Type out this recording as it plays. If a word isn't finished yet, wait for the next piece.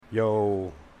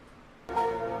Yo,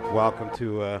 welcome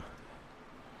to a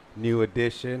new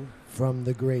edition. From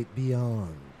the great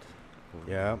beyond.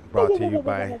 Yeah, brought to you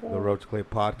by the Roach Clip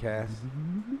Podcast.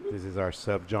 This is our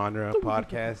subgenre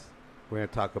podcast. We're going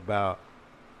to talk about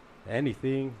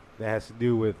anything that has to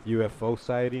do with UFO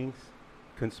sightings,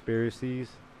 conspiracies.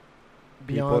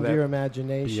 Beyond your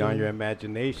imagination. Beyond your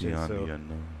imagination. Beyond So the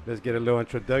unknown. let's get a little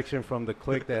introduction from the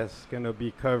clique that's going to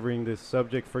be covering this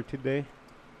subject for today.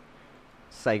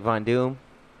 Psych Von Doom,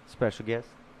 special guest.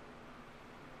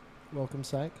 Welcome,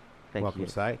 Psych. Thank Welcome, you.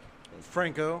 Psych.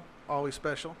 Franco, always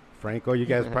special. Franco, you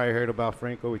guys probably heard about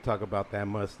Franco. We talk about that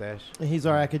mustache. And he's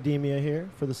our academia here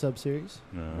for the sub-series.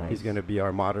 No. He's going to be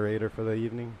our moderator for the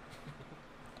evening.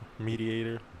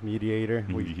 Mediator. Mediator.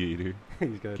 Mediator.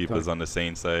 He's gonna Keep talk- us on the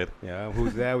same side. Yeah,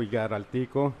 who's that? We got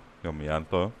Altico. Yo, mi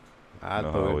alto. I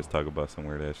know how I always talk about some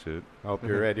weird ass shit. I hope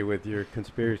you're ready with your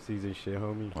conspiracies and shit,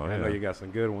 homie. Oh, I know yeah. you got some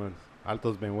good ones.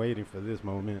 Alto's been waiting for this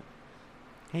moment.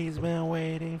 He's been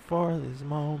waiting for this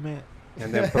moment.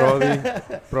 And then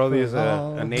Brody is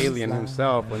an alien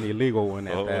himself, an illegal one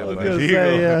at Oh, that. an but-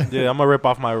 illegal. Yeah, I'm gonna rip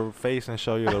off my face and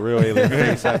show you the real alien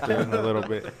face after in a little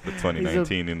bit. The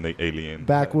 2019 in the Alien.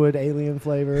 Backwood alien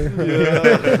flavor.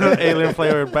 Yeah, alien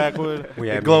flavored backwood. We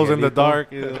It have glows in the Miguelito. dark.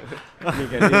 Yeah.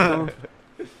 Miguelito,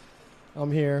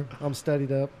 I'm here. I'm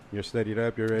studied up. you're studied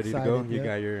up. You're ready to go. Excited, You yeah.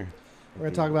 got your. We're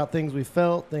going to talk about things we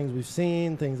felt, things we've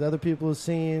seen, things other people have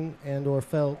seen and or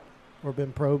felt or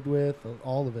been probed with,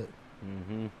 all of it.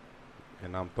 Mm-hmm.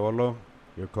 And I'm Tolo,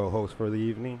 your co-host for the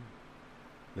evening.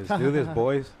 Let's do this,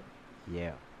 boys.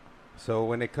 Yeah. So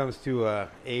when it comes to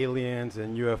aliens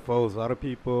and UFOs, a lot of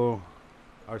people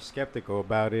are skeptical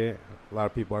about it. A lot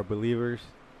of people are believers,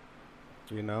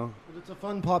 you know. But it's a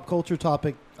fun pop culture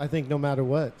topic, I think, no matter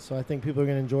what. So I think people are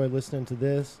going to enjoy listening to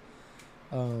this,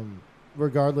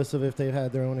 regardless of if they've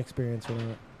had their own experience or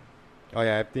not. Oh,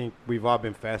 yeah, I think we've all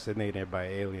been fascinated by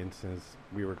aliens since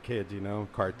we were kids, you know.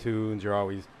 Cartoons, you're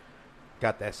always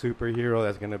got that superhero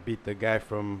that's going to beat the guy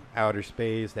from outer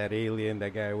space, that alien,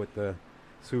 that guy with the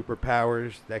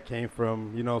superpowers that came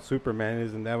from, you know, Superman.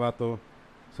 Isn't that vato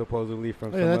supposedly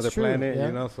from Oh, yeah, some that's other true, planet, yeah.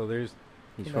 you know? So there's,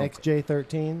 He's You from know,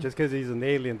 XJ13. just because he's an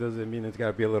alien doesn't mean it's got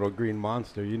to be a little green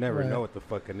monster. You never Right. know what the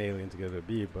fuck an alien's going to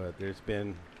be, but there's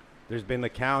been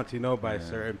accounts, you know, by Yeah.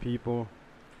 certain people.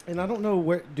 And I don't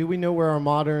know, do we know where our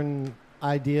modern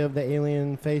idea of the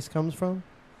alien face comes from?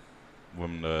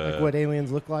 When Like what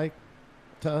aliens look like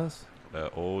to us?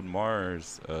 the old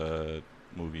Mars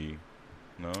movie,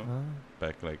 no? Ah.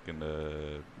 Back like in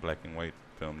the black and white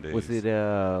film days. Was it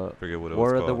Forget what it War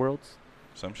was of called. the Worlds?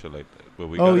 Some shit like that. But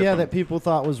we Oh, got it yeah, from- that people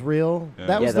thought was real. Yeah.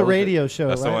 That Yeah, was that the was the- radio show,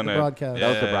 That's right? the one The that broadcast. That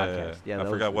was the broadcast. Yeah, I that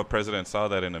forgot was what president saw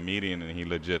that in a meeting, and he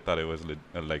legit thought it was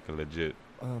like a legit.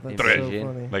 Oh, that's Threat. so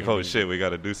funny. Like, oh shit, we got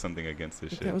to do something against I this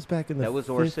think shit. that was back in the That was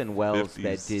fif- Orson Welles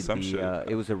that 50s, did some the. shit.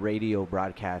 It was a radio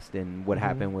broadcast, and what Mhm.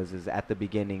 happened was, is at the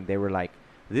beginning they were like,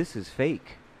 "This is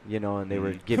fake," you know, and they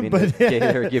were Mhm. giving. But- they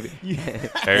were giving.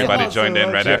 Everybody Also, joined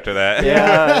in right yeah. after that.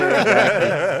 Yeah,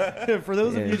 exactly. For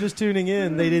those of Yeah. you just tuning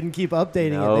in, they didn't keep updating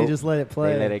it. No, They just let it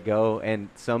play. They let it go, and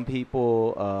some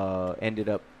people ended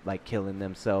up like killing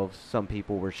themselves. Some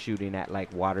people were shooting at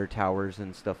like water towers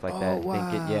and stuff like that, wow.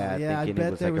 thinking, I thinking bet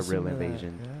it was there like a real some of that.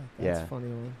 invasion. Yeah, that's Yeah. a funny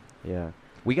one. Yeah,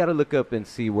 we got to look up and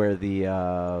see where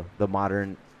the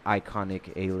modern iconic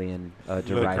alien The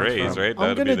derives Greys, from. right?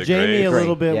 I'm That'd be going to the Jamie a Greys.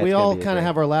 little bit. Yeah, we it's gonna all be a kind of Grey.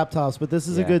 have our laptops, but this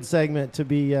is a Yeah. good segment to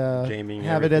be Jaming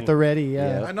have it at the ready.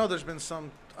 Yeah. Yeah. I know there's been some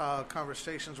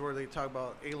conversations where they talk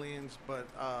about aliens, but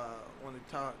when they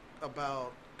talk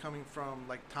about coming from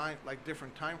like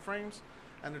different time frames,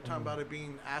 and they're talking about it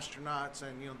being astronauts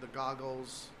and the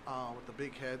goggles with the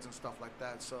big heads and stuff like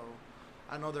that. So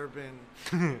I know there have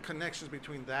been connections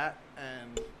between that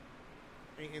and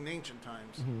in ancient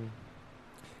times. Mm-hmm.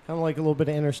 Kind of like a little bit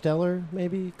of Interstellar,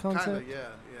 maybe concept. Kind of, yeah.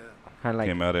 Kind of like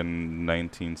Came out in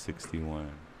 1961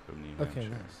 from New Hampshire. Okay,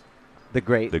 nice. the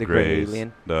great Greys,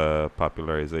 alien. the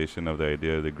popularization of the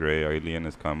idea of the gray alien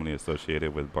is commonly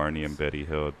associated with Barney and Betty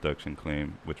Hill abduction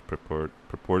claim, which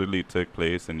purportedly took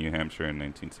place in New Hampshire in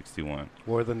 1961.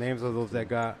 What were the names of those that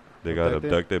got They got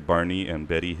abducted, Barney and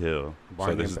Betty Hill.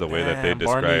 Barney so this and is the way that they Damn,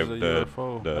 Barney's describe a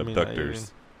UFO. the I mean,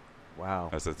 abductors. Wow.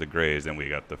 That's the Greys, and we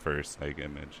got the first like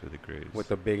image of the Greys. with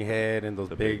the big head and those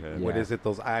The big, big head. what Yeah. is it,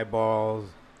 those eyeballs?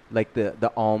 Like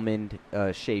the almond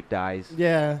shaped eyes.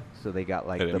 Yeah. So they got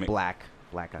like But it the ma- black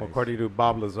eyes. Well, according to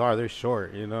Bob Lazar, they're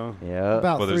short, you know? Yeah.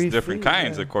 About well, there's 3 different feet,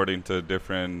 kinds yeah. according to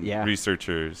different Yeah.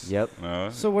 researchers. Yep.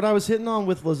 So what I was hitting on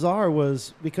with Lazar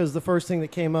was because the first thing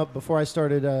that came up before I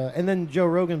started, and then Joe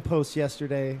Rogan post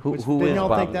yesterday. Who which, who didn't is y'all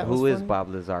Bob? think that Who was is funny? Bob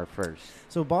Lazar first?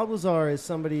 So Bob Lazar is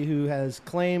somebody who has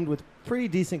claimed with pretty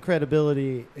decent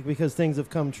credibility because things have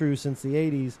come true since the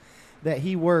 80s, that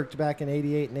he worked back in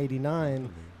 88 and 89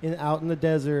 out in the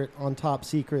desert on top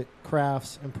secret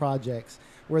crafts and projects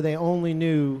where they only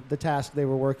knew the task they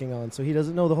were working on. So he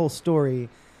doesn't know the whole story,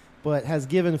 but has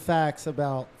given facts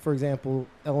about, for example,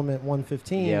 element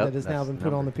 115 that has now been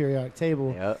put on the periodic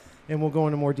table. Yep. And we'll go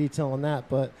into more detail on that.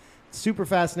 But super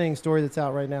fascinating story that's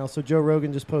out right now. So Joe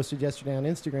Rogan just posted yesterday on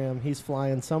Instagram. He's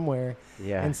flying somewhere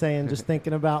and saying, just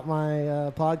thinking about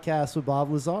my podcast with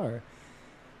Bob Lazar.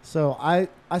 So I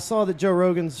saw that Joe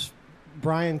Rogan's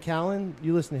Brian Callen,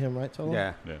 you listen to him, right, Tolo?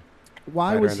 Yeah. Why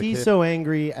Fighter was and the he Kid. so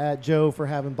angry at Joe for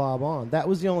having Bob on? That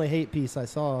was the only hate piece I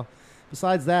saw.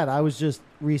 Besides that, I was just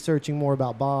researching more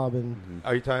about Bob. And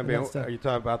Are you talking And that's about? the- Are you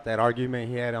talking about that argument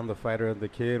he had on the Fighter of the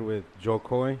Kid with Joe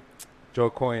Coy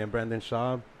and Brendan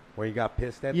Schaub, where he got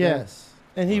pissed at them? yes.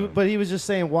 And but he was just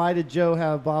saying, why did Joe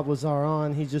have Bob Lazar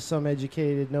on? He's just some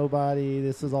educated nobody.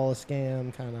 This is all a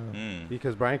scam, kind of.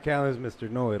 Because Brian Callen is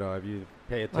Mr. Know-It-All. If you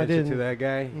pay I attention didn't. to that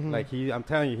guy, Mhm. like I'm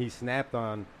telling you, he snapped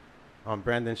on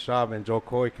Brendan Schaub and Joe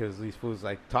Coy because these fools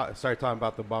like started talking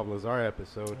about the Bob Lazar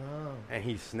episode, Oh. and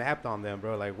he snapped on them,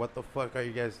 bro. Like, what the fuck are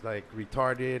you guys like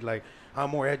retarded? Like, I'm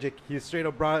more educated. He straight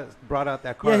up brought out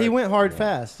that card. Yeah, he went hard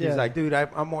fast. Yeah. He's like, dude,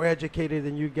 I'm more educated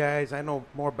than you guys. I know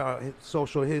more about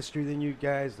social history than you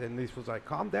guys. And these was like,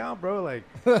 calm down, bro. Like,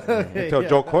 until Yeah.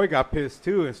 Joe Coy got pissed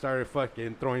too and started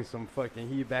fucking throwing some fucking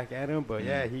heat back at him. But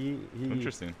yeah, he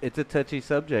Interesting. It's a touchy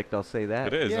subject, I'll say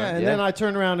that. It is. Yeah, huh? and then I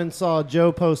turned around and saw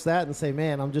Joe post that and say,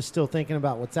 man, I'm just still thinking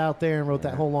about what's out there, and wrote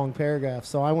that whole long paragraph.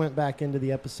 So I went back into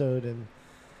the episode, and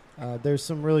there's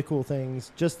some really cool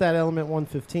things. Just that element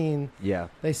 115, Yeah.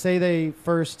 they say they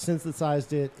first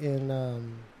synthesized it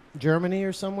in Germany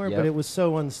or somewhere, Yep. but it was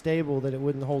so unstable that it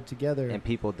wouldn't hold together. And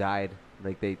people died.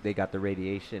 Like, they got the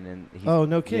radiation and Oh,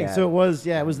 no kidding. Yeah. So it was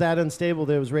that unstable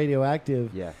that it was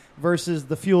radioactive Yeah. versus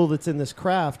the fuel that's in this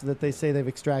craft that they say they've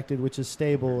extracted, which is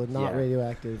stable and not Yeah.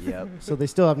 radioactive. Yep. So they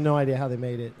still have no idea how they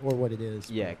made it or what it is.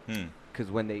 Yeah. Because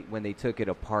when they took it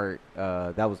apart,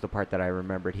 that was the part that I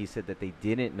remembered. He said that they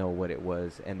didn't know what it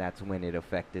was, and that's when it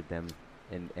affected them.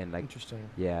 And like, Interesting.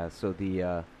 yeah. So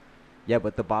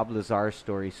but the Bob Lazar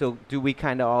story. So do we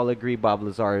kind of all agree Bob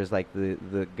Lazar is like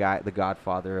the guy, the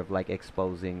godfather of like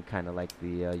exposing kind of like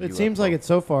the It seems like it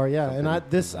so far, yeah. And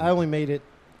Something. I only made it.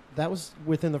 That was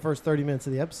within the first 30 minutes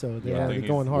of the episode. They Yeah. I had think me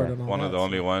going he's hard yeah, on all One of that, the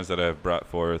only so. ones that have brought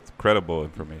forth credible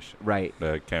information right.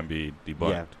 that can be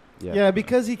debunked. Yeah. Yeah,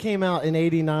 because he came out in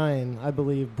 '89, I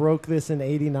believe, broke this in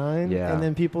 '89, Yeah. and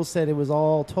then people said it was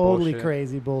all totally Bullshit.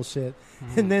 crazy bullshit.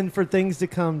 Mhm. And then for things to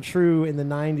come true in the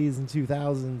 '90s and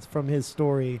 2000s from his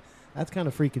story, that's kind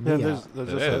of freaking Yeah, me there's, out. there's,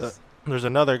 It just is. there's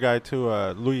another guy too,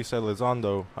 Luis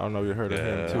Elizondo. I don't know if you heard of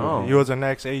him Yeah. too. Oh. He was an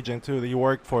ex-agent too. He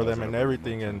worked for Those them are and pretty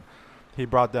everything, much, and he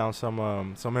brought down some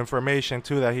information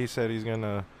too that he said he's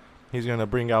gonna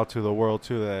bring out to the world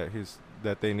too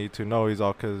that they need to know. He's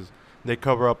all because they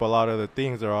cover up a lot of the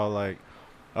things. They're all like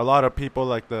a lot of people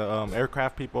like the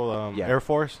aircraft people, Yeah. Air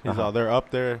Force. He's Uh-huh. all they're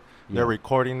up there. They're Yeah.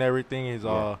 recording everything. He's Yeah.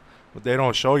 all. But they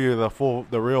don't show you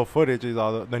the real footage. He's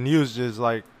all the news just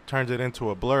like turns it into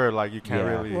a blur. Like you can't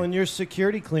Yeah. really Well, in your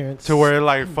security clearance, to where it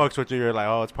like fucks with you. You're like,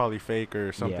 oh, it's probably fake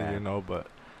or something, Yeah. you know. But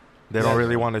they don't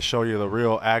really want to show you the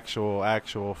real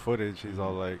actual footage. He's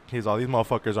all like, these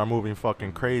motherfuckers are moving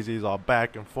fucking crazy. He's all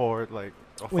back and forth like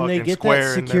a When they fucking get that square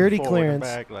and then security forward and clearance,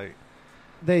 back, like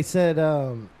they said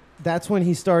that's when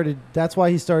he started. That's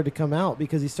why he started to come out,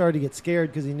 because he started to get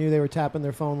scared because he knew they were tapping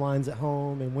their phone lines at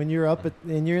home. And when you're up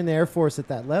and you're in the Air Force at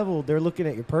that level, they're looking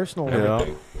at your personal life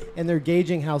Yeah. and they're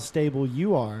gauging how stable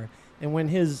you are. And when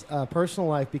his personal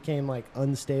life became like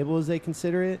unstable, as they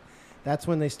consider it, that's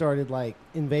when they started like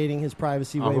invading his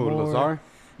privacy way who, more. Lazar?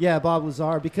 Yeah, Bob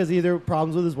Lazar, because either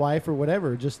problems with his wife or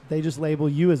whatever. They just label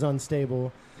you as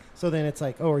unstable. So then it's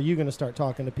like, oh, are you going to start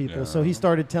talking to people? Yeah. So he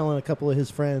started telling a couple of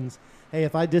his friends, hey,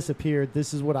 if I disappeared,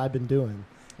 this is what I've been doing.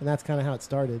 And that's kind of how it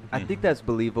started. I think that's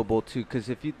believable too, because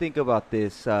if you think about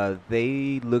this,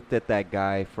 they looked at that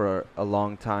guy for a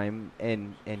long time,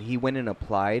 and he went and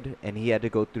applied, and he had to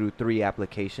go through 3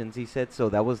 applications. He said so.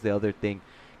 That was the other thing,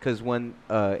 because when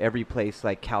every place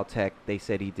like Caltech, they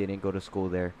said he didn't go to school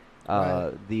there.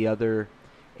 Right. The other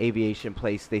aviation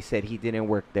place, they said he didn't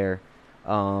work there.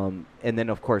 And then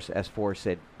of course S4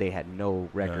 said they had no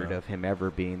record Yeah. of him ever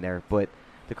being there, but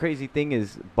The crazy thing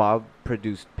is, Bob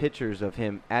produced pictures of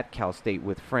him at Cal State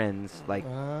with friends, like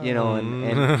you know, and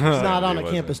He's not on He a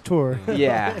wasn't. campus tour.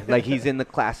 yeah, like he's in the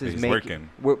classes He's making working.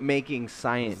 we're making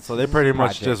science. So they pretty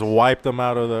much just projects. wiped them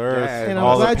out of the earth. Yeah, And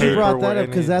all I'm the glad you brought that paperwork up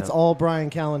because and- that's all Brian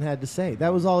Callen had to say.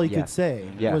 That was all he Yeah. could say.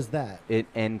 Yeah. Was that? it,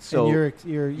 and so And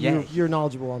you're yeah. you're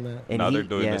knowledgeable on that. and now he- they're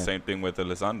doing yeah. the same thing with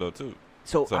Elizondo too.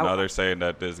 So, So I- now they're saying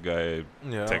that this guy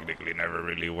Yeah. technically never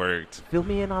really worked. fill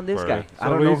me in on this For- guy. I So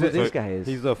don't know he's who a- this so guy is.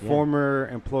 He's a Yeah. former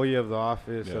employee of the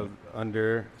Office Yeah. of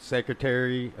Under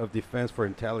Secretary of Defense for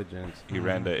Intelligence. He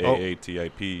ran the Oh.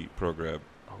 AATIP program.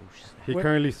 Oh, snap. He Where-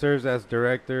 currently serves as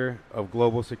Director of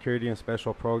Global Security and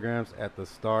Special Programs at the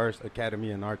STARS Academy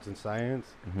in Arts and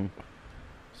Science. Mhm.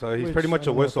 So he's Which pretty I much a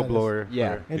don't know what that is. whistleblower.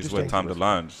 Yeah. for- He's Interesting. with Tom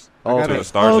DeLonge. Oh, I got To it. the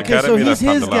Stars Okay, Academy, so he's that's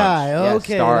Tom his DeLonge. guy. Yeah,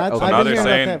 Okay, Star- that's, So So I've now been they're hearing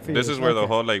about saying that for this years. is where the Okay.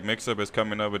 whole like mix-up is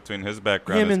coming up between his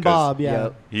background. Him is and 'cause Bob. Yeah.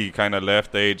 Yep. He kind of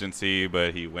left the agency,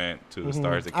 but he went to the Mhm.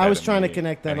 Stars Academy. I was trying to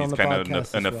connect that and on he's the kind of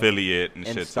podcast an as well. affiliate and,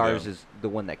 And shit. Stars to them. is the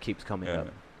one that keeps coming Yeah. up.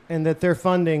 And that they're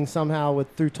funding somehow with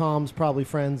through Tom's probably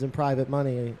friends and private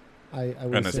money. I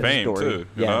will And his say. fame story. too.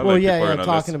 You Yeah. know? Well, like yeah, people are yeah, gonna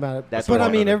talking listen- about it. That's But what I I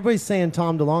mean, wanted. everybody's saying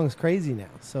Tom DeLonge's crazy now.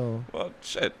 So, Well,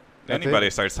 shit. That's Anybody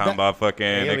it. starts talking That- about fucking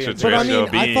Aliens. but I extraterrestrial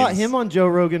mean, beings. I thought him on Joe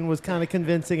Rogan was kind of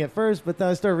convincing at first, but then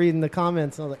I started reading the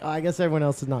comments and I was like, oh, I guess everyone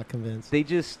else is not convinced. They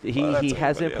just Well, that's he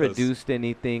hasn't everybody else. produced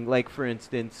anything. Like for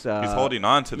instance, He's holding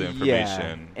on to the Yeah,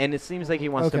 information. and it seems like he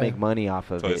wants to Okay. make money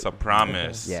off of So it. it's a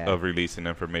promise Okay. Yeah. of releasing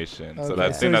information. So Okay.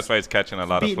 that's, So that's he's why he's catching a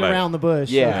lot of Beating flack. around the bush.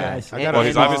 Yeah. Okay, I see. I And- got Well, a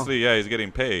he's small- obviously, yeah, he's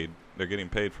getting paid. They're getting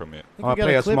paid from it. I think I'll we got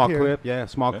play a small here. clip. Yeah,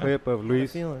 small Yeah. clip of I got a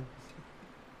Luis. feeling.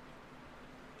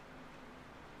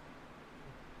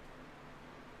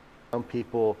 Some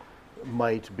people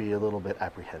might be a little bit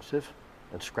apprehensive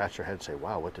and scratch their head and say,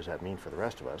 wow, what does that mean for the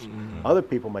rest of us? Other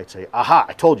people might say, aha,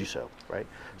 I told you so, right?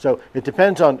 So it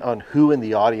depends on who in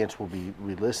the audience will be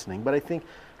listening, but I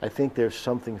think there's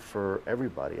something for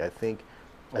everybody. I think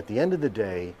at the end of the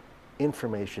day,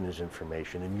 information is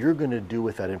information, and you're going to do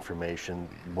with that information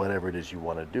whatever it is you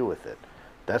want to do with it.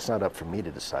 That's not up for me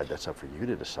to decide. That's up for you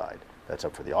to decide. That's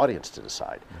up for the audience to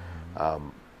decide.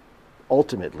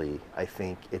 Ultimately, I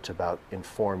think it's about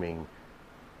informing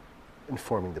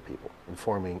the people,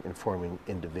 informing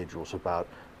individuals about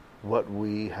what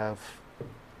we have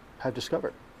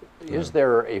discovered. Is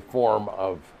there a form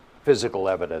of physical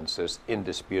evidence that's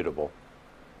indisputable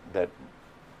that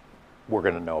we're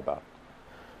going to know about?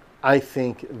 I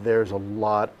think there's a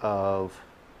lot of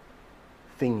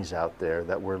things out there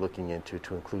that we're looking into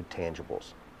to include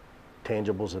tangibles.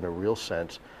 Tangibles in a real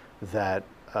sense that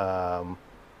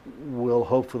will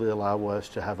hopefully allow us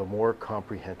to have a more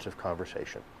comprehensive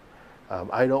conversation.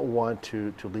 I don't want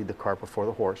to lead the cart before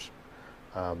the horse.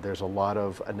 There's a lot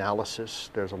of analysis,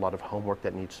 there's a lot of homework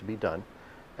that needs to be done.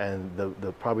 And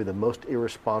the probably the most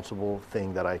irresponsible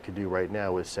thing that I could do right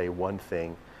now is say one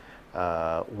thing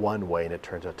one way and it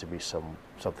turns out to be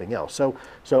something else. So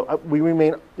we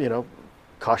remain,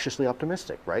 cautiously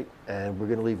optimistic, right? And we're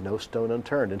going to leave no stone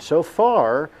unturned. And so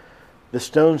far, the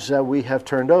stones that we have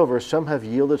turned over, some have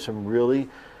yielded some really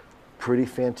pretty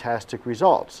fantastic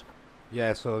results.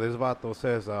 Yeah, so this vato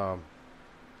says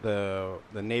the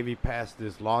Navy passed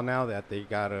this law now that they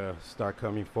gotta start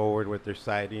coming forward with their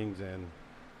sightings and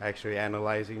actually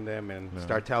analyzing them and Yeah.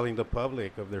 start telling the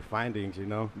public of their findings.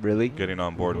 Really? Getting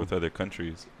on board with other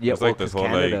countries. Yeah, It's well, like this 'cause whole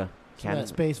Canada. Isn't that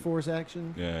Space Force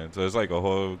action? yeah, so it's like a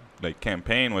whole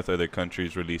campaign with other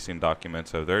countries releasing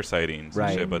documents of their sightings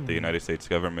Right. and shit, but the United States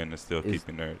government is still Is-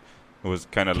 keeping their. It was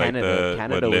kind of like Canada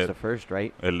what was led, the first,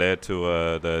 right? it led to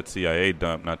the CIA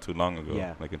dump not too long ago,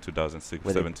 Yeah. like in 2006,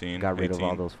 Where they 17, got rid 18, of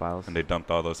all those files. and they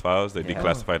dumped all those files. They Yeah.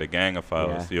 declassified a gang of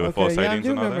files, Yeah. UFO Okay, yeah, I sightings do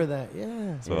and all remember that. that.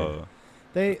 Yeah. So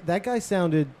That guy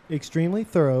sounded extremely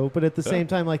thorough, but at the Yeah. same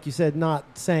time, like you said, not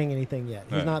saying anything yet.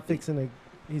 He's Yeah. not fixing to.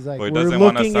 He's like, Well, he we're doesn't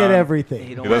wanna looking at sound- everything. He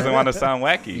he don't doesn't want to sound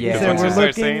wacky. Yeah. He because said, once we're you start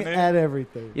looking saying it, at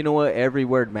everything. You know what? Every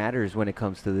word matters when it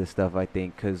comes to this stuff, I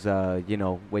think, because,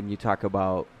 when you talk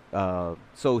about...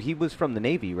 so he was from the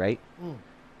Navy, right?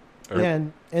 Or- Yeah,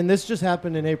 and this just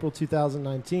happened in April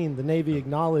 2019. The Navy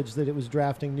acknowledged that it was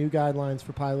drafting new guidelines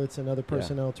for pilots and other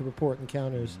personnel to report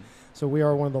encounters. So we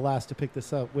are one of the last to pick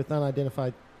this up with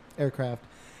unidentified aircraft.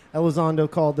 Elizondo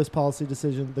called this policy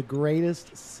decision the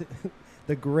greatest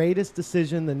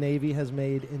decision the Navy has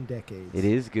made in decades. It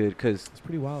is good, because It's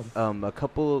pretty wild.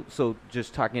 so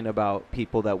just talking about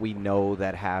people that we know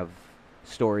that have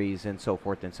stories and so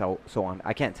forth and so on.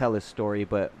 I can't tell his story,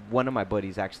 but one of my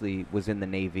buddies actually was in the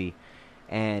Navy,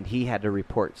 and he had to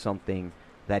report something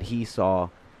that he saw,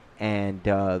 and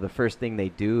the first thing they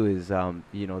do is they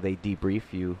debrief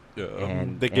you, Yeah.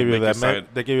 and They and give you make that. you Men, sign-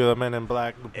 they give you the Men in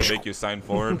Black. They make you sign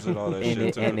forms and all that and,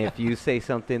 shit too. and if you say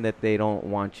something that they don't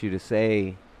want you to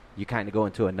say, you kind of go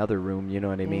into another room. You know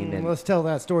what I mean? And Let's tell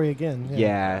that story again.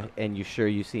 yeah, and you sure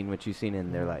you seen what you seen,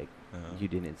 and they're like, you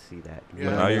didn't see that. But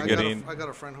now you're getting- I got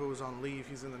a friend who was on leave.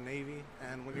 He's in the Navy,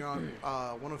 and when you're on,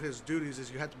 one of his duties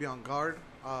is you have to be on guard,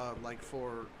 like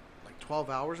for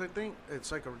 12 hours, I think.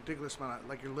 It's like a ridiculous amount.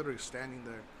 Like you're literally standing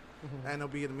there, and it'll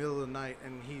be in the middle of the night,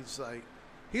 and he's like,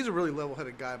 he's a really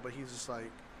level-headed guy, but he's just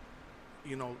like,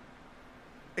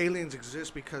 aliens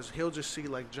exist because he'll just see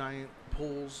like giant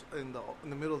pools in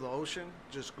the middle of the ocean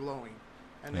just glowing,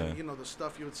 and then the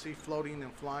stuff you would see floating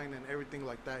and flying and everything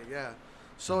like that. Yeah,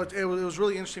 so it was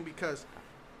really interesting because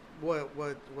what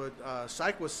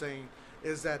Syke was saying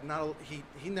is that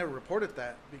he never reported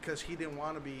that because he didn't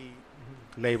want to be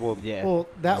labeled. Yeah. Well,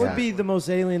 that would be Exactly. the most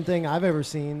alien thing I've ever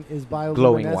seen is bioluminescence.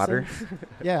 Glowing water.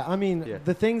 Yeah, I mean, Yeah.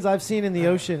 the things I've seen in the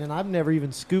ocean, and I've never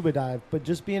even scuba dived, but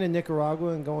just being in Nicaragua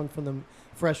and going from the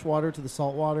fresh water to the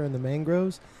salt water and the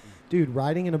mangroves, dude,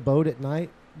 riding in a boat at night,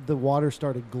 the water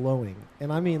started glowing.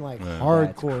 And I mean, like, Yeah. hardcore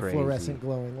That's crazy. fluorescent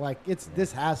glowing. Like,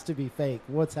 this has to be fake.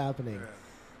 What's happening?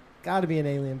 Got to be an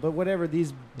alien. But whatever,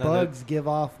 these No, bugs give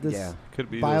off this Yeah.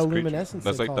 Could be those creatures. bioluminescence.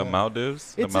 That's they like call the it.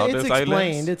 Maldives. It's the Maldives explained.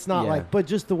 Islands. It's not Yeah. like, but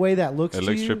just the way that looks It to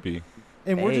looks you. trippy.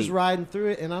 And we're just Hey. riding through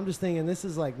it, and I'm just thinking, this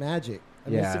is like magic. I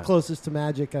mean, it's the Yeah. closest to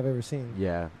magic I've ever seen.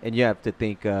 Yeah, and you have to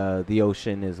think the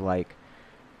ocean is like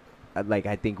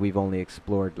I think we've only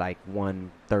explored like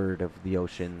 1/3 of the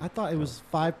ocean. I thought it was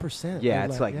 5%. Yeah, or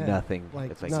it's like nothing. Like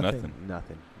It's like nothing.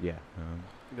 nothing. Yeah.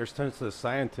 There's tons of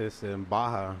scientists in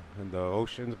Baja in the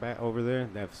oceans back over there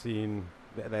that have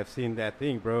seen that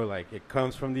thing, bro. Like it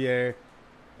comes from the air,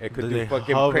 it could Do do they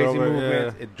fucking hover crazy over it?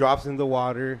 movements. Yeah. It drops in the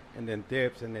water and then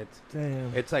dips, and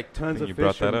Damn. it's like tons of You fish.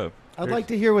 brought that from- up. I'd like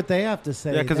to hear what they have to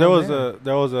say. Yeah, because down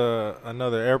there was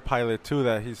another air pilot too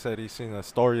that he said he seen a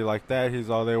story like that. He's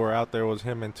all they were out there was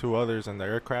him and two others in the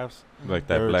aircrafts. Like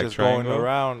They that were black just triangle. going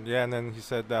around. Yeah, and then he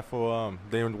said that for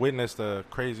they witnessed a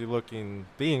crazy looking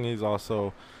thing. He's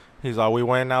all we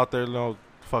went out there,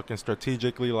 fucking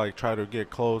strategically like try to get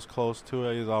close to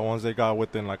it. He's all once they got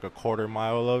within like a quarter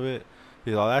mile of it.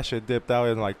 He's all that shit dipped out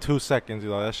in like 2 seconds.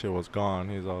 He's all that shit was gone.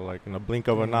 He's all like in a blink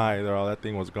of an eye, they're all that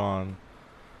thing was gone.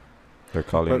 They're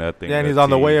calling that thing. Yeah, and he's on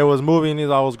the way it was moving. He's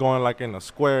always going like in a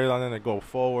square, and then they go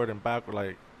forward and backward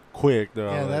like quick. They're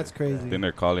all Yeah, like, that's crazy. Then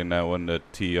they're calling that one the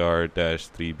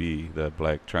TR-3B, the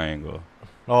black triangle.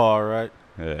 Oh, all right.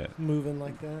 Yeah, Moving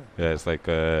like that. yeah, it's like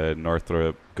a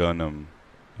Northrop Gunham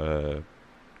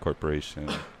corporation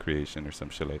creation or some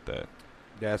shit like that.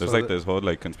 Yeah, There's so like this whole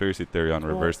like conspiracy theory on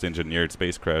Well- reverse engineered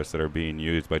spacecrafts that are being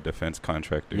used by defense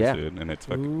contractors. Yeah. Dude, and it's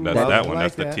fucking Ooh, that's I that one. like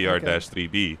That's the that.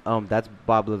 TR-3B. That's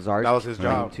Bob Lazar's. That was his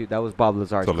claim, job. too. That was Bob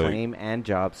Lazar's So, like- claim and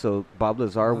job. So Bob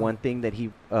Lazar, one thing that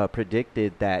he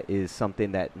predicted that is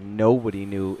something that nobody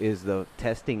knew is the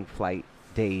testing flight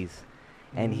days,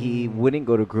 and he wouldn't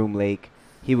go to Groom Lake.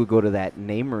 He would go to that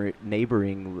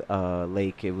neighboring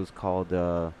lake. It was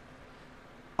called.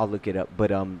 I'll look it up.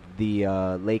 But the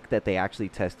lake that they actually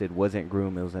tested wasn't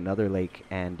Groom. It was another lake,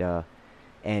 and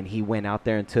he went out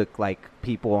there and took like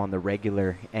people on the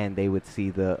regular, and they would see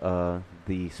the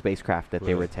spacecraft that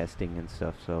they were testing and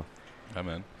stuff. So Yeah,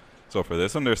 man. So for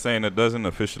this one, they're saying it doesn't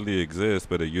officially exist,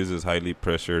 but it uses highly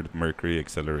pressured mercury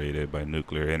accelerated by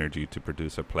nuclear energy to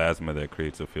produce a plasma that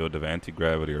creates a field of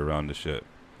anti-gravity around the ship.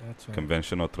 That's right.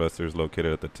 Conventional thrusters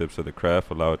located at the tips of the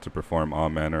craft allow it to perform all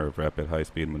manner of rapid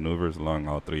high-speed maneuvers along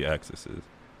all three axes.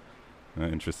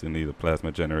 Interestingly, the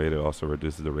plasma generated also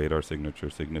reduces the radar signature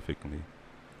significantly.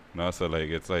 And also, like,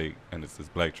 it's like, and it's this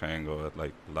black triangle with,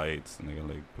 like, lights, and they got,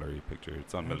 like, blurry picture.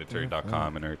 It's on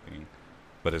military.com and everything.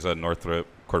 But it's a Northrop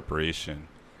Corporation.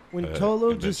 When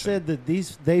Tolo just invention. said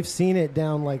that they've seen it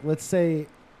down, like, let's say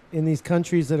in these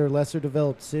countries that are lesser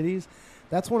developed cities,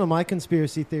 that's one of my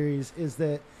conspiracy theories is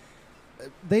that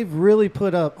they've really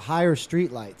put up higher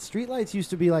streetlights. Streetlights used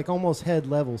to be like almost head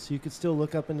level, so you could still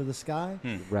look up into the sky.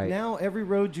 right. Now every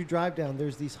road you drive down,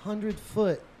 there's these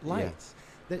 100-foot lights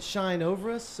that shine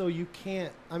over us, so you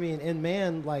can't. I mean, and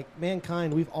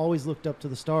mankind, we've always looked up to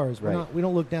the stars. Right. We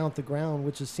don't look down at the ground,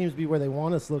 which seems to be where they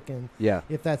want us looking. Yeah.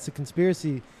 If that's a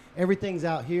conspiracy, everything's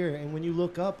out here, and when you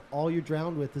look up, all you're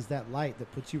drowned with is that light that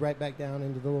puts you right back down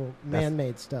into the little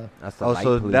man-made stuff. That's the Oh, light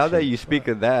so now that pollution. you speak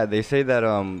of that, they say that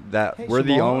that Hey, we're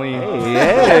the Shamar. only.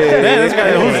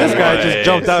 Man, who's this guy just Nice.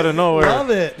 jumped out of nowhere? Love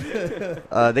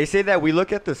it. They say that we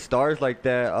look at the stars like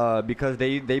that because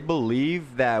they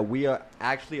believe that we are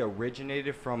actually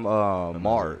originated from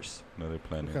Mars. Another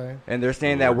planet. Okay. And they're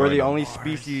saying We're that we're going the to only Mars.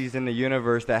 species in the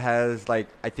universe that has, like,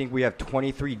 I think we have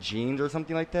 23 genes or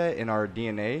something like that in our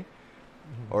DNA.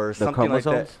 Or The something like that.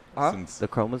 chromosomes? Huh? Since The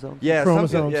chromosomes? Yeah,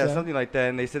 Chromosomes, yeah. something like that.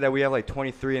 And they said that we have like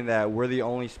 23, and that we're the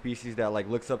only species that like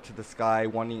looks up to the sky,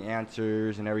 wanting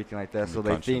answers and everything like that. So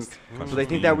they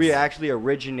think, that we actually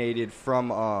originated from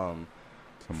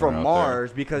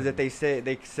Mars, because if they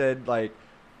said like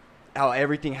how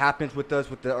everything happens with us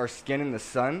with our skin in the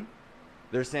sun.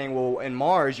 They're saying, well, in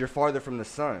Mars you're farther from the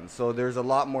sun, so there's a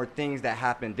lot more things that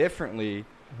happen differently.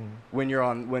 When you're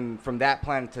from that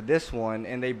planet to this one,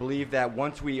 and they believe that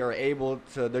once we are able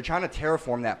to, they're trying to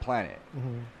terraform that planet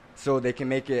so they can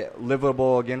make it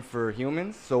livable again for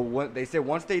humans. So what they said,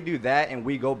 once they do that and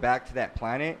we go back to that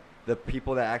planet, the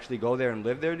people that actually go there and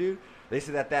live there, dude, they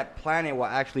said that planet will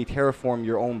actually terraform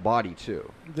your own body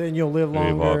too. Then you'll live You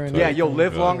evolve longer. And to- Yeah, you'll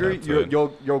live Yeah, longer. that's it.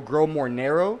 You'll grow more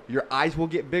narrow. Your eyes will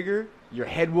get bigger. Your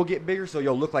head will get bigger, so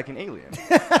you'll look like an alien.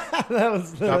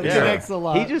 that Yeah. connects a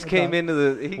lot. He just came into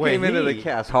the Wait, came into the he-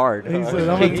 cast hard. He said, King-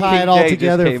 "I'm gonna tie King it all Jay just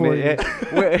together came for in. you."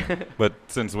 Yeah. But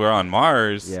since we're on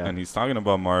Mars, Yeah. and he's talking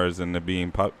about Mars and it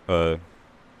being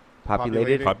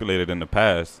Populated. populated in the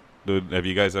past, dude, have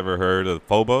you guys ever heard of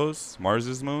Phobos,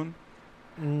 Mars's moon?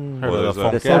 Mm. Heard Well, of the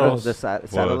there's a- Funkeros. The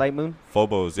satellite moon.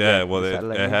 Phobos, yeah. Yeah, Well, the it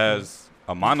satellite moon. has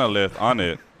a monolith on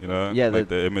it, you know? Yeah, like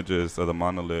the images of the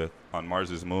monolith on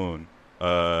Mars's moon.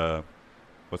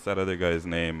 What's that other guy's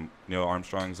name? Neil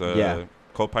Armstrong's Yeah.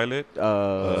 co-pilot?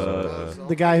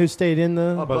 The guy who stayed in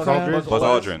the Buzz craft? Buzz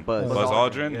Aldrin. Buzz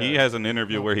Aldrin. He yeah. has an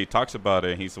interview where he talks about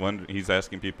it. He's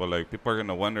asking people, like, people are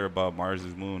gonna wonder about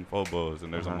Mars's moon, Phobos,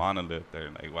 and there's a monolith there.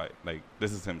 Like, why? Like,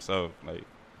 this is himself, like,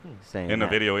 Saying in a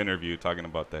that. video interview talking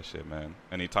about that shit, man.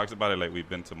 And he talks about it like we've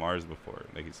been to Mars before.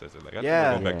 Like, he says it like, I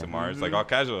Yeah. think we'll go back to Yeah. Mars, like all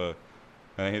casual.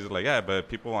 And he's like, yeah, but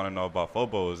people want to know about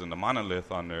Phobos and the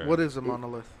monolith on there. What is a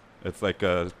monolith? It's like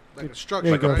a Like a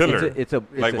structure, like a right? pillar. It's a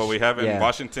like what we have in yeah.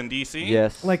 Washington D.C.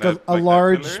 Yes. Like That- a like that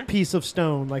large pillar? piece of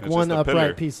stone, like It's one just a upright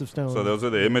pillar. piece of stone. So those are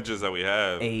the images that we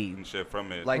have Hey. and shit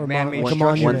from it. Like Or man-made like a structures.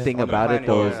 monument. One thing on the about it planet.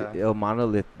 though is Yeah. a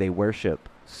monolith they worship.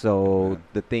 So Yeah.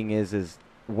 the thing is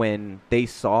when they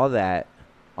saw that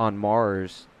on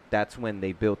Mars, that's when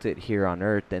they built it here on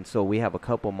Earth. And so we have a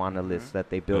couple monoliths that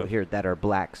they built Yeah. here that are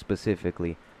black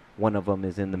specifically. One of them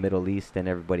is in the Middle East, and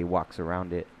everybody walks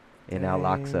around it in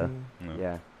Al-Aqsa. Dang. No.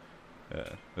 Yeah. Yeah,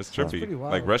 that's That's trippy. pretty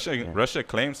wild. Like Russia, Yeah. Russia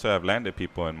claims to have landed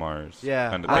people in Mars.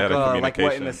 Yeah. and they Like, had a like communication.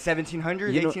 what, in the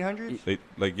 1700s, You know- 1800s? They,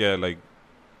 like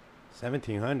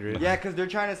 1700. Yeah, because they're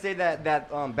trying to say that back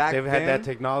They've then had that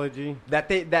technology. that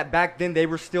back then they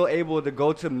were still able to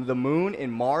go to the moon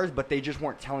and Mars, but they just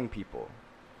weren't telling people.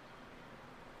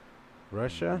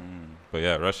 Russia. But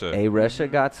yeah, Russia. Hey, Russia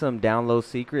got some down low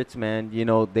secrets, man. You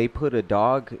know, they put a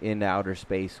dog in outer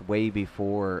space way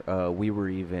before we were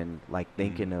even like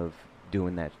thinking of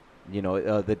doing that. You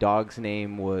know, the dog's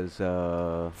name was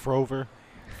Frover.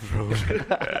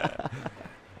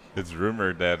 It's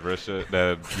rumored that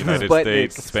United Sputnik.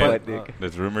 States spent. Sputnik.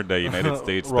 It's rumored that United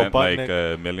States spent like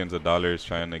Robotnik. millions of dollars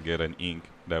trying to get an ink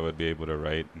that would be able to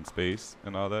write in space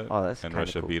and all that. Oh, that's and kinda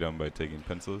Russia cool. beat them by taking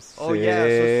pencils. Oh yeah, so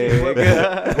see, what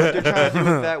they're trying to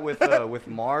do with that with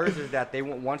Mars is that they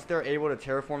once they're able to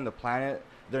terraform the planet,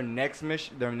 their next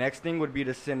thing would be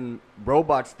to send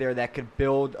robots there that could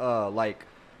build like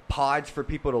pods for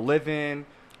people to live in.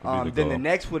 Would be the Then the goal.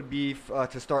 next would be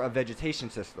to start a vegetation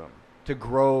system to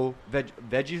grow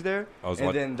veggies there,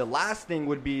 and then the last thing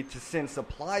would be to send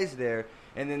supplies there.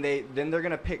 And then they're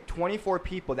gonna pick 24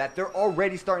 people that they're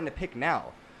already starting to pick now.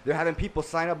 They're having people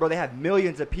sign up, bro. They have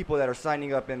millions of people that are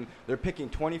signing up, and they're picking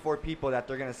 24 people that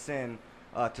they're gonna send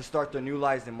to start their new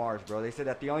lives in Mars, bro. They said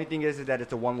that the only thing is that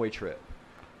it's a one-way trip.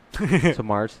 to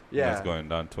Mars. Yeah. It's going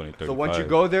down 2035. So once you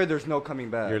go there, there's no coming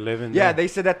back. You're living Yeah, there. they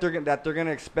said that they're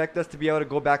gonna expect us to be able to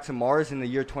go back to Mars in the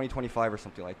year 2025 or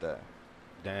something like that.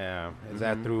 Damn. Is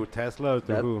that through Tesla or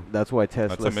through who? That's why Tesla.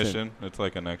 That's a sent- mission. It's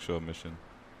like an actual mission.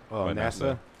 Oh, by NASA.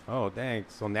 NASA. Oh, dang.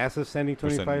 So NASA's sending They're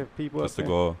sending- 25 people. That's up the there?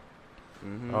 goal.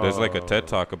 Mm-hmm. There's like a TED Oh.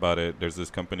 talk about it. There's this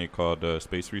company called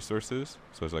Space Resources.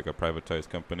 So it's like a privatized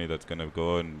company that's going to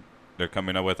go and they're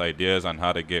coming up with ideas on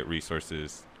how to get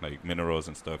resources like minerals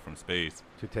and stuff from space.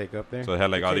 To take up there. So they had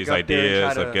like To all take these up there and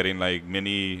ideas try of to- getting like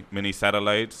mini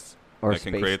satellites or that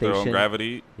can space create their own station.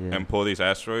 gravity Yeah. and pull these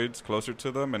asteroids closer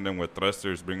to them, and then with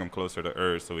thrusters bring them closer to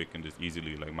Earth so we can just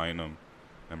easily like mine them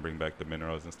and bring back the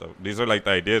minerals and stuff. These are like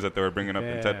the ideas that they were bringing up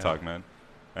in TED Yeah. Talk, man.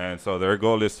 And so their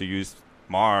goal is to use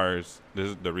Mars. This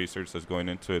is the research that's going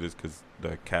into it, is because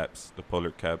the caps, the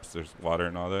polar caps, there's water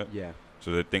and all that. Yeah.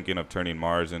 So they're thinking of turning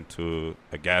Mars into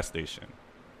a gas station.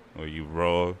 Or you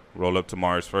roll up to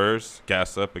Mars first,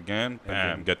 gas up again, And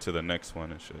bam, then- get to the next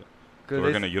one and shit. So Good, we're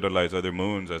it's- gonna utilize other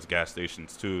moons as gas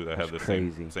stations too that have the That's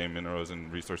crazy. same minerals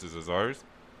and resources as ours,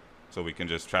 so we can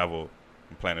just travel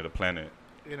from planet to planet.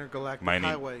 Intergalactic Mining.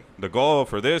 highway. The goal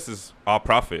for this is all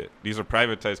profit. These are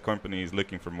privatized companies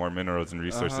looking for more minerals and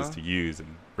resources Uh-huh. to use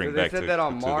and bring 'Cause back they said to, that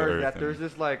on to the Mars Earth. that and there's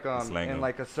this like slang in them.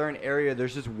 like a certain area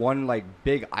there's just one like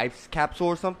big ice capsule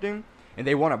or something, and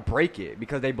they want to break it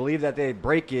because they believe that they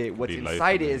break it, what's Be life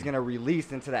inside it again. is gonna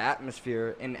release into the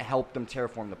atmosphere and help them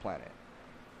terraform the planet.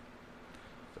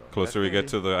 So Closer we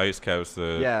that's get crazy. to the ice caps,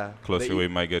 the Yeah, closer the we e-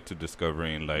 might get to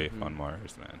discovering life Mhm. on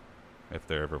Mars, man. If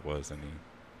there ever was any.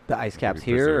 The ice caps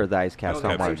Maybe here or preserve- the ice caps No,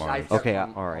 on caps Mars? on ice Mars. caps Okay,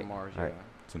 on- all right, on Mars, all right. yeah.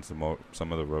 Since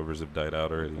some of the rovers have died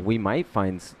out already. We might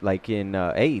find like in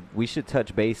hey, we should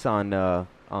touch base on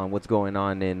what's going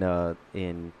on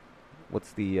in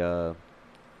what's the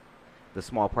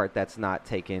small part that's not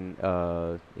taken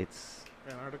it's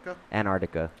Antarctica.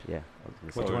 Antarctica. Yeah. I was gonna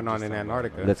What's say. going on just in talking about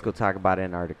Antarctica? Let's go talk about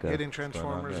Antarctica. Hidden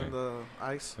transformers there? in the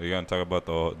ice. Are you gonna talk about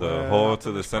the Well, hole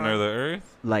to the Optimus center of Prime. the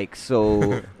Earth? Like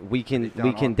so we can Put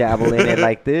it down on- dabble in it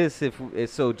like this if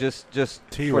so just for the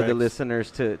T-Rex.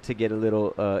 listeners to get a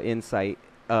little insight.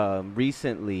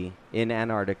 Recently in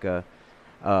Antarctica,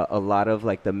 a lot of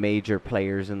like the major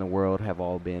players in the world have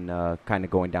all been kind of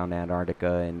going down to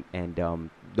Antarctica, and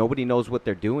nobody knows what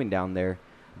they're doing down there.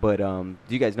 But do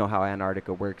you guys know how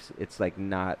Antarctica works? It's like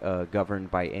not governed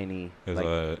by any. There's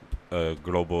like, a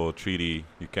global treaty.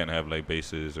 You can't have like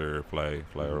bases or fly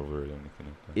over it or anything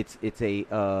like that. it's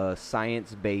a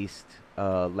science-based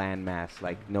landmass.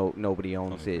 Like nobody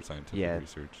owns Only for it. scientific Yeah.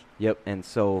 research. Yep. And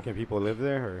so Can people live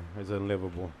there, or is it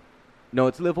unlivable? no,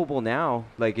 it's livable now.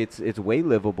 Like it's way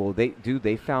livable. They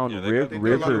found Yeah, they got- They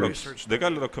do a lot of rivers. research. They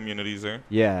got little communities there.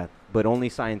 Yeah, but only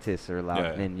scientists are allowed,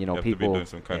 Yeah, and you have people. to be doing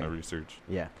some kind yeah. of research.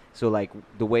 Yeah. So like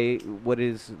the way what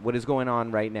is going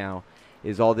on right now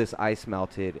is all this ice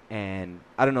melted, and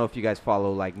I don't know if you guys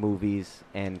follow like movies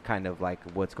and kind of like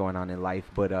what's going on in life,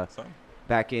 but So,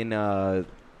 back in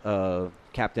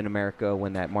Captain America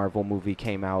when that Marvel movie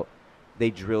came out, they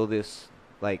drill this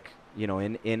like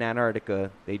in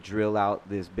Antarctica, they drill out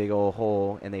this big old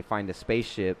hole and they find a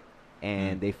spaceship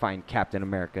and Mm. they find Captain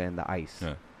America in the ice.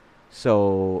 Yeah.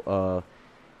 So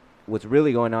what's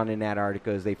really going on in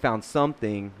Antarctica is they found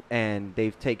something and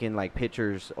they've taken like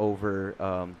pictures over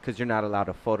because you're not allowed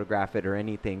to photograph it or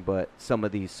anything, but some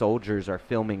of these soldiers are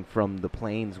filming from the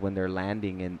planes when they're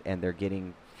landing and they're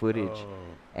getting footage Oh.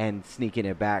 and sneaking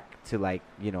it back to like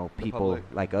people public.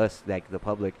 like us, like the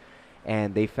public,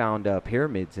 and they found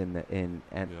pyramids in the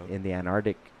Yep. in the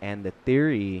Antarctic, and the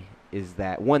theory is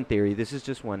that one theory, this is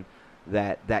just one,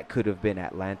 that could have been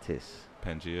Atlantis,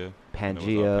 Pangea.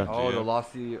 Pangea, Oh, the Yeah.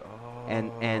 lost sea. Oh.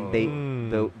 and they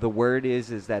the word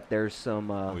is that there's some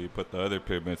Well, you put the other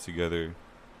pyramids together.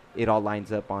 it all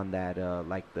lines up on that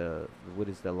like the what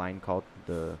is the line called,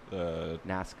 the Uh,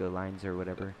 Nazca lines or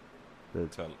whatever. The I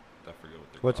forget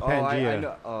what they're What's called. Oh, I Pangea?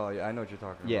 know. Oh, yeah, I know what you're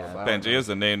talking Yeah. about. but I don't Pangea is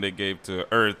the name they gave to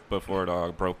Earth before it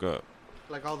all broke up.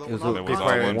 Like all the, it was, all It the was all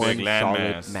continents. one big solid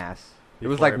landmass. mass. It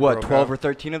was Before like what, broke 12 up. or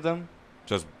 13 of them?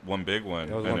 Just one big one,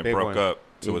 It was and one it big broke one. up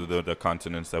to Yeah. the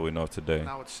continents that we know today.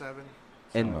 Now it's 7.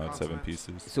 And- Now it's 7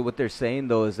 continents. pieces. So what they're saying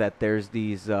though is that there's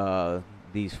these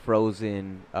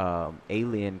frozen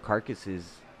alien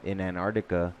carcasses in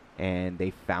Antarctica, and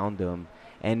they found them,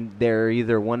 and they're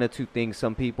either one of two things.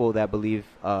 Some people that believe,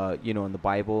 in the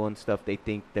Bible and stuff, they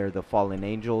think they're the fallen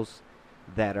angels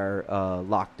that are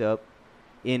locked up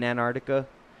in Antarctica,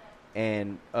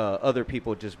 and other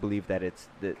people just believe that it's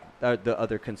the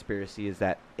other conspiracy is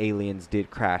that aliens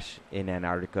did crash in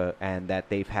Antarctica and that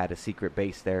they've had a secret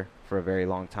base there for a very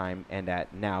long time, and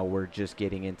that now we're just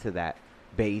getting into that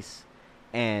base.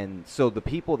 And so the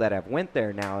people that have went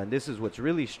there now, and this is what's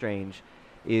really strange,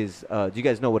 is do you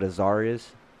guys know what a czar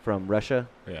is from Russia?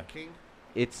 Yeah. King.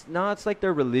 It's like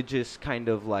their religious kind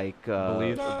of like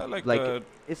Belief. Like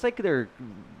it's like their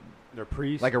They're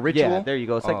priests. Like a ritual? yeah, there you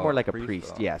go. It's like Oh, more like a priest,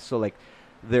 priest. oh. Yeah. So like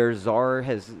their czar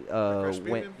has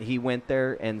Rasputin? went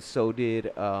there, and so did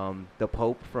the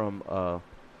Pope from the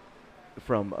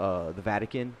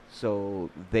Vatican. So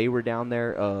they were down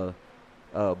there.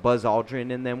 Buzz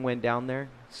Aldrin and them went down there.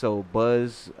 So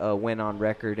Buzz went on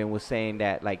record and was saying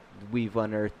that like we've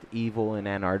unearthed evil in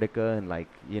Antarctica, and like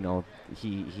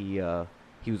he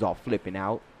was all flipping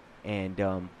out. And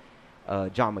John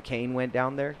McCain went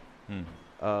down there.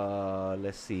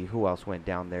 Let's see who else went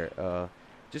down there.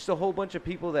 Just a whole bunch of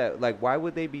people that like, why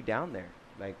would they be down there?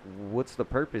 Like, what's the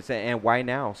purpose and why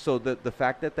now? So the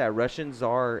fact that Russian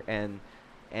czar and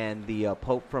and the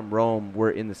Pope from Rome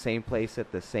were in the same place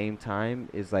at the same time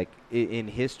is like in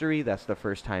history. That's the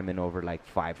first time in over like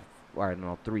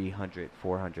 300,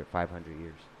 400, 500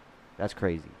 years. That's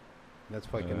crazy. That's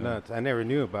fucking nuts. I never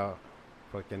knew about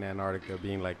fucking Antarctica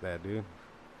being like that, dude.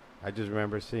 I just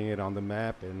remember seeing it on the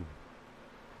map and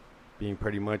being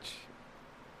pretty much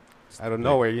out of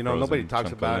nowhere. You know, nobody talks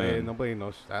chunk of about it. land. Nobody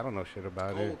knows. I don't know shit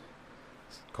about it. Cold.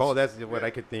 It's cold. That's what I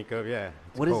could think of. Yeah.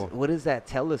 It's cold. What does that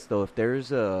tell us though? If there's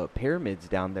pyramids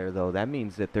down there though, that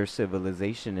means that there's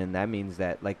civilization, and that means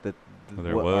that like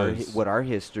There was. what our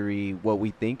history, what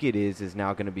we think it is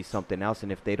now going to be something else.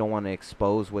 And if they don't want to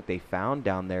expose what they found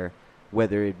down there,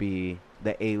 whether it be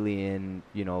the alien,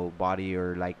 you know, body,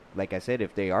 or like I said,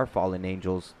 if they are fallen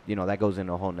angels, you know, that goes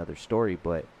into a whole nother story.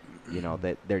 But you know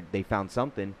that they found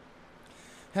something.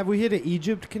 Have we hit an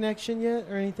Egypt connection yet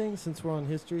or anything since we're on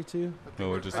history too? No,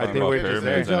 we're just I talking think about we're just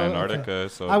pyramids there. in Oh, okay. Antarctica.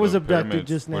 So I was the abducted pyramids,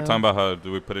 just We're now. talking about how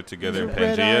do we put it together in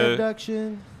Red eye Pangea.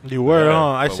 abduction. You were, Yeah, huh?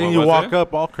 I but seen what you was walk it?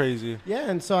 up all crazy. Yeah,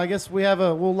 and so I guess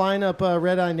we'll line up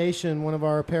Red Eye Nation, one of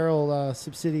our apparel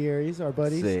subsidiaries, our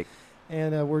buddies. Sick.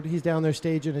 And he's down there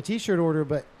staging a T-shirt order,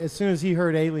 but as soon as he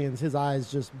heard aliens, his eyes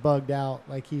just bugged out.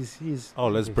 Like he's Oh,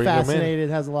 let's bring him in. fascinated,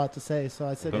 has a lot to say. So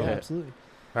I said, yeah, Okay. absolutely.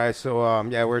 All right. So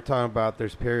yeah, we're talking about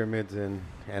there's pyramids in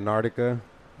Antarctica.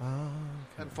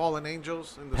 And fallen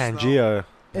angels in the snow. Pangea.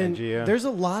 And Pangea. there's a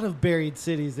lot of buried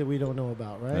cities that we don't know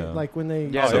about, right? Yeah. Like when they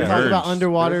Yeah, talk submerged. about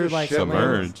underwater, There's a like shit ton.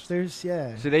 Submerged. There's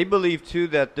So they believe too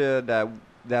that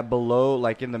that below,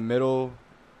 like in the middle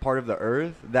part of the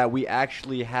Earth, that we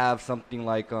actually have something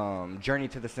like Journey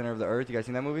to the Center of the Earth. You guys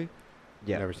seen that movie?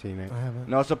 Yeah. Never seen it. I haven't.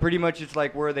 No, so pretty much it's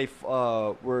like where they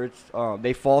fall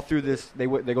through this. They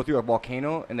go through a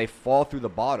volcano and they fall through the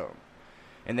bottom,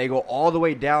 and they go all the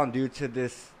way down due to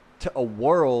a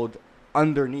world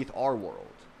underneath our world.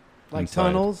 Like Inside.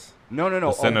 tunnels. No,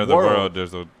 The center of the world,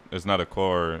 it's not a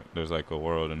core. There's like a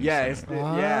world in the Yeah, center. it's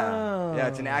Oh. yeah,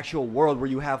 it's an actual world where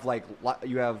you have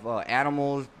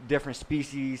animals, different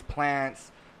species,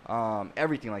 plants,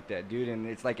 everything like that, dude. And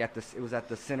it's like it was at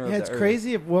the center Yeah, of it's the earth.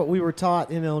 crazy if what we were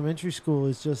taught in elementary school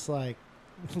is just like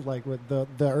what the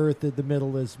earth in the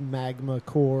middle is magma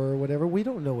core or whatever. We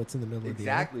don't know what's in the middle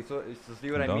Exactly. So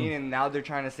see what I Dumb. mean? And now they're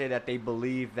trying to say that they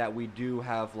believe that we do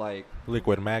have like.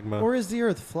 Liquid of the magma. year. Or is the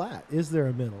earth flat? Is there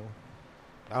a middle?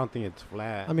 I don't think it's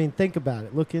flat. I mean, think about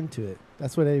it. Look into it.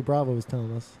 That's what Eddie Bravo was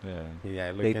telling us. Yeah. yeah,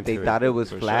 look They into thought it was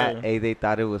For flat. sure. Hey, they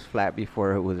thought it was flat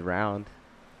before it was round.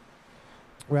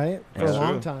 Right? For That's a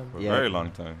long true. time. For a Yeah. very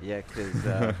long time. Yeah, because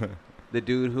the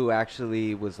dude who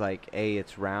actually was like, "Hey,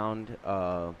 it's round."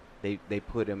 They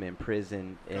put him in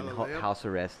prison in Galileo? house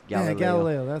arrest. Yeah,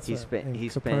 Galileo. That's He right. spent And he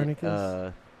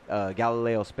Copernicus. spent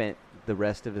Galileo spent the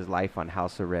rest of his life on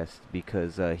house arrest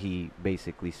because he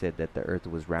basically said that the Earth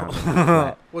was round. And not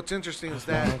flat. What's interesting is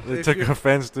that They if took you-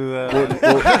 offense to that. yeah,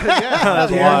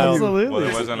 That's Yeah, wild. absolutely. Well,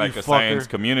 it wasn't like You a science fucker.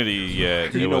 community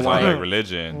yet. Do you It know was why? like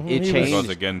religion. Mhm. It He It changed. goes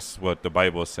against what the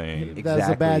Bible's saying. That's a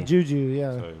Exactly. bad juju,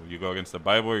 yeah. So you go against the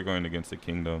Bible, you're going against the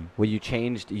kingdom. Well, you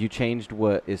changed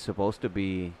what is supposed to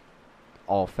be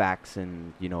all facts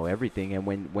and everything, and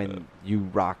when you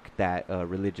rock that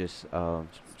religious It's like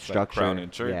structure, crown in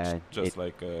church, yeah, just it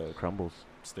like crumbles.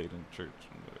 state in church.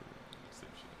 And whatever. Same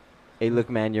shit. Hey, look,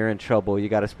 man, you're in trouble. You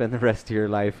got to spend the rest of your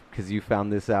life because you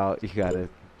found this out. You got to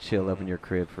chill up in your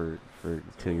crib for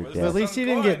till your What's But death. at least he Some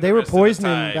didn't coin get. They the were rest of the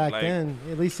poisoning time, back like- then.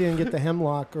 At least he didn't get the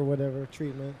hemlock or whatever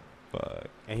treatment. Fuck.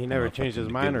 And he never I'll changed his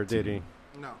fucking mind, give or it to did you.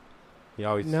 he? no. He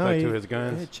always No, stuck he, to his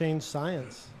guns. It changed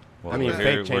science. Well, I mean, we're fake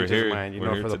here, changed we're his here, mind, you we're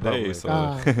know, here for the today, public. so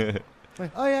Ah.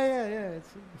 Like, oh yeah.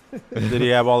 It's Did he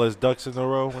have all his ducks in a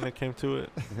row when it came to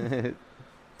it?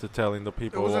 To telling the It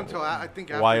people wasn't until I think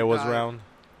after why he it was died, round.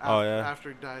 After, Oh, yeah. After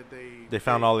he died, They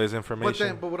found all his But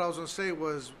information. but what I was gonna say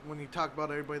was when you talk about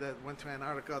everybody that went to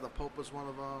Antarctica, the Pope was one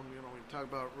of them. You know, when you talk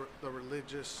about the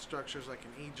religious structures like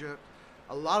in Egypt,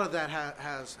 a lot of that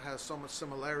has so much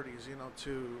similarities,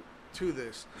 to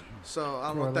this. So I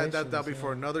don't know if that'll be for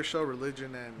Correlations, another show,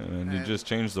 religion and you just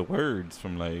changed the words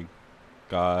from like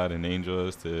God and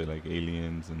angels to like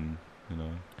aliens and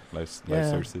life Yeah.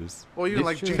 sources. well, even It's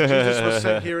like true. Jesus was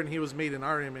sent here and he was made in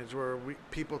our image, where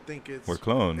people think We're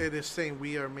cloned. it is saying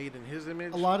we are made in his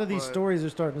image. a lot of these but- stories are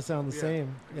starting to sound the Yeah,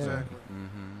 same. Yeah, Exactly.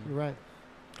 Mm-hmm. you're right.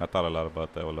 I thought a lot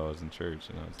about that while I was in church,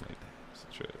 and I was like, damn, it's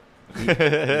a trip.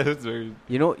 It's very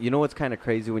You know what's kind of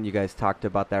crazy when you guys talked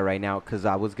about that right now, because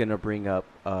I was gonna bring up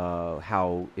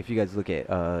how if you guys look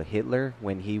at Hitler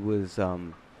when he was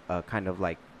kind of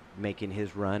like making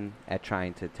his run at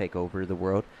trying to take over the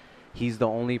world, he's the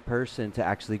only person to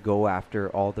actually go after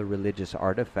all the religious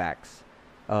artifacts,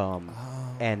 Oh.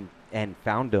 and and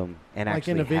found them and like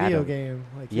actually in a had video 'em. game.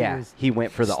 Like Yeah, was he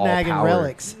went for the all snagging power.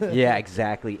 relics. Yeah,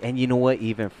 exactly. And you know what?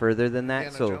 Even further than that,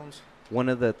 Indiana so Jones. one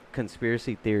of the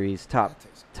conspiracy theories, top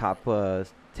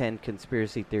 10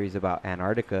 conspiracy theories about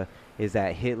Antarctica is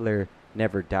that Hitler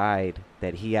never died,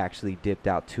 that he actually dipped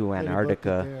out to That he booked it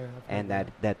Antarctica, there. I've and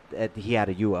heard that he had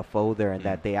a UFO there, and Mm.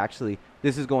 that they actually,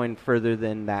 this is going further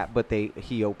than that, but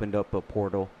he opened up a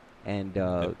portal, and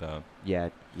Dipped out. yeah,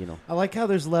 you know, I like how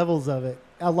there's levels of it.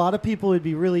 A lot of people, it'd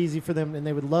be really easy for them, and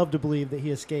they would love to believe that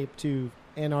he escaped to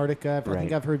Antarctica. I think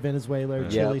Right. I've heard Venezuela or Yeah.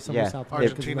 Chile, Yeah, somewhere yeah. South America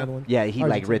is Argentina. another one. yeah, he like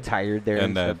Argentina. retired there and,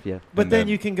 And that- stuff, yeah. But And then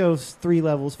you can go 3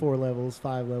 levels, 4 levels,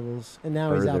 5 levels, and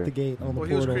now he's out Further. the gate on the Well,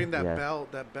 he was portal. creating that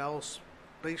Yeah. Bell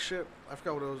spaceship. I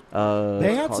forgot what it was. They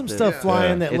It's had called some the- stuff Yeah. flying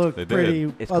Yeah. that It's- looked they did.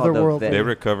 pretty It's called the otherworldly. Ven- They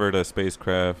recovered a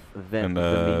spacecraft Ven- in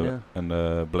Vemina?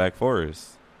 the Black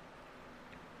Forest.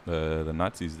 The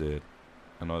Nazis did.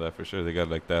 I know that for sure. They got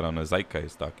like that on a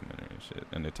Zeitgeist documentary and shit,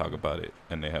 and they talk about it,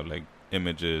 and they have like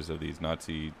images of these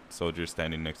Nazi soldiers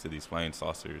standing next to these flying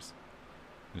saucers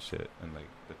and shit, and like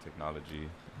the technology,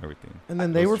 everything. And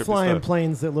then It they was were trippy flying stuff.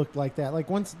 planes that looked like that. Like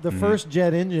once the Mhm. first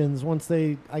jet engines,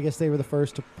 I guess they were the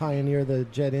first to pioneer the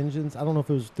jet engines. I don't know if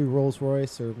it was through Rolls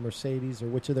Royce or Mercedes or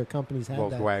which of their companies had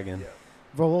Volkswagen. that.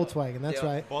 Volkswagen, that's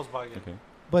right. Volkswagen. Okay.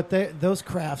 But those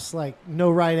crafts, like no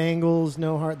right angles,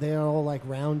 no hard, they're all like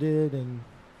rounded and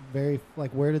very,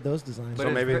 like where did those designs But So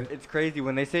it's, maybe- it's crazy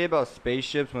when they say about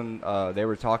spaceships when they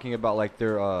were talking about like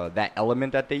their that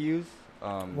element that they use.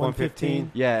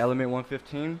 115. Yeah, element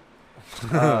 115.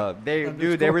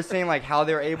 They were saying like how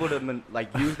they're able to like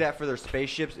use that for their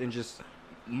spaceships and just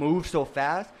move so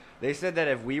fast. They said that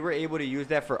if we were able to use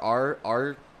that for our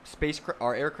our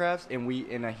aircrafts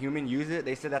and a human use it,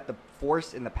 they said that the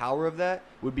force and the power of that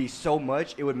would be so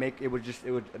much it would make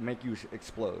you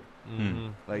explode. Mm-hmm.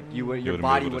 Like You your wouldn't be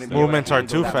body able to wouldn't stand be able Movements to are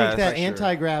handle too that I fast. think that pressure.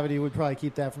 anti-gravity would probably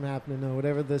keep that from happening. No,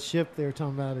 whatever the ship they were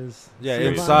talking about is. Yeah, So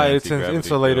inside it's anti-gravity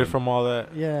insulated field. from all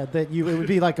that. Yeah, that it would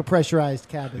be like a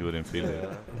pressurized You cabin. wouldn't feel it.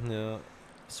 Yeah.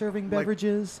 Serving Like-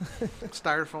 beverages.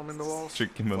 Styrofoam in the walls.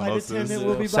 Drinking Flight mimosas. attendant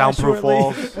will be by Soundproof shortly.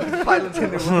 walls. Pilot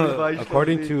attendant would be by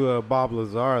According shortly. to Bob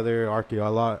Lazar, they're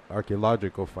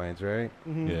archaeological finds, right?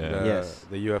 Mhm. Yeah. Yes.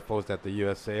 The UFOs that the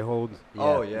USA holds.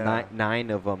 Oh, yeah. Nine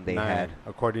of them they 9. had.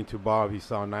 According to Bob, he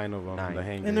saw 9 of them in 9. the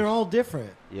hangars. And they're all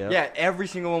different. Yeah, every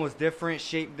single one was different,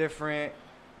 shaped different.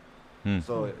 Hmm.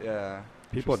 So yeah.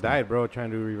 People Interesting. died, bro,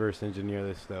 trying to reverse engineer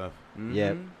this stuff.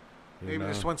 Yep. Mhm. you Maybe know?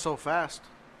 they just went so fast.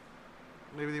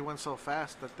 Maybe they went so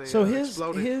fast that they So his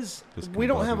exploded. Just we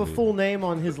don't have a combobulated. full name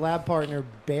on his lab partner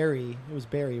Barry. It was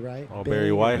Barry, right? Oh,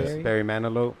 Barry White. Barry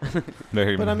Manilow.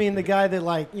 Very But I mean, the guy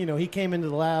that he came into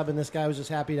the lab and this guy was just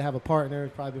happy to have a partner.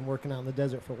 He'd probably been working out in the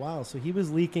desert for a while, so he was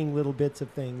leaking little bits of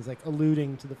things, like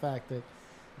alluding to the fact that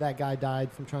that guy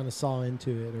died from trying to saw into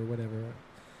it or whatever.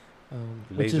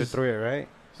 Which Laser is, through it, right?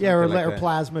 yeah, or, Something like or that.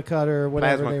 plasma cutter or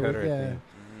whatever Plasma they cutter, were. I Yeah, think.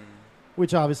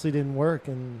 which obviously didn't work.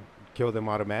 And Kill them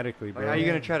automatically, Like, bro. how are you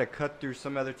gonna try to cut through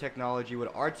some other technology with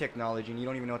our technology, and you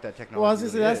don't even know what that technology? well, I was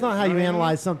gonna say really that's is, not how know you what I mean?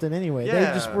 analyze something anyway. They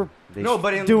Yeah. just were They No, sh-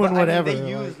 but doing but whatever, I mean,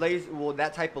 they like- use laser,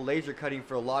 that type of laser cutting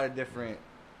for a lot of different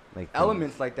like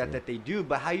elements like that yeah. that they do.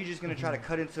 But how are you just gonna try to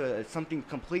cut into something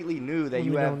completely new that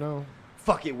you we have? don't know.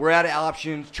 Fuck it, we're out of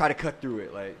options. Try to cut through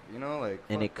it, like and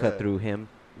fuck it cut that. through him.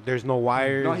 There's no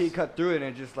wires. No, he cut through it and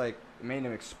it just like made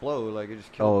him explode. Like it just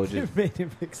Oh, killed. just Made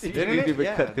him excited. Didn't it? People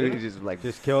Yeah, cut through. didn't He it? just like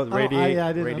Just killed. Oh, I didn't-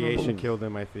 I don't Radiation know. killed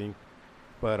them, I think.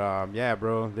 But yeah,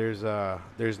 bro.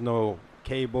 There's no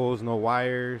cables, no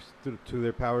wires to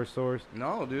their power source.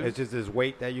 No, dude. It's just this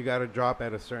weight that you got to drop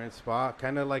at a certain spot,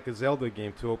 kind of like a Zelda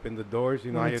game to open the doors.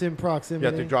 You know, how When it's you, in proximity.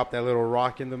 you have to drop that little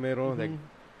rock in the middle. Like, Mhm.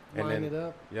 and Line then- it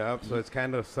up. yeah, so it's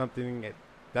kind of something.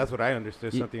 That's what I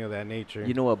understood. You- Something of that nature.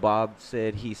 You know what Bob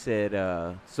said? He said,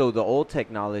 so the old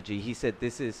technology, he said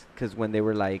this is, because when they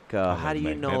were like, how like do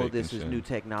you know magnetic this and is shit. new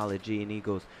technology? And he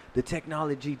goes, the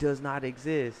technology does not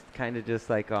exist. Kind of just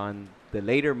like on the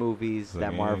later movies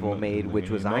that Marvel made, which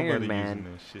was Iron Man.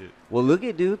 Well, look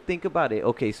at, dude, think about it.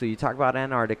 Okay, so you talk about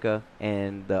Antarctica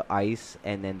and the ice,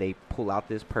 and then they pull out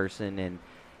this person and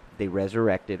they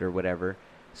resurrect it or whatever.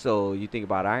 So you think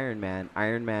about Iron Man.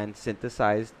 Iron Man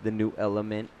synthesized the new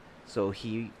element. So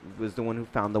he was the one who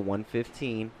found the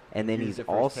 115. And then Used he's it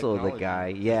for his also the technology. guy.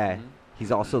 Yeah. Mhm. He's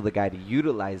also the guy to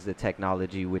utilize the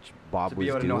technology, which Bob To was be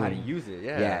able to doing. know how to use it.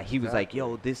 Yeah. Yeah, he was like, exactly.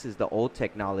 yo, this is the old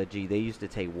technology. They used to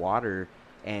take water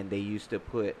and they used to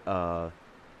put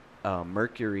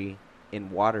mercury in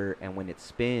water, and when it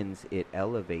spins, it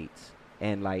elevates.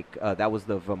 And like that was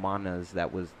the Vimanas,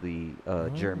 that was the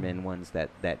German ones that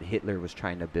Hitler was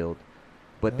trying to build,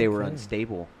 but they were Okay.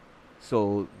 unstable.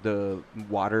 So the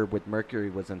water with mercury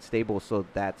was unstable. So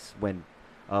that's when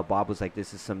Bob was like,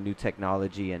 this is some new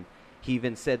technology. And he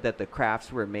even said that the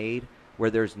crafts were made where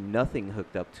there's nothing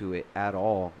hooked up to it at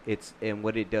all. And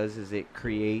what it does is it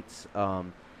creates,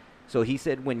 so he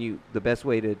said the best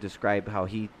way to describe how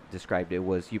he described it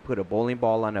was you put a bowling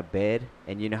ball on a bed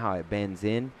and you know how it bends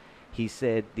in. He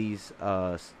said these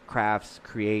crafts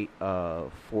create a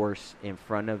force in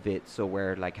front of it, so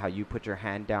where like how you put your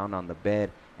hand down on the bed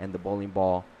and the bowling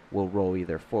ball will roll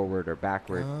either forward or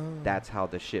backward. That's how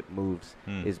the ship moves,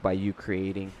 is by you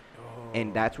creating.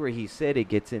 And that's where he said it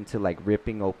gets into like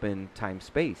ripping open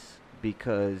time-space,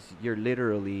 because you're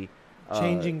literally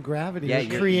changing gravity. Yeah,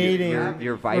 you're creating.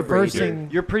 You're vibrating. Reversing.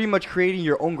 You're pretty much creating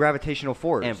your own gravitational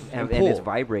force. And it's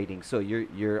vibrating, so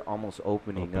you're almost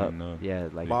opening up. Yeah,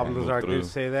 like Bob that. Lazar Move did through.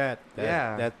 say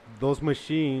that those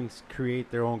machines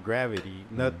create their own gravity.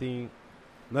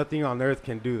 Nothing on Earth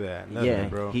can do that. Nothing,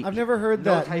 bro. I've never heard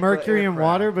No that type of mercury and aircraft.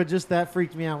 water, but just that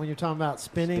freaked me out when you're talking about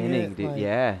spinning it. dude. Like,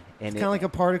 Yeah, it's and kind of like a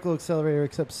particle accelerator,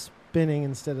 except spinning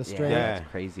instead of straight. Yeah.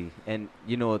 It's crazy. And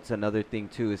it's another thing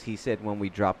too is he said when we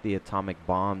dropped the atomic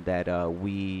bomb that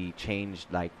we changed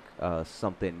like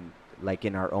something like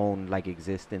in our own like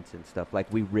existence and stuff.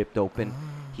 Like we ripped open.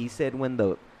 He said when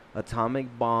the atomic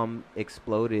bomb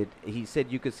exploded, he said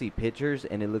you could see pictures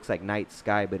and it looks like night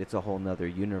sky, but it's a whole nother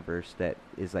universe that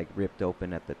is like ripped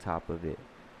open at the top of it.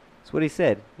 That's what he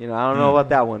said. I don't know about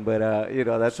that one, but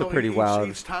that's So a pretty each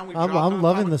wild. time we I'm drop an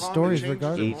loving atomic the bomb, it stories changes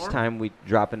regardless. it Each more? time we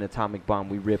drop an atomic bomb,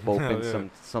 we rip open Yeah.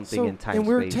 something in time and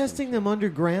we're space. testing them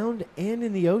underground and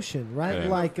in the ocean, right? Yeah.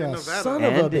 Like In a Nevada. son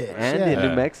of a and bitch. and yeah. in New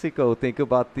Yeah. Mexico. Think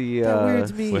about the That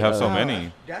weirds me We have so out.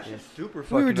 many. That's just super We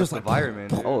fucking were up just the like, environment.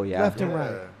 dude. Oh, yeah. left and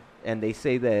right. And they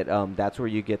say that that's where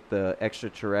you get the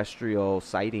extraterrestrial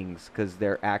sightings, because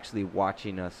they're actually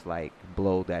watching us like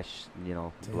blow that,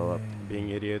 blow up. Being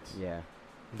idiots. Yeah.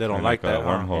 They don't Kinda like that. a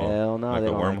wormhole. Hell no, like they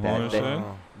a don't like wormhole that. and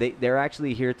They- shit. They're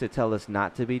actually here to tell us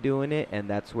not to be doing it, and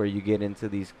that's where you get into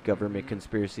these government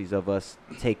conspiracies of us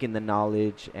taking the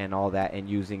knowledge and all that and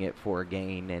using it for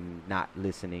gain and not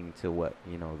listening to what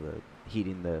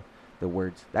heeding the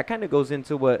words. That kind of goes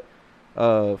into what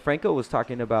Franco was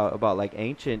talking about like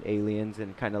ancient aliens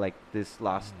and kind of like this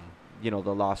lost, the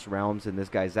lost realms, and this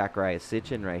guy Zacharias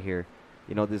Sitchin right here.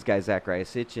 This guy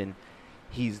Zacharias Sitchin,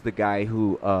 he's the guy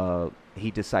who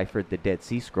he deciphered the Dead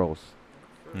Sea Scrolls.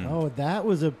 Oh, that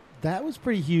was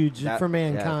pretty huge That- for yeah,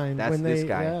 mankind. that's when this they,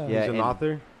 guy. Yeah. Yeah. He's an and-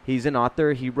 author. He's an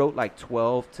author. He wrote like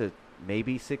 12 to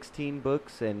maybe 16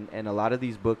 books, and a lot of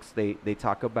these books they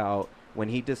talk about when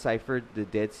he deciphered the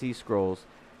Dead Sea Scrolls.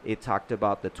 It talked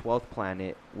about the 12th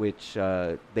planet, which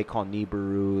they call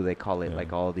Nibiru. They call it Yeah,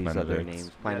 like all these Planet other X. names.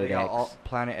 Yeah, Planet they got X. all-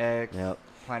 Planet X. Yep.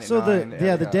 Planet So 9.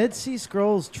 the Dead Sea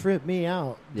Scrolls trip me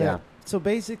out. Yeah. So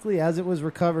basically, as it was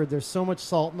recovered, there's so much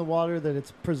salt in the water that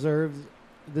it's preserved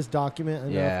this document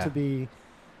enough Yeah. to be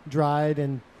dried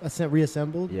and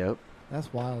reassembled. Yep.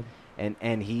 That's wild.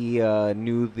 And he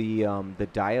knew the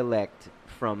dialect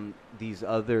from these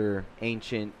other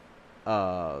ancient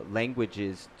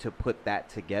languages to put that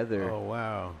together. Oh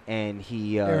wow. And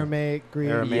he Aramaic, Greek,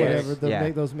 Aramaic. whatever. Yeah.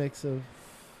 Those mix of.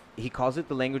 he calls it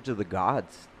the language of the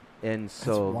gods. And That's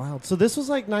so wild. So this was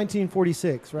like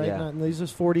 1946, right? Yeah. These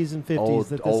was 40s and 50s Old-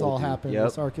 that this old, all dude. happened. Yep.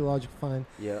 This archaeological find.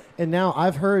 Yep. And now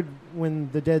I've heard when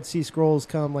the Dead Sea Scrolls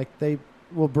come, like they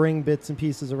will bring bits and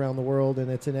pieces around the world, and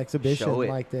it's an exhibition Show it.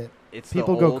 like that. It's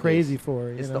People the go oldest- crazy for.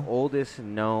 It's you the know? oldest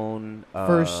known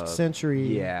First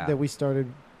century yeah. that we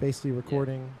started basically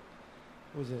recording.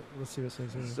 What was it? Let's see what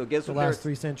it says. So guess The what they're- last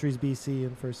 3 centuries BC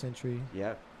and first century.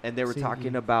 Yeah. And they were CE.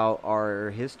 talking about our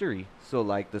history. So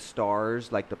like the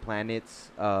stars, like the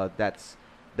planets,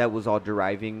 that was all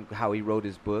deriving how he wrote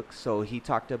his book. So he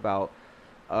talked about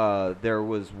there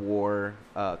was war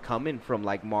coming from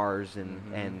like Mars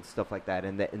and stuff like that.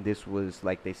 And this was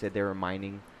like they said they were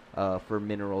mining for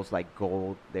minerals like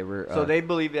gold. They were So they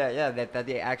believe that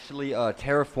they actually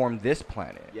terraformed this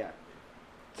planet. yeah.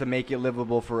 To make it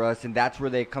livable for us, and that's where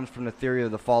they comes from the theory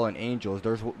of the fallen angels.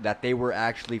 That they were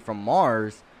actually from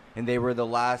Mars, and they were the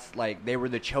last, like they were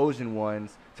the chosen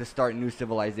ones to start new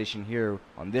civilization here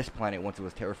on this planet once it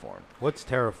was terraformed. What's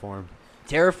terraform?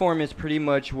 Terraform is pretty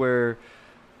much where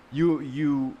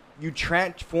you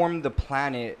transform the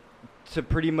planet to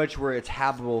pretty much where it's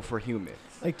habitable for humans.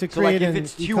 Like to So like create if an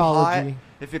it's too ecology. hot,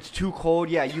 if it's too cold,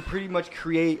 yeah, you pretty much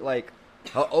create like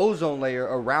an ozone layer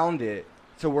around it,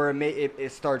 so where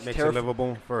it starts Makes it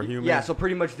livable for a human. Yeah, so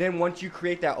pretty much then once you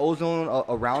create that ozone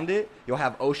around it, you'll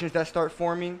have oceans that start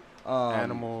forming.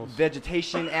 Animals.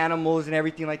 Vegetation, animals, and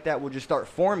everything like that will just start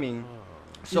forming.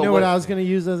 You know what I was going to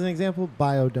use as an example?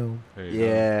 Biodome. There you go.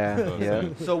 Yeah, yeah.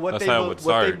 So what That's they how it be- would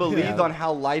what they start. believed Yeah. on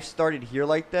how life started here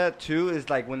like that too is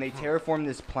like when they terraformed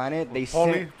this planet, they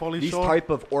sent these Polyshore? type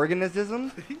of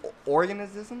organisms.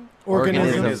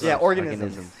 Organisms. Yeah,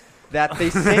 organisms that they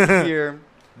sent here.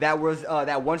 That was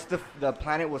that once the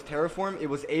planet was terraformed, it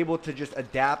was able to just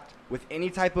adapt with any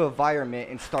type of environment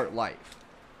and start life.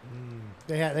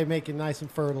 They make it nice and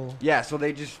fertile. Yeah, so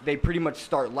they pretty much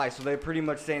start life. So they're pretty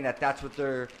much saying that that's what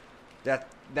they're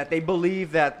that they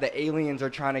believe that the aliens are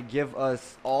trying to give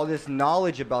us all this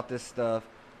knowledge about this stuff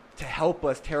to help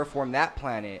us terraform that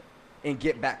planet and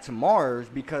get back to Mars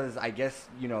because I guess,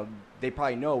 you know, they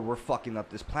probably know we're fucking up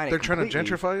this planet. They're trying to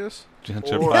completely. gentrify us.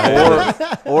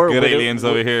 Gentrify. Or Good what if- aliens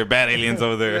over here, bad aliens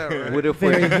over there. Yeah, right. What if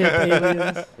Very we're hip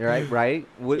aliens. right?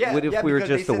 What Yeah, if yeah, we were because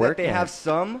just they a said work that they have ant?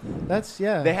 some That's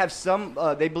yeah. they have some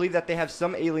they believe that they have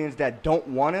some aliens that don't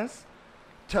want us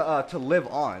to live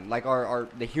on, like our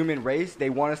the human race. They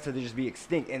want us to just be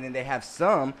extinct, and then they have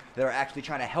some that are actually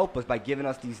trying to help us by giving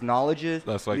us these knowledges,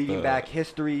 That's like leading the- back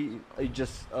history,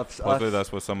 just of Hopefully us.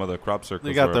 that's what some of the crop circles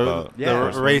You got are the, about. the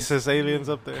Yeah. racist aliens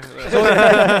up there.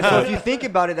 So if you think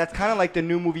about it, that's kind of like the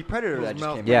new movie Predator that Those just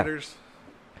mouth came Yeah. out. breathers.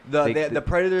 The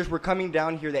predators were coming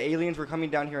down here. The aliens were coming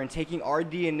down here and taking our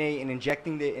DNA and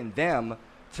injecting it in them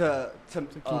to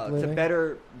living.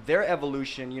 better their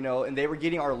evolution, you know. And they were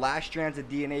getting our last strands of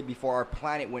DNA before our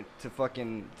planet went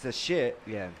to shit.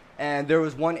 Yeah. And there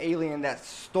was one alien that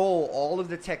stole all of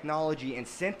the technology and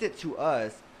sent it to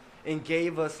us and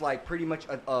gave us like pretty much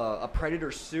a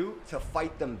predator suit to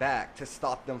fight them back, to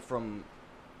stop them from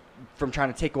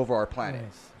trying to take over our planet.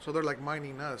 Nice. So they're like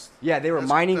mining us. Yeah, they were That's-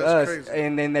 mining that's us, crazy.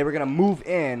 and then they were gonna move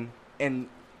in and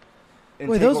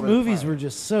Boy, take those over the movies planet. were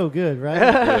just so good, right?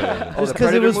 Yeah. Oh, Just the because it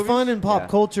Predator was movies? fun in pop Yeah.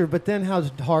 culture, but then how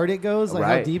hard it goes, like how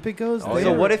Right. deep it goes. Oh, they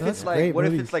So were- what if that's it's like great what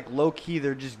if movies. it's like low key?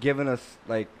 They're just giving us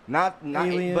like not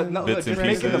Alien, but no, Bits just and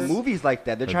making the pieces. movies like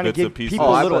that. They're Like trying to bits and give pieces. people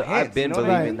Oh, little I've hints. been you know?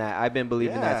 believing Right. that. I've been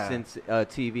believing Yeah. that since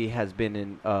TV has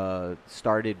been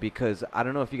started because I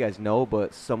don't know if you guys know,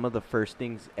 but some of the first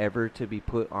things ever to be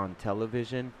put on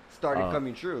television Started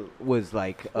coming true. was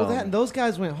like well, those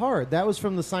guys went hard. That was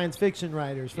from the science fiction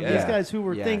writers, from these Yeah. guys who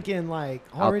were Yeah. thinking like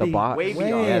Out the already box. Way way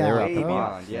beyond. Yeah, they were out, out the bro.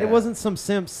 box. Yeah. It wasn't some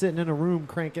simps sitting in a room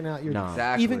cranking out your. No.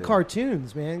 Exactly. Even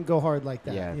cartoons, man, go hard like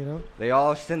that. Yeah. You know, They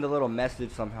all send a little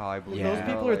message somehow. I believe. Yeah. those you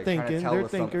people know, are like, trying to thinking. tell They're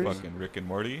us something. thinkers. Fucking Rick and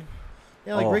Morty.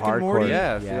 Yeah, like Oh, Rick and hardcore. Morty,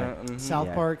 Yeah. Yeah. mhm. South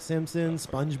Yeah. Park, Simpsons,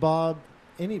 SpongeBob,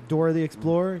 any Dora the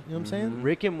Explorer. You know what I'm saying? Mhm.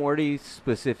 Rick and Morty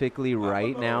specifically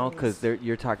right now because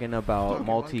you're talking about Talking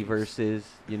monkeys. multiverses.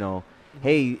 You know,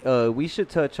 hey, we should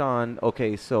touch on.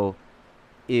 Okay, so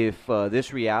if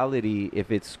this reality,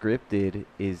 if it's scripted,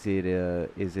 is it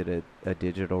a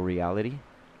digital reality?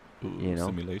 Ooh, You know?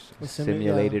 simulation. With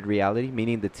Simulated reality,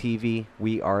 meaning the TV.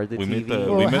 We are the We TV. meet the-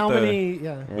 Well, we met how the- many?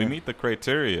 Yeah. We meet the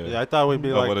criteria Yeah, I thought we'd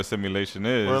be of like what a simulation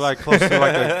is. we're like close to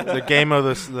like the game of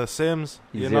the Sims.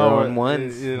 You Zero know, and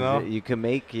ones. You know, You can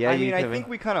make. Yeah, I you mean, I can think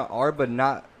we kind of are, but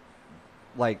not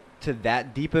like to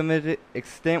that deep of an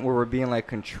extent where we're being like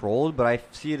controlled. But I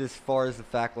see it as far as the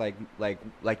fact, like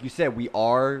you said, we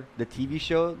are the TV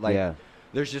show. Like, yeah.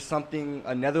 there's just something,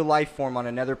 another life form on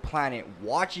another planet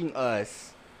watching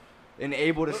us and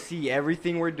able to see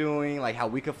everything we're doing, like how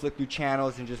we could flip through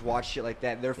channels and just watch shit like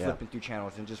that. They're Yeah. flipping through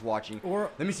channels and just watching.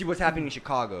 Or Let me see what's happening in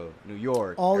Chicago, New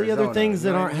York, all the other Arizona, things you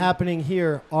that know what aren't I mean? happening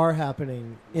here are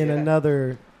happening in Yeah.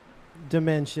 another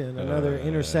dimension, another Uh,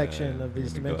 intersection of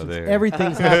these we're gonna go dimensions. there.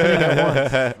 Everything's happening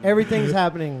at once. Everything's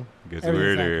happening. Gets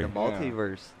everything's weirder. The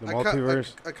multiverse. The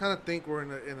multiverse. I kind of think we're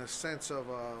in a sense of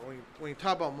when you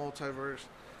talk about multiverse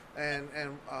and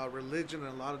religion and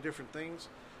a lot of different things.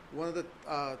 One of the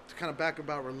to kind of back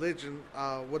about religion,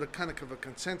 what a kind of a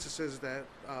consensus is that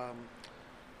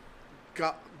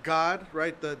God,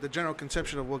 right? The general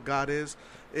conception of what God is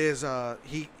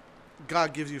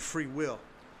God gives you free will.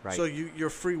 Right. So your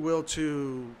free will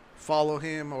to follow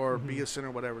Him or be a sinner,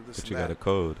 whatever. This But and you that. got a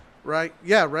code. Right?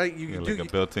 Yeah, right. You Yeah, do like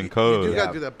a built-in you code. do Yeah.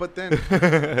 gotta do that. But then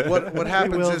what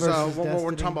happens will is versus when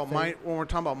we're destiny, talking about fate. when we're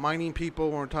talking about mining people,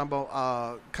 when we're talking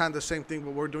about kind of the same thing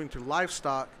what we're doing to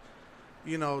livestock.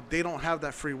 You know, they don't have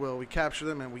that free will. We capture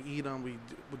them and we eat them. We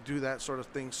do that sort of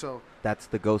thing. So That's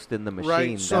the ghost in the machine.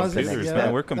 Right, so That's the computers, next man.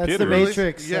 step. We're That's the computers.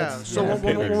 Matrix. yeah. That's- So yeah.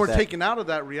 when we're Step. taken out of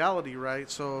that reality, right?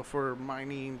 So if we're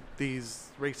mining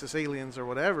these racist aliens or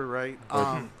whatever, right?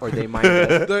 Or they might.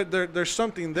 Us. There's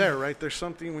something there, right? There's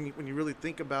something when you really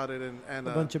think about it, and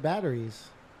a bunch of batteries.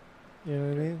 You know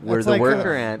what I mean? We're That's the like,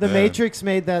 worker ants. The Yeah. Matrix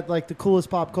made that like the coolest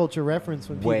pop culture reference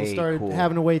when people Way started cool.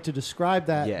 having a way to describe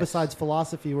that Yes. besides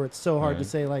philosophy, where it's so hard to Right.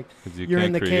 say like 'Cause you you're in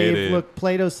can't the create cave. it. Look,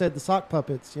 Plato said the sock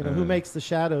puppets. You know who Yeah. makes the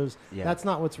shadows? Yeah. That's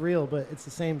not what's real, but it's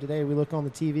the same today. We look on the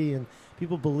TV and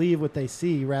people believe what they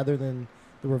see rather than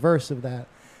the reverse of that.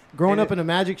 Growing And up in a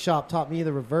magic shop taught me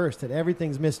the reverse, that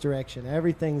everything's misdirection,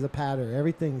 everything's a pattern,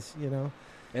 everything's, you know.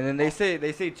 And then they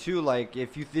say too, like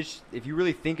if you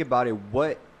really think about it,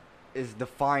 what is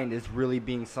defined as really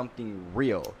being something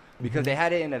real? Because they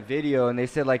had it in a video, and they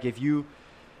said like if you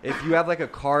have like a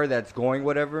car that's going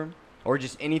whatever, or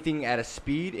just anything at a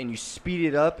speed, and you speed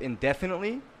it up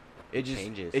indefinitely, it just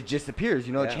Changes. it disappears.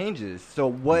 You know, it Yeah. changes. So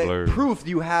what Blurred. proof do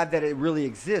you have that it really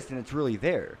exists and it's really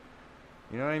there?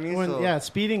 You know what I mean? So, Yeah,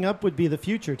 speeding up would be the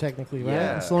future technically, right?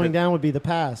 Yeah. And slowing down would be the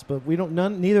past, but we don't.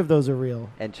 Neither of those are real.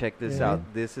 And check this Yeah.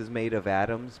 out. This is made of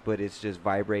atoms, but it's just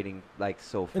vibrating like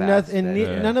so And, fast. noth- and that- ne-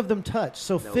 Yeah. none of them touch.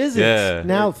 So No. physics. Yeah.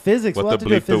 Now physics. What We'll have the to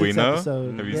do a bleep do we physics know?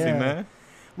 episode. Have you Yeah. seen that?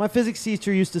 My physics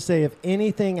teacher used to say if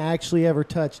anything actually ever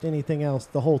touched anything else,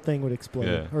 the whole thing would explode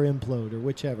Yeah. or implode or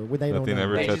whichever. They don't Nothing know.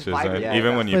 ever They just touches. vibrate. Right? Yeah,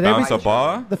 Even yeah. when you But bounce a every-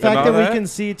 ball. The and fact all that we can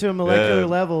see to a molecular Yeah.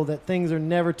 level that things are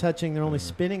never touching, they're only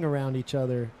spinning around each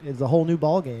other, is a whole new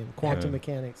ball game. Quantum Yeah.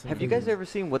 mechanics. and Have you guys physics. ever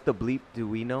seen What the Bleep Do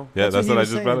We Know? Yeah, That's that's what what I he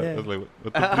just was brought saying, up. I yeah. was like,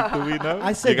 what the bleep do we know?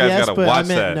 I said you guys yes, gotta but watch I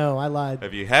meant that. no. I lied.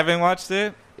 If you haven't watched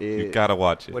it, you It- gotta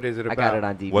watch it. What is it I about? got it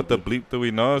on DVD. What the bleep do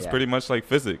we know? It's Yeah. pretty much like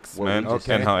physics, What man, we just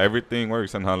and said. how everything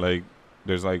works, and how like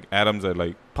there's like atoms that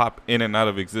like pop in and out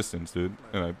of existence, dude,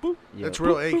 and like boop, Yeah. It's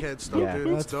real egghead stuff, Yeah. dude.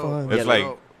 It's That's dope. fun. It's It's like-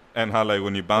 dope. and how like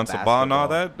when you bounce a ball and all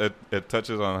basketball. that, it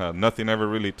touches on how nothing ever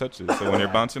really touches. So when you're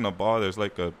bouncing a ball, there's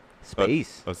like a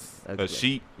Space. a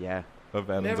sheet Yeah. of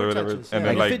atoms Never or whatever, touches, and yeah.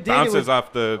 then Like, if like it did, it bounces would-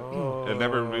 off the. It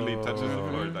never really touches the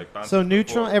floor. Like bounces So the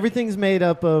neutron, floor. everything's made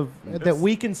up of that It's-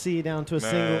 we can see down to a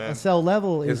single Man. a cell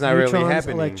level It's is not really neutrons,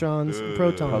 happening. electrons, and Dude.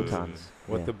 protons. Protons.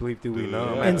 What Yeah. the bleep do we Dude. know? I'm And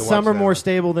gonna have And to some watch are that more one.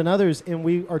 stable than others, and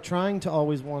we are trying to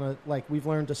always want to we've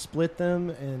learned to split them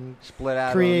and split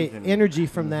atoms create and- energy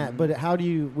from that. Mhm. But how do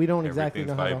you? We don't exactly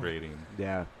know Everything's how vibrating.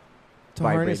 Yeah. to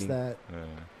harness vibrating. that. Yeah.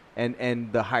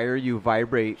 And the higher you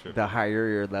vibrate, Sure. the higher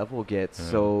your level gets. Yeah.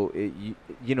 So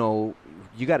you know,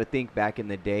 you got to think back in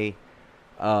the day.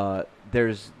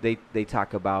 They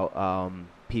talk about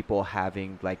people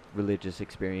having like religious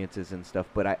experiences and stuff,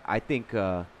 but I think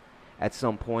at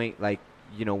some point, like,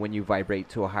 you know, when you vibrate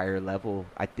to a higher level,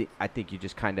 I think you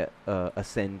just kind of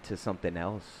ascend to something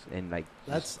else, and like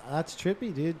That's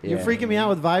trippy, dude. You're Yeah. freaking me out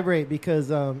with vibrate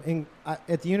because at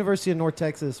the University of North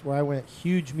Texas, where I went,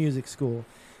 huge music school,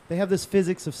 they have this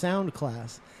physics of sound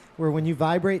class where when you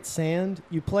vibrate sand,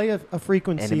 you play a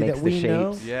frequency makes that the we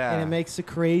know, shapes. Yeah. and it makes the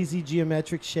crazy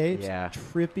geometric shapes. Yeah.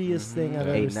 Trippiest thing I've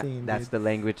Hey, ever seen. that's dude. the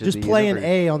language Just of the play universe. an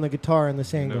A on the guitar and the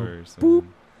sand go Universe, boop. and-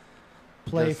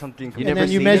 play, Does something You and never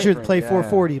then you seen measure different, play yeah.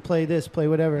 440, play this, play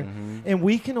whatever. Mhm. And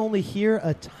we can only hear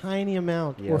a tiny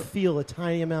amount or Yep. feel a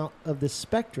tiny amount of the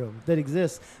spectrum that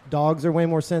exists. Dogs are way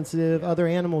more sensitive. Yeah. Other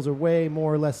animals are way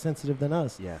more or less sensitive than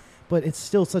us. Yeah. But it's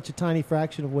still such a tiny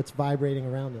fraction of what's vibrating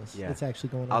around us. Yeah. It's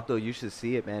actually going on. Although you should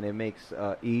see it, man. It makes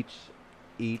each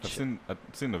I've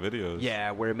seen the videos.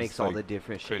 yeah, where it makes It's all like the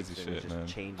different crazy shapes and it shit, just man.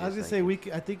 changes. I was gonna like say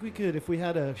it. I think we could if we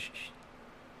had an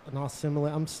assimilar.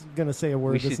 I'm gonna say a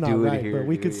word that's should not do it right, here, but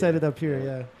we could set yeah. it up here. Yeah.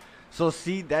 Yeah. So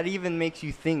see, that even makes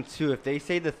you think too. If they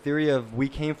say the theory of we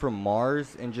came from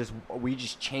Mars and we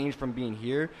just changed from being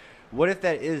here, what if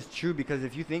that is true? Because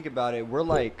if you think about it, we're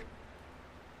like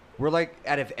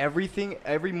out of everything,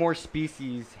 every more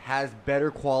species has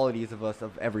better qualities of us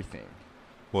of everything.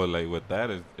 Well, like with that,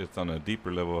 it's on a deeper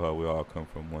level how we all come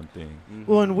from one thing.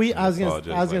 Well, and And I was it's all gonna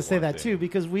just I was gonna like say one that thing. too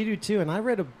because we do too. And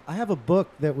I have a book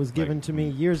that was given Like, to me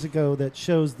years ago that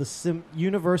shows the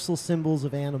universal symbols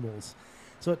of animals.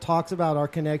 So it talks about our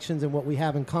connections and what we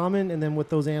have in common, and then what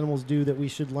those animals do that we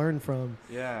should learn from.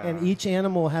 Yeah. And each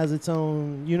animal has its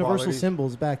own universal Qualities.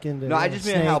 symbols back into. No, I just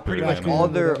mean how pretty much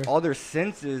raccoon, all their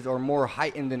senses are more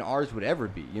heightened than ours would ever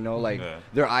be. You know, like Yeah.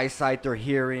 their eyesight, their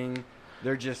hearing,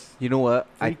 they're just. You know what?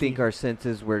 I Freaky. think our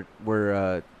senses were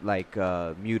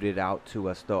muted out to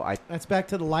us though. That's back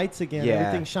to the lights again. Yeah.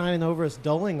 Everything shining over us,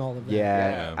 dulling all of that.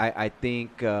 Yeah, Yeah. I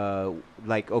think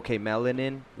like okay,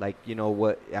 melanin, like you know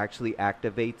what actually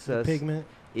activates The us. pigment.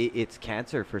 It's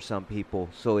cancer for some people,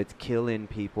 so it's killing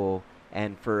people,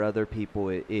 and for other people,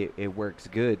 it works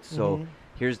good. So Mhm.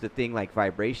 here's the thing: like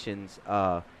vibrations,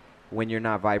 when you're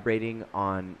not vibrating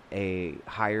on a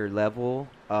higher level,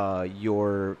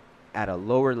 you're at a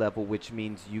lower level, which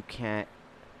means you can't.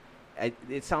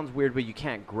 It sounds weird, but you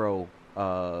can't grow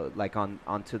like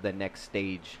onto the next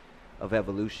stage of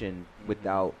evolution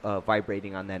without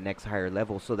vibrating on that next higher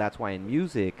level. So that's why in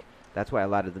music, That's why a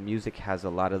lot of the music has a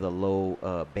lot of the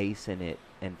low bass in it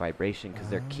and vibration because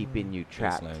they're keeping you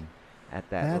trapped Baseline. at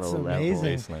that That's low amazing.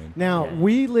 level. Baseline. Now, Yeah.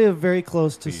 we live very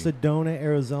close to We- Sedona,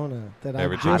 Arizona. That I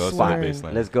Everything just goes to the learned.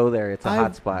 baseline. Let's go there. It's a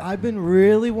hot spot. I've been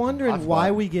really wondering Hot why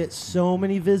spot. we get so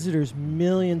many visitors,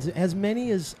 millions, as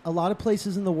many as a lot of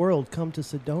places in the world come to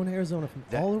Sedona, Arizona from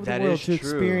That- all over the that world is to true.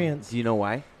 experience Do you know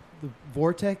why? the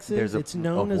vortexes. There's It's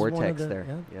known a as vortex one of the there.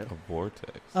 yeah. Yep. A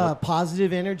vortex.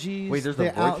 Positive energies. Wait, there's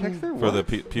They're a out vortex in- there? For the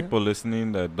What? people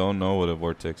listening that don't know what a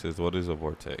vortex is, what is a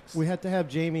vortex? We have to have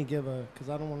Jamie give a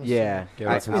because I don't want to. Yeah. Give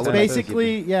I- us some I It's wanna-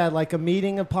 basically like a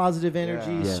meeting of positive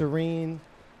energy, Yeah. Yeah. serene.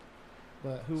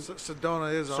 But who?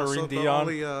 Sedona is Serene also the Dion.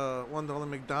 only one of the only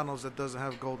McDonald's that doesn't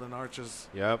have golden arches.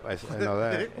 Yep, I know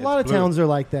that. A lot of It's blue. towns are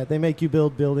like that. They make you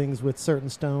build buildings with certain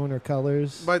stone or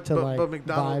colors But to but like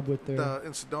McDonald's vibe with their.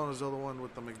 in Sedona's the other one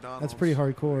with the McDonald's. That's pretty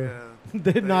hardcore.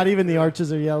 Yeah. Not even the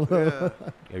arches are yellow. Yeah.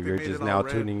 If They you're made just it now all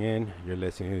red. tuning in, you're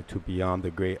listening to Beyond the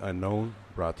Great Unknown,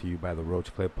 brought to you by the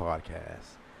Roach Clip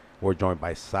Podcast. We're joined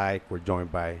by Psych. We're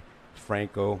joined by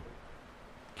Franco,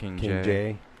 King King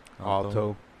J,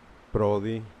 Alto,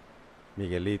 Brody,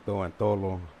 Miguelito,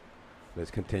 Antolo. Let's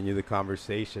continue the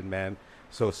conversation, man.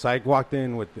 So Psych walked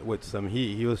in with some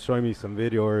heat. He was showing me some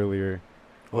video earlier.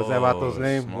 What's that about those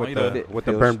name? With the Schneider. with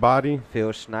the Phil burnt body?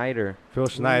 Phil Schneider. Phil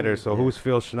Schneider. Ooh, So yeah. who's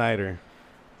Phil Schneider?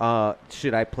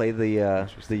 Should I play the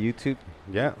YouTube?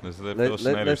 Yeah. Let's let Let- Phil let-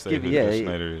 Schneider let's say give- who yeah, Phil yeah.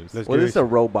 Schneider is. Let's Well, give this is it- a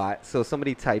robot. So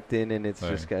somebody typed in, and it's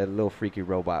Right. just a little freaky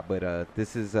robot. But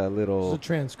this is a It's little. a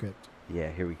transcript. Yeah,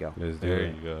 here we go. Let's do There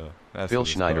it. you go. That's Phil what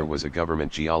it's Schneider called. was a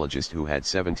government geologist who had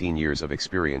 17 years of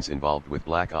experience involved with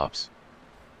Black Ops.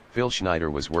 Phil Schneider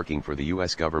was working for the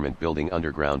U.S. government building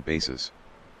underground bases.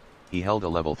 He held a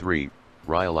Level 3,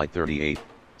 Rhyolite 38,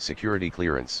 security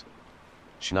clearance.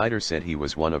 Schneider said he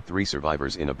was one of 3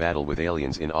 survivors in a battle with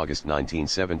aliens in August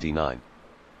 1979.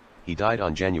 He died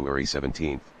on January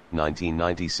 17,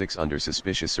 1996 under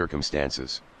suspicious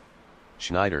circumstances.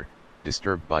 Schneider,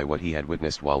 disturbed by what he had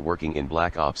witnessed while working in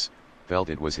Black Ops, felt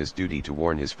it was his duty to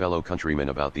warn his fellow countrymen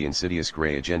about the insidious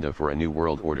gray agenda for a new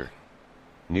world order.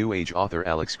 New Age author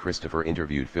Alex Christopher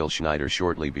interviewed Phil Schneider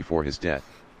shortly before his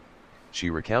death. She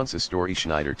recounts a story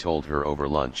Schneider told her over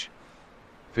lunch.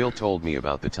 Phil told me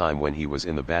about the time when he was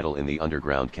in the battle in the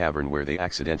underground cavern where they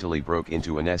accidentally broke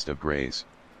into a nest of greys.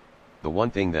 The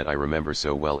one thing that I remember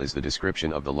so well is the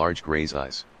description of the large grey's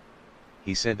eyes.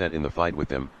 He said that in the fight with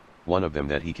them, one of them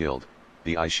that he killed,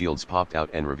 the eye shields popped out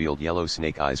and revealed yellow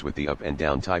snake eyes with the up and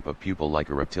down type of pupil like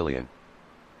a reptilian.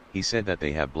 He said that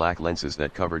they have black lenses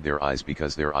that covered their eyes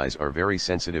because their eyes are very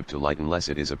sensitive to light unless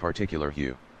it is a particular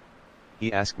hue.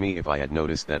 He asked me if I had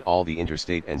noticed that all the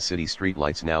interstate and city street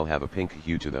lights now have a pink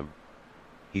hue to them.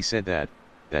 He said that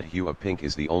hue of pink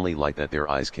is the only light that their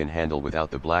eyes can handle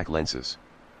without the black lenses.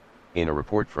 In a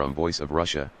report from Voice of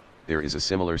Russia, there is a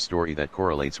similar story that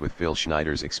correlates with Phil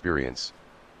Schneider's experience.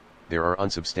 There are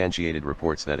unsubstantiated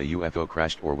reports that a UFO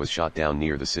crashed or was shot down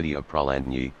near the city of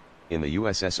Pralandny, in the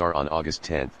USSR on August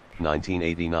 10,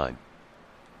 1989.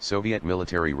 Soviet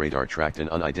military radar tracked an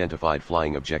unidentified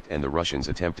flying object and the Russians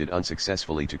attempted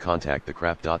unsuccessfully to contact the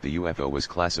craft. The UFO was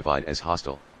classified as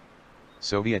hostile.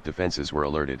 Soviet defenses were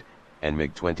alerted, and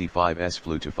MiG-25s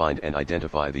flew to find and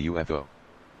identify the UFO.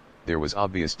 There was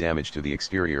obvious damage to the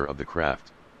exterior of the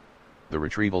craft. The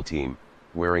retrieval team,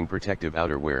 wearing protective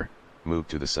outerwear, moved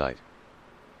to the site.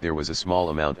 There was a small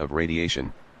amount of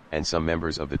radiation, and some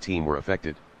members of the team were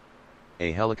affected.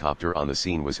 A helicopter on the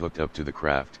scene was hooked up to the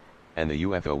craft, and the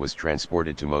UFO was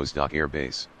transported to Mozdok Air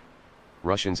Base.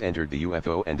 Russians entered the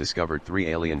UFO and discovered 3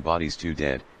 alien bodies, 2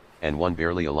 dead, and 1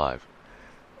 barely alive.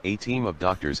 A team of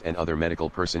doctors and other medical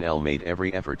personnel made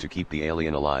every effort to keep the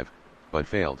alien alive, but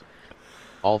failed.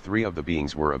 All 3 of the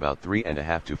beings were about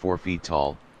 3.5 to 4 feet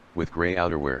tall, with gray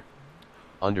outerwear.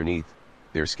 Underneath,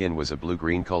 their skin was a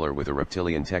blue-green color with a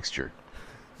reptilian texture.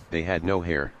 They had no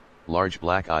hair, large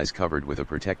black eyes covered with a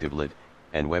protective lid,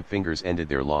 and web fingers ended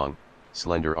their long,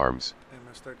 slender arms.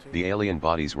 MS-13. The alien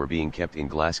bodies were being kept in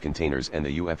glass containers and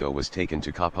the UFO was taken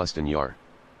to Kapustin Yar.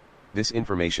 This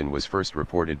information was first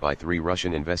reported by 3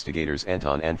 Russian investigators,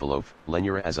 Anton Anfilov,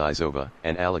 Lenura Azizova,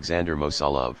 and Alexander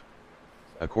Mosalov.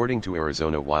 According to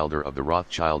Arizona Wilder of the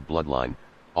Rothschild bloodline,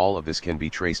 all of this can be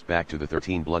traced back to the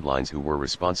 13 bloodlines who were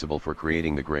responsible for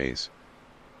creating the Greys.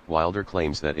 Wilder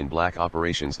claims that in black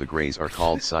operations the Greys are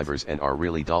called cybers and are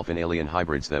really dolphin alien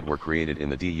hybrids that were created in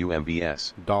the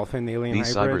DUMBS. Dolphin alien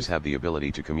These hybrids? cybers have the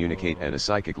ability to communicate at a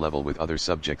psychic level with other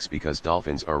subjects because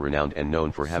dolphins are renowned and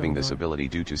known for having this ability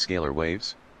due to scalar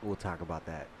waves. We'll talk about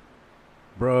that.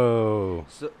 Bro.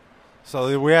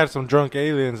 So we had some drunk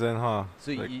aliens then, huh?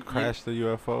 So Like you- crashed the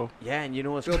UFO. Yeah, and you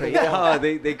know what's Build a crazy? wall. Oh,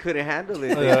 they couldn't handle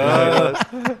it.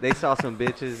 Yeah. They saw some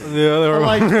bitches. Yeah, they I were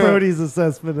like Brody's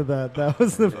assessment of that. That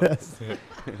was the best.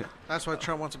 That's why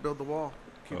Trump wants to build the wall.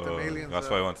 Keep them aliens. That's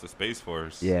why he wants the Space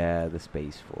Force. Yeah, the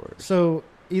Space Force. So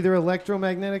either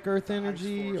electromagnetic Earth Ice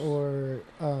energy Force. or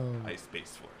Ice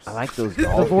Space Force. I like those the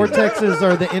dolphins. vortexes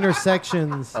are the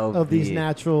intersections Of of these the-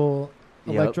 natural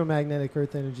Yep. electromagnetic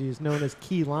Earth energies known as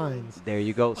key lines. There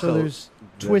you go. So there's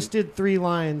the- twisted 3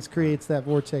 lines creates that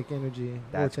vortex energy.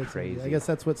 That's vortex energy. I crazy. guess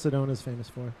that's what Sedona's famous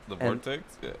for. The And- vortex?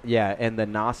 Yeah. Yeah, and the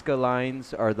Nazca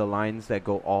lines are the lines that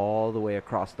go all the way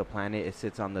across the planet. It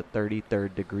sits on the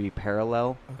 33rd degree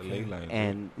parallel. The ley line.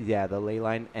 And yeah, the ley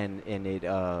line, and it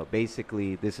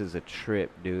basically, this is a trip,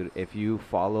 dude. If you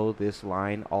follow this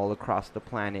line all across the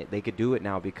planet, they could do it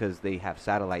now because they have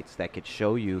satellites that could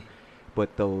show you.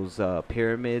 But those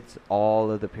pyramids,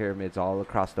 all of the pyramids all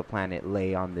across the planet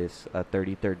lay on this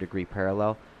 33rd degree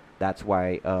parallel. That's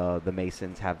why the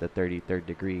Masons have the 33rd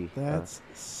degree. That's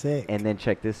sick. And then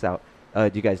check this out. Do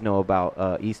you guys know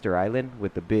about Easter Island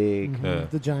with the big? Mhm, Yeah.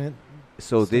 the giant.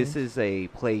 So this stones. is a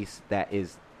place that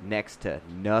is next to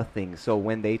nothing. So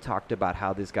when they talked about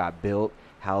how this got built,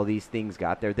 how these things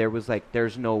got there, there was like,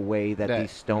 there's no way that That-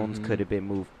 these stones mhm. could have been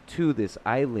moved to this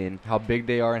island. How big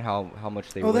they are and how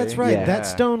much they weigh. Oh, that's right. Yeah. That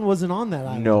stone wasn't on that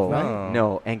island. No, right? Oh.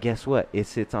 no. And guess what? It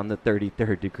sits on the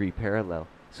 33rd degree parallel.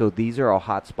 So these are all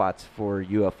hot spots for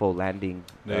UFO landing.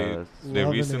 They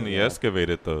Loving recently it.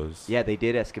 excavated those. Yeah, they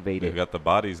did excavate They it. got the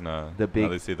bodies now. The Now big-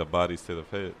 they see the bodies to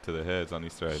the heads on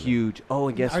Easter Island. Huge. Oh,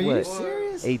 and guess Are what? you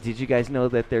serious? Hey, did you guys know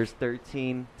that there's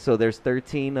 13? So there's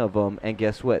 13 of them, and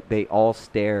guess what? They all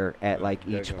stare at like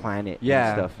each Dragon. planet Yeah.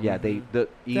 and stuff. Yeah,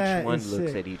 each That one is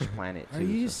looks sick. at each planet Are too.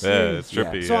 you so- Yeah, serious? it's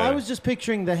trippy. So yeah. I was just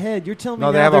picturing the head. You're telling me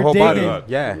No, they now have a they're whole digging. body.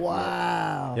 Yeah.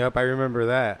 Wow. Yep, I remember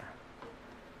that.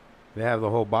 They have the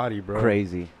whole body, bro.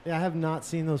 Crazy. Yeah, I have not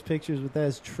seen those pictures, but that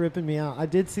is tripping me out. I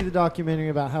did see the documentary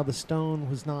about how the stone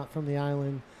was not from the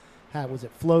island. How was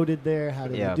it floated there? How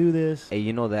did Yeah. they do this? Hey,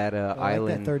 you know that I like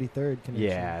island? that 33rd connection.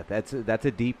 Yeah, that's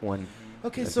a deep one.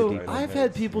 Okay, That's a so deep one. I've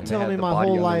had people And they tell have me the my body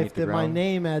whole underneath life the that my ground.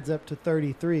 name adds up to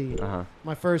 33. Uh huh.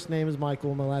 My first name is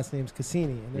Michael, my last name's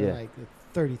Cassini. And they're Yeah. like,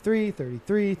 33,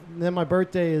 33. And then my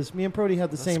birthday is, me and Brody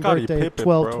have the That's same Scottie birthday, Pippen,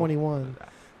 12/21.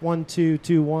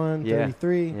 1221 Yeah.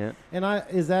 33. Yeah. And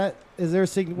is there a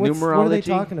what Numerology. are they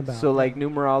talking about? So like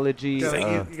numerology. You got,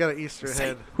 uh, you got an Easter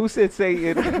head. who said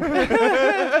Satan?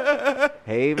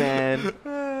 Hey man,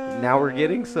 now we're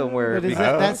getting somewhere. But is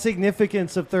because that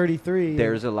significance of 33?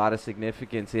 there's a lot of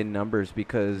significance in numbers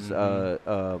because the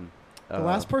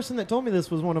last person that told me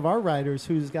this was one of our writers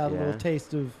who's got a Yeah. little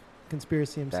taste of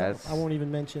conspiracy himself. That's- I won't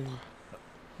even mention.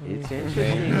 it's Yeah.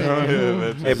 interesting.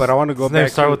 Yeah, Hey, but I want to go His name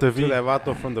back start to, with the to V. that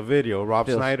vato from the video, Rob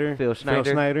Phil- Snyder. Phil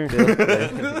Schneider.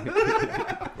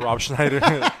 Rob Schneider.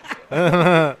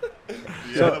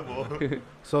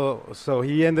 So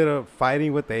he ended up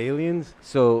fighting with the aliens.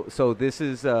 So this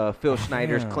is Phil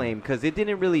Schneider's claim because it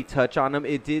didn't really touch on him.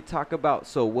 It did talk about.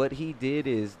 So what he did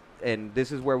is, and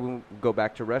this is where we go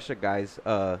back to Russia, guys.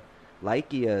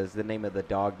 Lycia is the name of the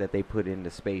dog that they put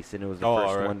into space, and it was the first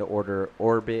alright. one to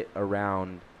orbit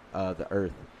around the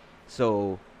Earth.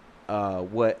 So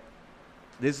what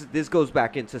this goes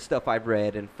back into stuff I've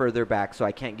read and further back, so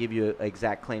I can't give you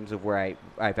exact claims of where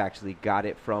I've actually got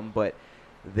it from, but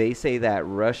they say that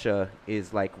Russia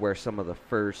is like where some of the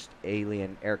first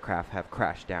alien aircraft have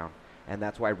crashed down, and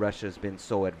that's why Russia's been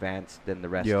so advanced than the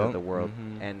rest of Yup. the world.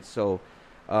 Mhm. And so,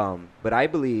 but I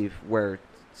believe where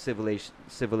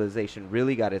civilization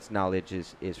really got its knowledge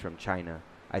is from China.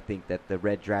 I think that the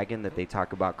Red Dragon that they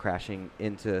talk about crashing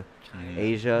into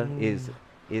Asia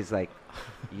is like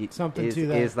Something is, to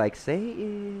that. is like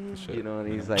Satan, Shit. you know,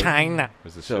 and he's like China.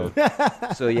 Where's the so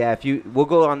shit? so yeah, we'll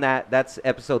go on that. That's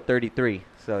episode 33.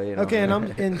 So you know. Okay,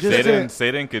 and just Satan, to,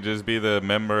 Satan could just be the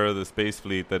member of the space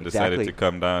fleet that decided Exactly. to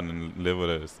come down and live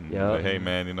with us. And Yup. like, hey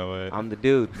man, you know what? I'm the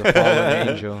dude. The fallen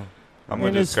angel. I'm gonna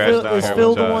and just is crash Phil, down is here Phil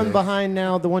with the y'all. one behind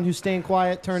now, the one who's staying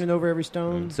quiet, turning over every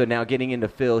stone? So now getting into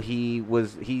Phil,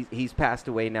 he's passed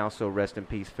away now. So rest in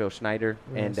peace, Phil Schneider.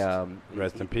 Rest. And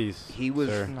Rest in peace. He was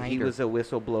sir. he was a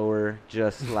whistleblower,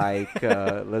 just like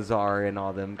Lazar and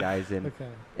all them guys. Okay.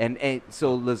 And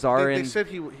so Lazar They and said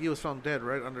he was found dead,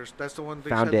 right? That's the one they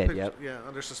Found said dead, picture- yep. Yeah,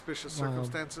 under suspicious Wow.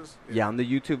 circumstances. yeah, on the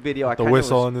YouTube video, I The kinda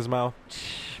whistle was, in his mouth.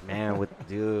 man, with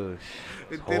dude,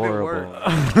 It it's didn't work.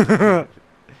 horrible.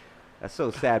 That's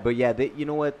so sad. But yeah, you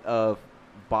know what?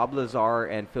 Bob Lazar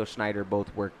and Phil Schneider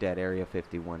both worked at Area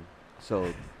 51.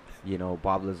 So, you know,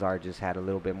 Bob Lazar just had a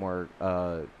little bit more.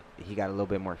 He got a little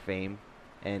bit more fame,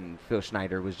 and Phil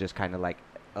Schneider was just kind of like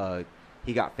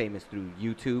he got famous through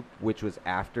YouTube, which was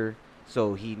after.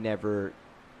 So he never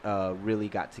really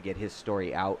got to get his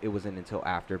story out. It wasn't until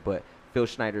after. But Phil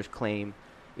Schneider's claim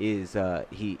is him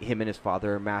and his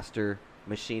father are master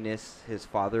machinists. His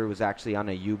father was actually on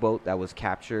a U-boat that was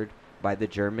captured by the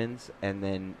Germans, and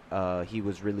then he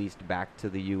was released back to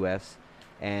the U.S.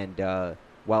 And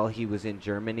while he was in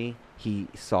Germany, he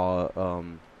saw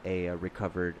a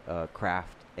recovered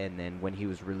craft. And then when he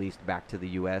was released back to the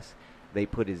U.S., they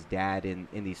put his dad in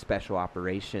these special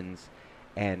operations.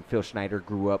 And Phil Schneider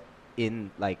grew up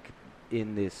in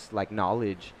this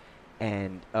knowledge,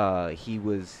 and he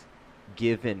was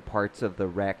given parts of the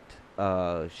wrecked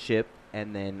ship,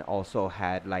 and then also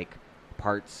had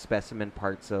specimen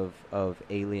parts of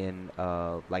alien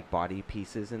body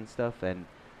pieces and stuff. And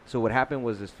so what happened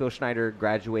was Phil Schneider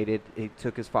graduated. He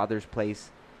took his father's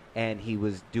place, and he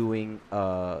was doing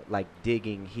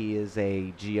digging. He is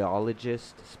a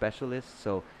geologist specialist,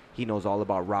 so he knows all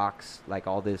about rocks, like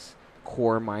all this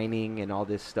core mining and all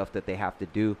this stuff that they have to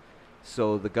do.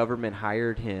 So the government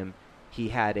hired him. He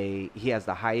has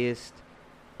the highest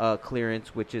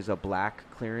clearance, which is a black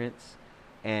clearance,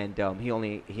 and he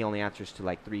only answers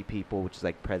to 3 people, which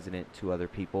is president, 2 other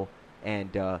people.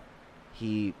 And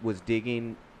he was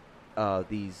digging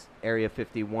these Area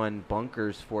 51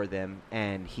 bunkers for them,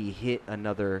 and he hit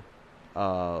another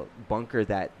bunker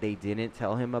that they didn't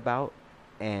tell him about.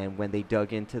 And when they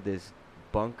dug into this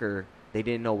bunker, they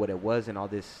didn't know what it was, and all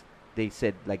this, they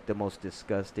said the most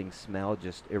disgusting smell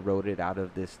just eroded out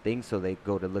of this thing. So they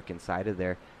go to look inside of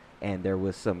there, and there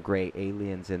was some gray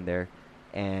aliens in there,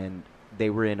 and they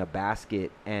were in a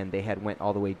basket, and they had went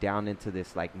all the way down into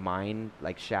this mine,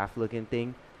 shaft looking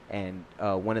thing. And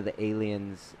one of the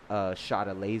aliens shot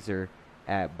a laser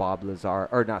at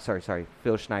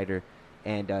Phil Schneider,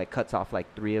 and it cuts off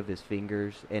 3 of his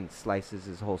fingers and slices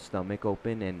his whole stomach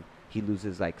open, and he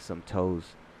loses some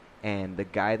toes. And the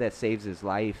guy that saves his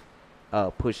life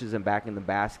pushes him back in the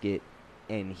basket,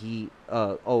 and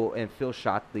and Phil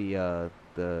shot the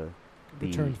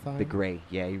gray.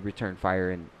 Yeah, he returned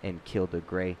fire and killed the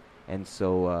gray. And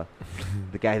so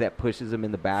the guy that pushes him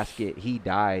in the basket, he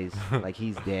dies,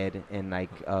 he's dead, and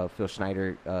Phil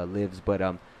Schneider lives.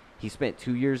 But he spent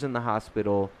 2 years in the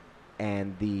hospital,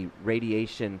 and the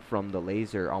radiation from the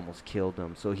laser almost killed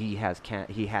him. So he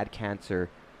had cancer.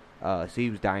 So he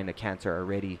was dying of cancer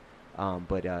already.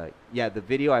 The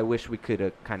video, I wish we could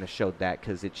have kind of showed that,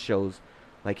 because it shows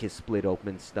his split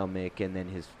open stomach, and then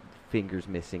his fingers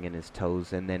missing and his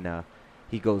toes. And then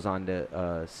he goes on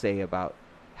to say about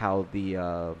how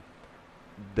the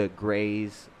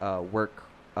Greys work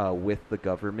with the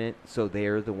government, so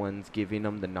they're the ones giving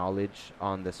them the knowledge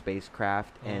on the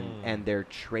spacecraft, and they're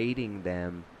trading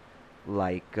them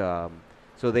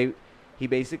he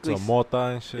basically some mota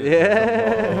and shit.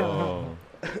 Yeah.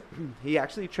 He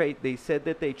actually they said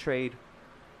that they trade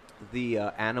the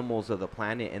animals of the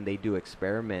planet, and they do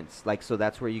experiments, so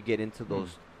that's where you get into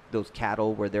those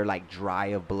cattle where they're dry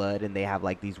of blood, and they have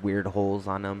these weird holes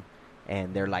on them,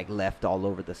 and they're left all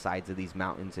over the sides of these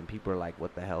mountains, and people are like,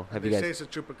 what the hell? Have you guys say it's a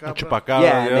chupacabra? Chupacabra,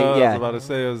 yeah. I was about to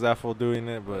say it was Afro doing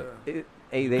it, but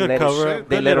they let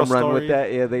him run with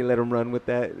that. Yeah, they let him run with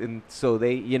that, and so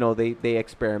they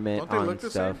experiment on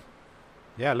stuff.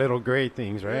 Yeah, little gray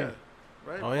things, right? Yeah.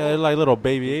 Right? Oh yeah, they're like little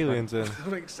baby aliens. And that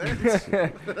makes sense.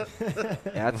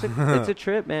 Yeah, it's a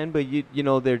trip, man. But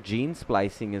their gene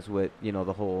splicing is what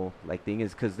the whole thing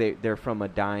is, because they're from a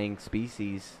dying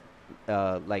species,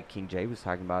 like King Jay was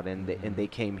talking about, and they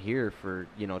came here for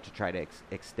to try to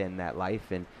extend that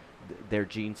life, and they're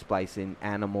gene splicing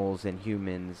animals and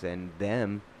humans and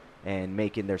them, and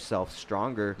making themselves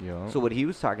stronger. Yeah. So what he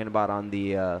was talking about on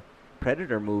the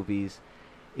Predator movies,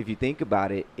 if you think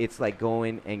about it, it's like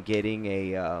going and getting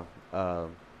a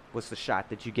what's the shot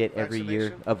that you get every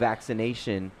year? A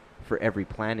vaccination for every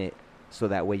planet, so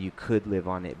that way you could live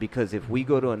on it. Because if we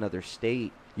go to another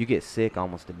state, you get sick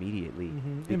almost immediately.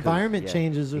 Mm-hmm. Environment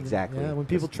changes. Exactly. Yeah, when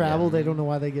people travel, they don't know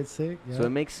why they get sick. Yeah. So it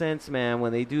makes sense, man,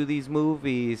 when they do these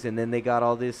movies, and then they got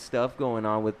all this stuff going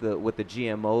on with the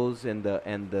GMOs and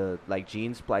the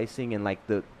gene splicing, and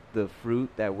the fruit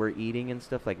that we're eating and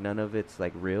stuff, none of it's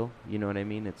real. You know what I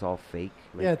mean? It's all fake.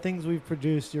 Yeah, things we've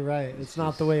produced, you're right. It's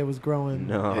not the way it was growing.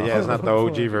 No. Yeah, it's not the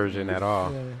OG version at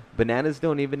all. Yeah. Bananas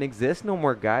don't even exist no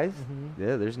more, guys. Mm-hmm.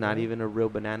 Yeah, there's not even a real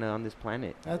banana on this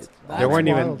planet. They were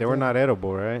not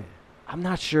edible, right? I'm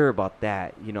not sure about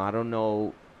that. I don't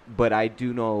know, but I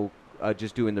do know,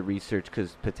 just doing the research,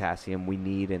 because potassium we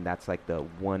need, and that's the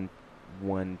one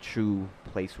true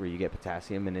place where you get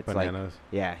potassium, and it's bananas.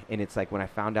 And it's when I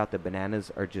found out that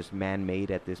bananas are just man-made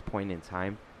at this point in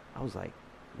time, I was like,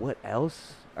 what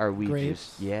else are we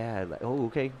Grapes. just like, oh,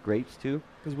 okay, grapes too?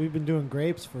 Because we've been doing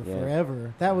grapes for Yeah.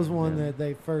 forever. That was one Yeah. that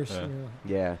they first, Yeah.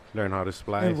 Yeah. Learn how to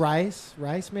splice. And rice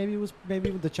maybe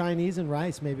the Chinese and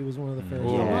rice maybe was one of the first.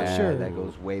 Mm. I'm not Yeah, sure. that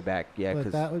goes way back. Yeah, but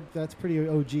because that's pretty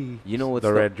OG. you know what's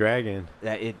The Red Dragon.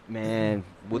 man,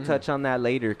 we'll touch on that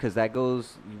later because that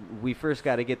goes. We first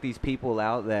got to get these people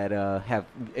out that have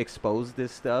exposed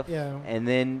this stuff, Yeah. and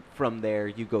then from there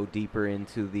you go deeper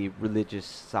into the religious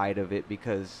side of it.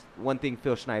 Because one thing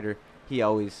Phil Schneider he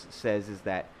always says is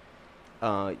that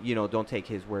don't take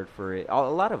his word for it. A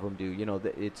lot of them do.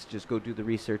 It's just go do the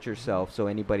research yourself. So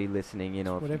anybody listening, if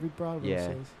What you- every proverb yeah.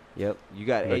 says. Yep, you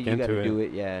got Look you got into to it. do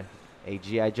it. Yeah,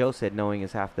 G.I. Joe said knowing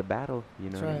is half the battle. You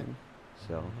know That's what I right. mean?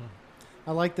 So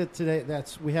I like that today.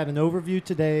 We had an overview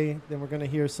today. Then we're going to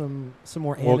hear some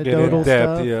more We'll get in anecdotal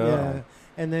depth, stuff. yeah.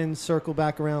 And then circle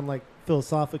back around like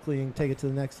philosophically and take it to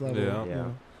the next level. Yeah. You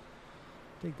know.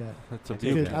 Dig that. That's a It's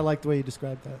deep good. one. I like the way you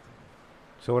described that.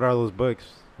 So what are those books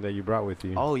that you brought with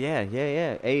you? Oh yeah.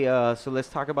 Hey, so let's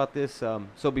talk about this.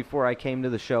 So before I came to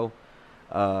the show,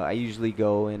 I usually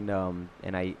go and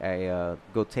I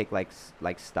go take like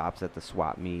stops at the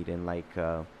swap meet and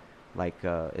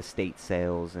estate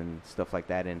sales and stuff like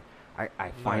that. And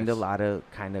I find a Nice. lot of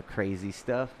kind of crazy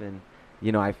stuff. And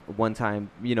one time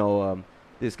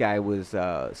this guy was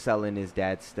selling his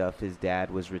dad's stuff. His dad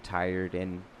was retired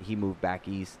and he moved back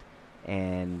east,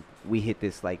 and we hit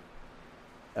this it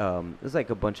was like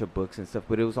a bunch of books and stuff,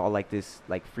 but it was all like this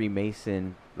like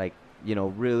Freemason, like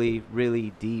really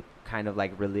really deep kind of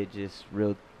like religious,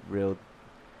 real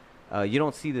you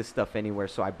don't see this stuff anywhere.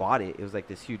 So I bought it. It was like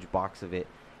this huge box of it,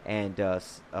 and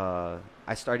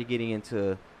I started getting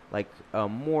into like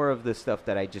more of the stuff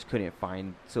that I just couldn't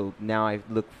find. So now I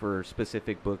look for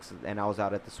specific books, and I was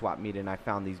out at the swap meet and I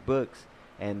found these books,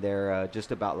 and they're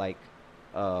just about like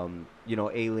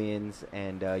aliens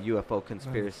and UFO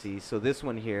conspiracies. So this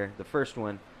one here, the first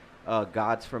one,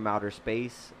 Gods from Outer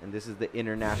Space, and this is the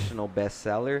international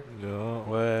bestseller. Yeah.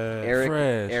 What?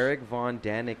 Eric von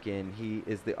Daniken, he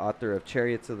is the author of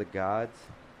Chariots of the Gods.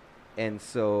 And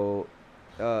so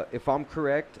if I'm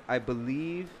correct, I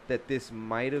believe that this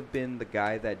might have been the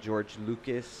guy that George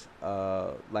Lucas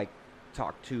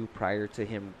talked to prior to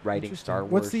him writing Interesting. Star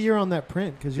Wars. What's the year on that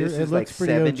print? Because This it is looks like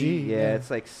pretty 70. OG. Yeah,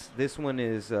 it's like this one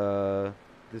is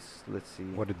let's see.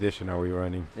 What edition are we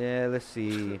running? Yeah, let's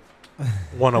see.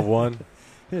 One of one.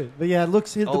 But yeah, it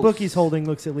looks. The Oh, book he's holding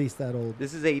looks at least that old.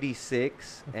 This is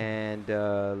 86, and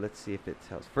let's see if it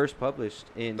tells. First published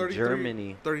in 33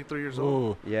 Germany. 33 years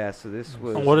old. Ooh. Yeah, so this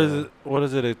was. And what is it? What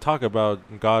is it talk about?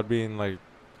 God being like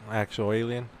actual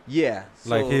alien, Yeah.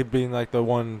 like so- he being like the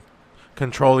one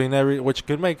controlling which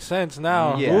could make sense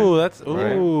now. Yeah. Ooh, that's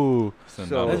Right. ooh. Send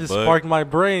So- out That a just book. sparked my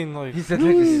brain. Like He said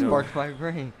that just sparked my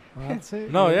brain. Well, that's it.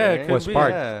 no, yeah, Yeah. it What could be.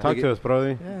 sparked? yeah. Talk to us,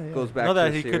 brother. Yeah, yeah. goes back No, to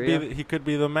that he could Syria. be. He could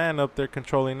be the man up there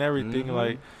controlling everything. Mhm.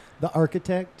 Like, The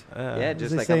architect. Yeah, as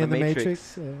just they like say on in the the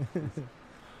Matrix. Matrix.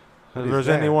 if is there's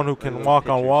that? anyone who Those can are walk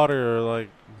on pictures. water or like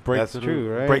break That's through,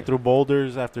 true, right? break through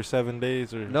boulders after 7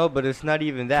 days, or No, but it's not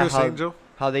even that. Chris How, Angel.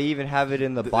 how they even have it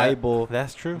in the Th- Bible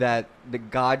that's true. that the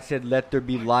God said, "Let there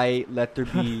be light, let there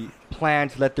be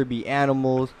plants, let there be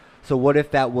animals." So what if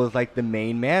that was like the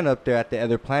main man up there at the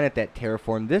other planet that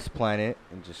terraformed this planet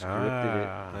And just scripted it.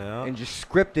 Yeah. and just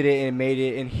scripted it and made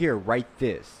it in here, write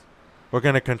this. We're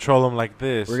gonna control them like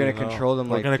this. We're gonna you know? control them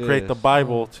We're like gonna create the this.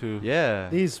 Bible to. Yeah.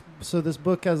 This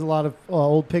book has a lot of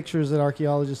old pictures that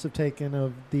archaeologists have taken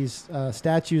of these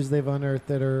statues they've unearthed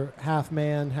that are half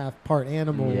man, half part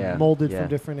animal, Yeah, molded yeah. from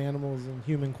different animals and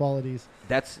human qualities.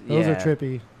 That's Those yeah. are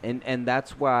trippy. And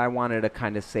that's why I wanted to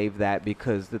kind of save that,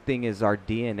 because the thing is our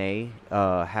DNA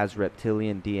has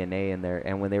reptilian DNA in there,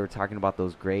 and when they were talking about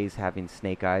those grays having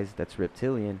snake eyes, that's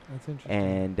reptilian, That's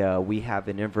interesting. and we have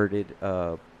an inverted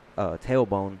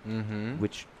tailbone, Mm-hmm.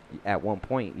 which at one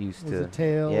point used was to a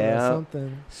tail yeah. or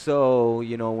something. So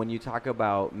when you talk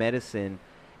about medicine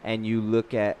and you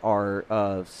look at our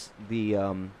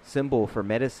symbol for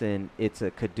medicine, it's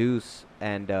a caduce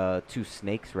and 2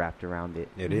 snakes wrapped around it.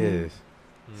 It Mhm. is.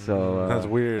 So, that's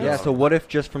weird. Yeah. So what if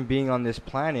just from being on this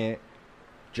planet,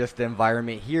 just the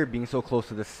environment here being so close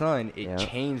to the sun, it Yeah.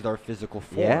 changed our physical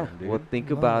form? Yeah, dude. well, think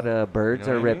Love about that. birds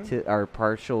You know are what I mean? are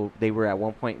partial. They were at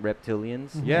one point reptilians.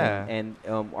 Mhm. Yeah. and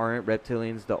aren't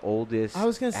reptilians the oldest I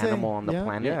was gonna say, animal on the yeah.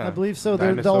 planet? Yeah. I believe so.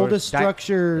 They're the Dinosaurs. oldest Di-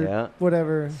 structure, Yeah.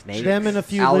 whatever. Snakes, Them and a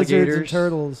few lizards and alligators.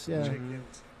 turtles. Yeah,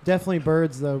 definitely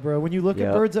birds though, bro. When you look Yep.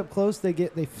 at birds up close, they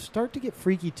start to get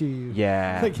freaky to you.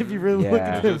 Yeah, Like if you really look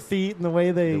Yeah. at their feet and the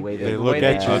way they. the way They they look look at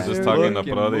I you. was just They're talking to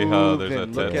looking, Brody how move, there's a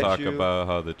and look TED at talk you. about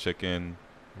how the chicken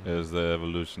is the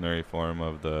evolutionary form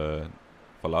of the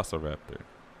velociraptor.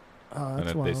 Oh, And that's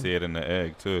if they wild. see it in the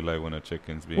egg too, like when a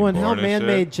chicken's being Well, and born how and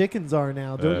man-made shit. chickens are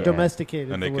now, Yeah.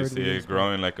 domesticated. And the they can word see we it use.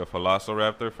 growing like a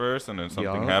velociraptor first, and then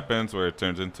something Yeah. happens where it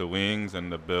turns into wings,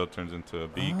 and the bill turns into a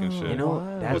beak and Oh, shit. You know,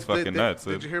 wow. It's that's fucking nuts.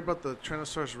 Did you hear about the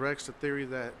Tyrannosaurus Rex? The theory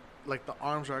that like the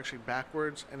arms are actually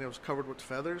backwards and it was covered with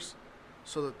feathers,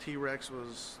 so the T-Rex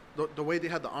was the way they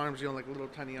had the arms, like little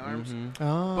tiny arms. Mhm.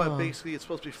 Oh. But basically, it's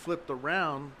supposed to be flipped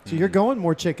around. So you're going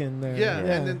more chicken there. Yeah,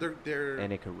 and then they're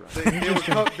And it could run.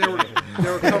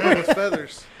 they were covered with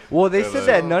feathers. Well, they Yeah, said like-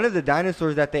 that none of the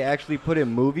dinosaurs that they actually put in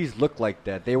movies looked like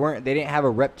that. They didn't have a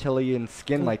reptilian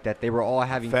skin like that. They were all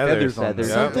having feathers on them.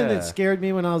 Feathers. Something Yeah. that scared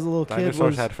me when I was a little kid Dinosaurs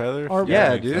was had feathers. our-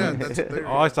 Yeah, Yeah, dude. Yeah, that's a theory. I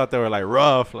always thought they were like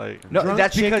rough. Like No, Drunk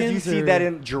that's because you chickens see or- that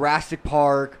in Jurassic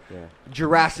Park, Yeah.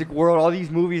 Jurassic World, all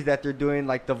these movies that they're doing.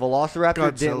 Like the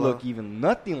Velociraptor didn't Godzilla. look even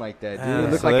nothing like that, dude. Yeah, It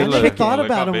looked so like they a I look- never chicken. thought Look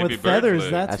about how them baby with birds feathers.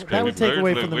 look. That Baby would take birds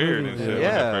away look from the weird movie. and shit Yeah. when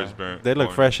Yeah. they first burn- they look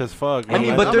born. fresh as fuck. I mean,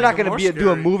 man. but that they're not make it going to more do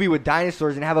a scary. movie with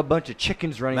dinosaurs and have a bunch of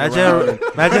chickens running around imagine,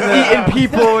 and imagine the, eating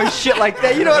people and shit like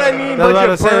that. You know what I mean? I was about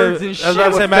Bunch to of birds say, and I was shit about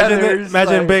to say, with imagine, feathers,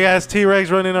 imagine like- big ass T-Rex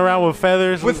running around with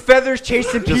feathers, with feathers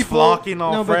chasing just people. flocking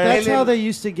all No, but fresh. that's how they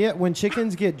used to get when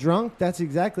chickens get drunk. That's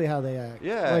exactly how they act.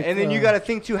 Yeah, Like, and then you got to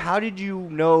think too. How did you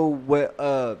know what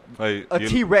Like, a you-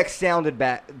 T-Rex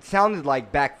sounded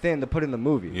like back then to put in the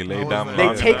movie? You lay Oh, down they They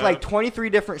long take enough, like 23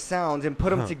 different sounds and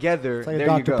put them together. It's like there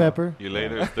a you Dr. go. Pepper. you lay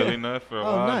there still enough for a Oh,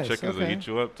 while, nice, chickens will okay. eat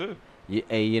you up too.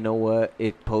 Hey, you know what?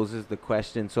 It poses the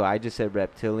question. So I just said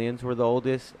reptilians were the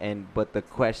oldest, but the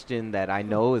question that I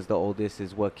know is the oldest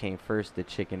is what came first, the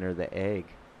chicken or the egg?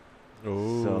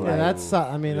 Ooh. So, Yeah, like- that's.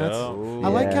 I mean, that's. Yeah. I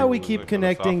like Yeah. how we Ooh, keep like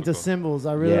connecting to philosophical. symbols.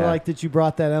 I really Yeah. like that you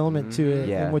brought that element to it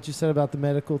Yeah. and what you said about the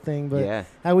medical thing. But yeah.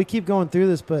 how we keep going through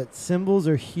this, but symbols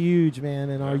are huge, man,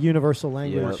 in our Yeah. universal We're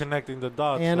language. connecting the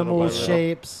dots. Animals, little by little.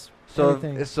 shapes, So,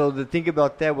 everything. so to think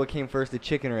about that, what came first, the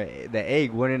chicken or the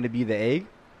egg? Wouldn't it be the egg?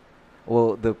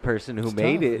 Well, the person who It's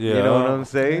made tough. it, Yeah. you know what I'm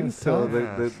saying? it's so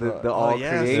tough. the all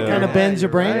creator. Kinda bends your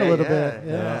you're brain a right, little bit,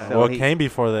 yeah. Yeah. So What he- came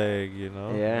before the egg? You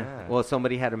know. Yeah. Yeah. Well,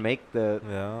 somebody had to make the,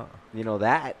 Yeah.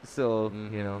 that. So,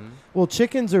 you know. Well,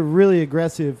 chickens are really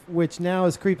aggressive, which now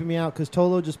is creeping me out because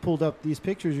Tolo just pulled up these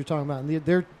pictures you're talking about, and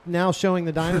they're now showing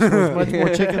the dinosaurs much more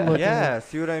chicken looking. Yeah,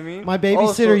 see what I mean? My babysitter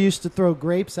Also- used to throw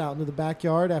grapes out into the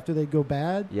backyard after they'd go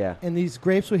bad, Yeah. and these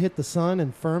grapes would hit the sun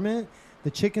and ferment. The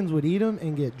chickens would eat them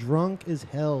and get drunk as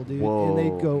hell, dude. And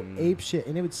they'd go Whoa. ape shit,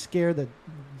 and it would scare the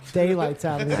daylights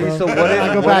out of me. See, Bro. so what if I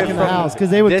go what back if in the from house because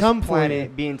they would this come for planet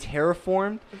you. being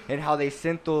terraformed and how they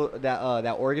sent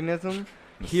that organism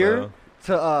here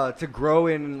to grow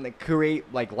and like, create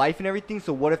like life and everything.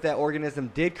 So what if that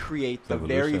organism did create the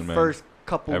very Evolution, man. first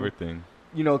couple, Everything.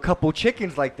 couple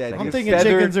chickens like that? I'm dude? thinking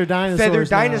Feathered- chickens are dinosaurs.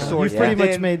 feathered now. dinosaurs. You pretty And much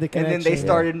then- made the And connection. then they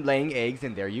started laying eggs,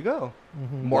 and there you go.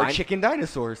 Mhm. More Why- chicken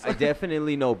dinosaurs. I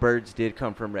definitely know birds did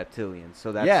come from reptilians.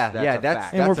 So that's Yeah, that's yeah, a that's-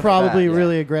 fact. And we're a probably fact, yeah.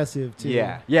 really aggressive too.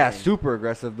 Yeah. Yeah, And super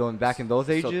aggressive though. Back in those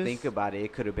ages. So think about it.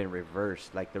 It could have been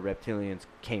reversed. Like the reptilians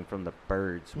came from the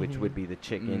birds, which Mhm. would be the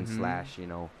chicken Mhm. slash, you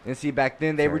know. And see, back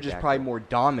then they were just probably Pterodactyl. more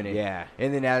dominant. Yeah.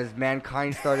 And then as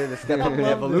mankind started to step up in love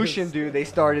evolution, this. dude, they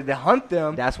started to hunt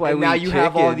them. That's why and we now eat you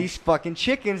have all chicken. these fucking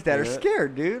chickens that are Yeah.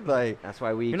 scared, dude. Like That's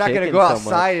why we. you're eat not gonna chicken go so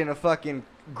outside and a fucking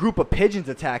group of pigeons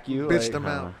attack you. Bitch like, them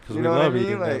out. Because You we know what I love mean?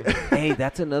 eating Like, them. Hey,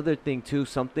 that's another thing too.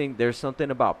 There's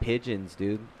something about pigeons,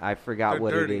 dude. I forgot They're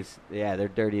what dirty. it is. Yeah, they're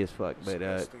dirty as fuck. But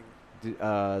Disgusting.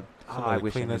 I Somebody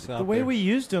wish I clean knew this the- out The way there. we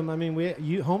used them, I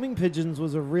mean, homing pigeons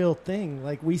was a real thing.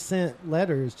 Like we sent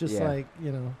letters, just Yeah. like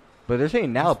but they're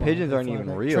saying now That's why pigeons they aren't fly even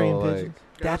back. real. Trained Like, pigeons.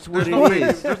 That's There's what no it baby,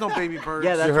 is. There's no baby birds.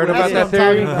 Yeah, that's You heard what about it that is.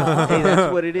 theory? Hey,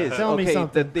 that's what it is. Tell me Okay,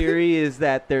 something. the theory is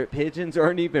that their pigeons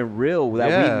aren't even real. That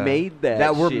Yeah. we made that.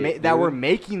 that we're shit, that we're dude.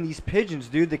 making these pigeons,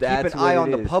 dude, to That's keep an eye what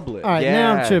on it the is. public. All right, now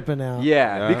Yeah. I'm tripping out.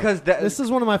 Yeah, Yeah. because This is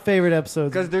one of my favorite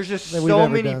episodes. because there's just that we've so ever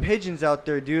many done. pigeons out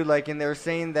there, dude. Like, and they're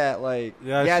saying that, like,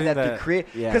 Yeah, I've yeah, seen that to that. create.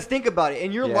 Yeah. Because think about it.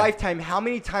 In your Yeah. lifetime, how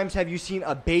many times have you seen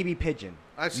a baby pigeon?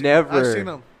 I've seen, Never. I've seen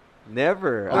them.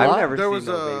 Never. A I've lot. never There seen was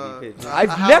no a- baby pigeon. I've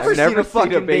house- never I've seen never a seen a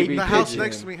fucking baby baby The pigeon. house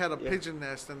next to me had a pigeon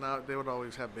nest, and they would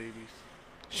always have babies.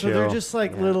 So they're Chill. just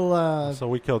like Yeah. little. So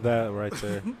we killed that right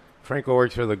there. Franco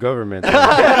works for the government.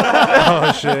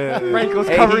 Oh shit. Franco's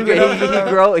Hey, covering it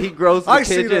up. he grows the I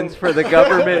see pigeons them. for the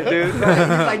government, dude. He's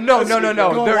like, no.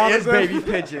 Go There water is them. baby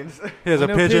pigeons. He has I a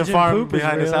know pigeon pigeon farm poop is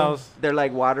behind his real. house. They're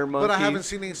like water monkeys. But I haven't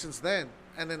seen any since then.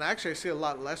 And then actually, I see a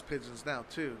lot less pigeons now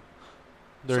too.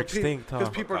 They're extinct, because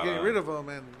huh? people are getting rid of them,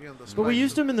 and the. But we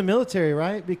used them in the military,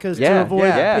 right? Because Yeah, to avoid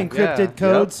yeah, encrypted yeah.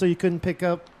 codes, so you couldn't pick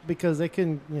up because they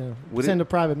couldn't, Would send it- a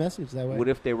private message that way. What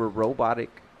if they were robotic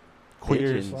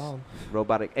Queers. pigeons? Wow.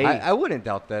 Robotic. Hey, I wouldn't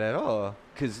doubt that at all.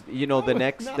 because you know the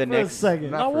next Not the for a next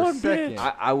second. Not for a second.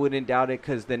 I wouldn't doubt it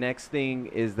because the next thing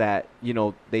is that you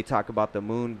know they talk about the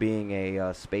moon being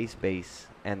a space base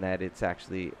and that it's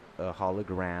actually a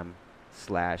hologram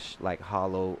slash like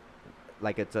hollow,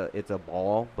 like it's a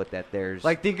ball, but that there's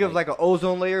Like think of like an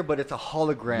ozone layer, but it's a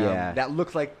hologram Yeah. that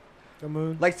looks like The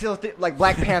moon. like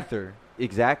Black Panther.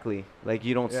 exactly like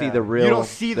you don't see Yeah. the real. You don't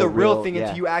see the real thing yeah.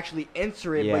 until you actually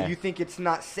enter it, Yeah. but you think it's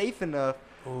not safe enough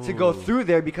to go through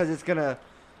there because it's gonna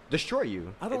destroy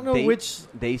you. I don't know They- which.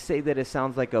 They say that it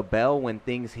sounds like a bell when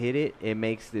things hit it. It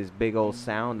makes this big old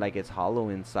sound like it's hollow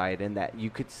inside, and that you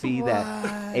could see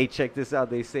that. Hey, check this out.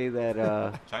 They say that.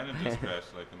 China just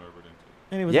crashed like an orbit into it.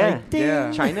 And it was Yeah, like, ding.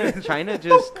 yeah. China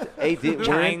just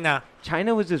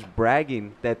China was just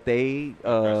bragging that they Crashed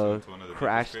into one of the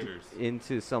crashed deepest craters.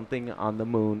 into something on the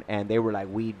moon, and they were like,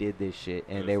 "We did this shit,"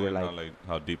 and they were saying like,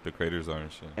 how deep the craters are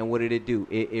and shit. and what did it do?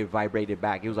 It vibrated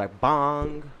back. It was like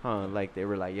bong, huh? Like they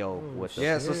were like, "Yo, what the?"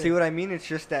 Yeah, fuck? so see what I mean? It's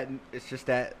just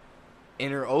that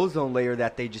inner ozone layer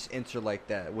that they just enter like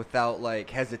that without like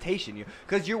hesitation.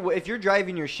 Because if you're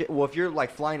driving your ship, well, if you're like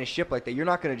flying a ship like that, you're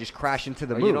not gonna just crash into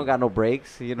the Or moon. you don't got no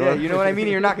brakes, you know. Yeah, you know what I mean?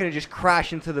 You're not gonna just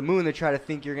crash into the moon to try to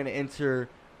think you're gonna enter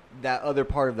that other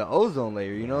part of the ozone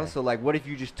layer. You know? Yeah. So like, what if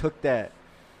you just took that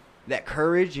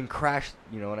courage and crashed?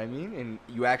 You know what I mean? And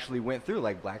you actually went through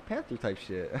like Black Panther type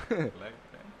shit. Black Panther.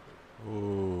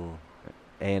 Ooh.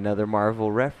 Another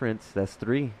Marvel reference. That's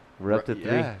 3. We're up to 3.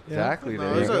 Yeah, exactly. No,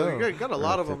 there there's you go. you got a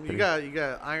lot of Up to them. 3. You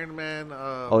got Iron Man.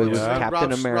 Oh, it was Yeah.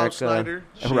 Captain America. Rob Snyder.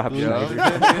 Rob Yeah.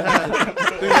 Schneider.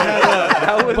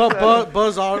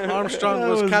 Buzz Armstrong That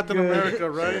was was Captain good. America,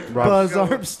 right? Buzz Go.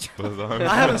 Armstrong.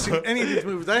 I haven't seen any of these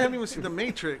movies. I haven't even seen The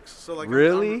Matrix. So like,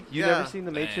 Really? I'm- You yeah. never seen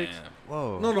The Matrix?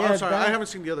 Whoa. No, Yeah, I'm sorry. that- I haven't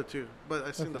seen the other two, but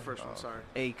I've seen the first one. Sorry.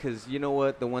 Hey, because you know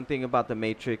what? The one thing about The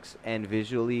Matrix and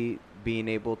visually being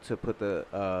able to put the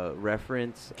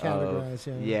reference Categorize,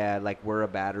 of, yeah. like we're a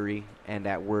battery and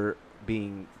that we're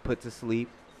being put to sleep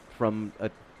from a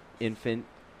infant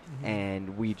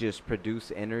and we just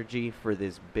produce energy for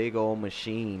this big old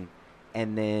machine.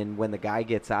 And then when the guy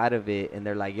gets out of it and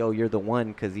they're like, yo, you're the one,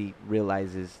 because he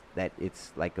realizes that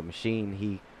it's like a machine,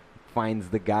 he finds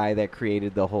the guy that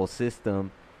created the whole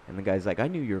system. And the guy's like, I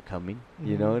knew you were coming,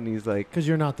 you know? And he's like, Because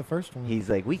you're not the first one. he's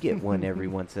like, we get one every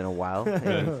once in a while.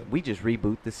 And we just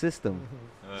reboot the system.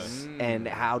 And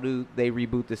how do they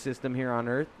reboot the system here on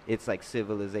Earth? It's like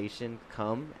civilization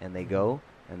come and they go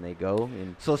and they go.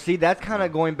 And So see, that's kind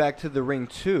of going back to The Ring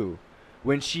too.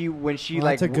 When she Well,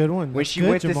 like that's a good one. when That's she good,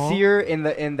 went Jamal. to see her in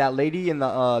that lady in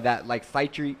the that like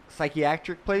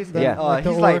psychiatric place. The- Yeah. like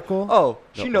the he's like, Oracle? oh,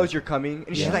 she The knows you're coming,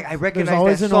 and she's Yeah. like, I There's recognize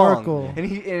always that an song. oracle.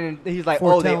 And he's like,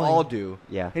 oh, they Foretelling. all do.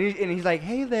 yeah. And he's like,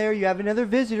 hey there, you have another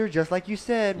visitor, just like you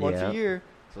said, once Yeah. a year.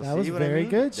 So That see was what I very mean?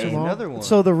 good, That's Jamal. another one.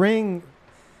 So The Ring,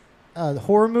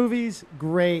 horror movies,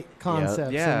 great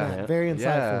concepts. Yeah. in that. Very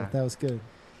insightful. Yeah. That was good.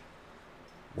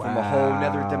 From a whole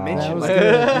nother dimension. That was like-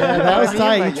 good. Yeah, that was I mean,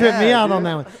 tight. like, You tripped me yeah, out on dude.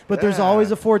 that one. But there's Yeah.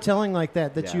 always a foretelling like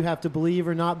that Yeah. you have to believe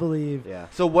or not believe. Yeah.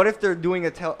 So what if they're doing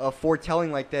a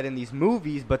foretelling like that in these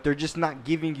movies, but they're just not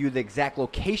giving you the exact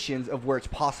locations of where it's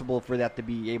possible for that to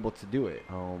be able to do it?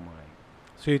 Oh, my.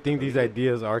 So you think these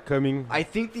ideas are coming? I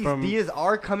think these From- ideas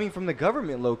are coming from the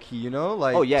government, low key. You know,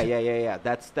 like Oh, yeah.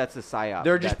 That's a psyop.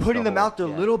 they're just That's putting the them whole- out there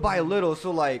yeah. little by little. So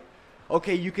like,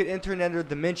 okay, you could enter another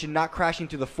dimension, not crashing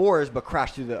to the forest, but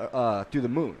crash through the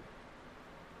moon.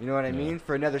 You know what I Yeah. mean?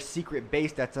 For another secret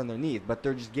base that's underneath, but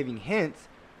they're just giving hints,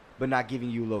 but not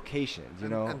giving you locations. You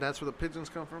know? And that's where the pigeons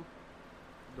come from.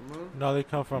 The moon. No, they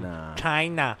come from Nah.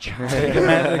 China.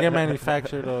 They get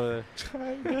manufactured over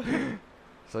there.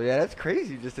 So yeah, that's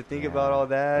crazy just to think about all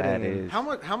that. That and is. How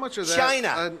much of that?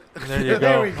 China. There you go.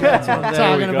 There we go. That's what I'm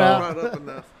There we talking go. about. brought up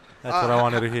enough. That's what I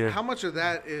wanted to hear. How much of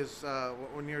that is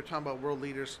when you're talking about world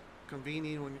leaders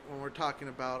convening? When we're talking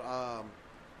about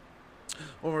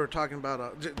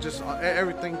just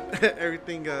everything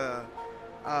everything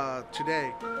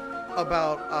today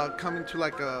about coming to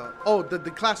like the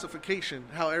declassification,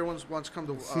 how everyone's wants to come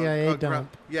to CIA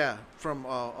dump. yeah, from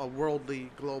a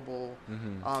worldly global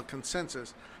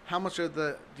consensus. How much of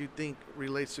that do you think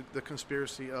relates to the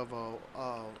conspiracy of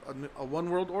a one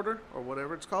world order or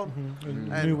whatever it's called?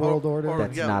 Mhm. And- New World Order.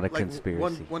 That's not a like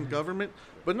conspiracy. One government,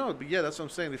 but no, but yeah, that's what I'm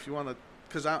saying. If you want to,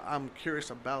 because I'm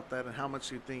curious about that and how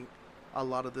much you think a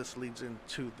lot of this leads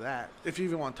into that. If you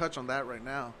even want to touch on that right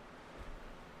now.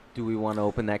 Do we want to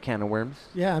open that can of worms?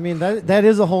 Yeah, I mean that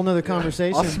is a whole nother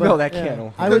conversation. I'll but, smell that yeah,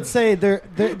 candle. I would say they're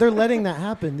letting that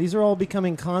happen. These are all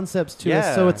becoming concepts to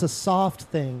us, so Yeah. it's a soft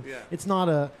thing. Yeah. It's not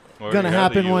a Or going to you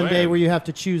have the happen one day UN. where you have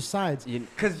to choose sides.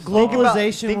 Because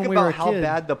Globalization Think when we about were a how kid.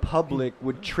 bad the public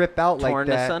would trip out like torn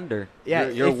that. asunder. Yeah,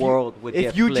 your if you- world would if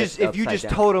get you flipped just if you upside just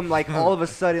down. told them like all of a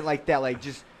sudden like that, like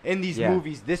just in these Yeah.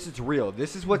 movies, this is real.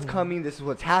 This is what's coming. This is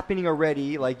what's happening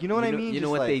already. Like you know what I mean? You know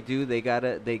Just what like, they do? They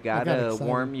gotta got excited.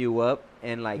 warm you up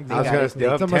and like I was Exactly.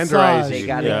 gonna It's say, a tenderize massage. they you.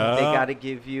 gotta Yeah. they gotta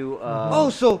give you. Oh,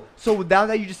 so now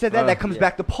that you just said that, that comes Yeah.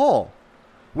 back to Paul.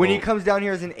 When he Oh. comes down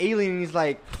here as an alien, and he's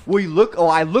like, "Well,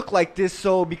 I look like this,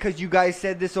 so because you guys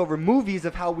said this over movies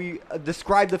of how we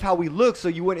described of how we look, so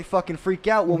you wouldn't fucking freak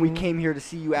out when we came here to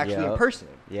see you actually in Yup. person."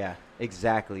 Yeah,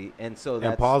 exactly. And so that's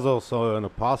And Paul's also an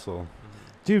apostle.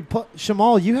 Dude,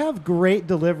 Shamal, you have great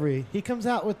delivery. He comes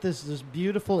out with this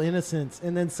beautiful innocence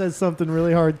and then says something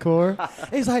really hardcore.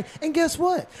 He's like, and guess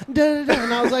what? Da, da, da.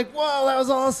 And I was like, whoa, that was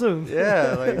awesome.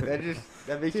 Yeah, like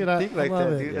that makes Dude, you think think I like love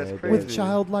that, it. dude. That's Yeah, crazy. With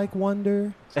childlike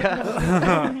wonder.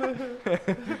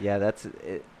 yeah, that's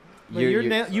it. But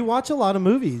you watch a lot of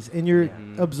movies and you're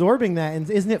absorbing that. And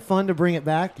isn't it fun to bring it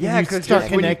back? Yeah, And you because start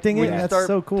connecting when it. you That's start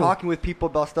so cool. talking with people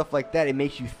about stuff like that, it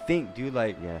makes you think, dude.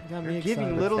 Like, Yeah. Got me you're giving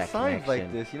excited. little That signs like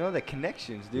connection. this, you know, the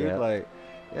connections, dude. Yeah. Like,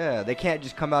 yeah, they can't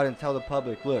just come out and tell the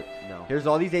public, look, No. here's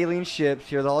all these alien ships,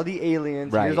 here's all the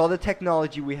aliens, Right. here's all the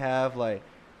technology we have, like,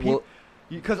 Well-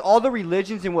 because all the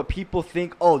religions and what people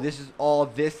think, oh, this is all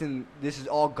this and this is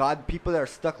all God. People that are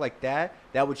stuck like that,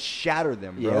 that would shatter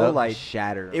them, bro. Yeah, Like,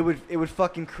 shatter. it would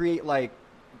fucking create like.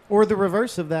 Or the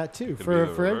reverse of that, too, Could for be the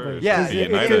everybody. reverse. Yeah, Could be it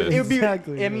united. would be.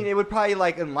 Exactly, I mean, yeah. it would probably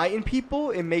like enlighten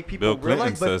people and make people Bill Clinton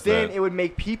realize, but says then that. it would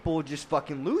make people just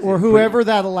fucking lose Or it. whoever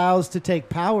that allows to take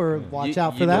power, watch You-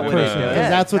 out for you that know person. what, Because yeah,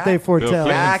 that's what they exactly. Bill foretell.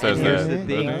 Clinton Exactly. says Here's that.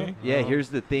 the thing. doesn't he? Yeah, here's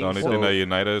the thing. The only So- thing that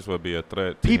unite us would be a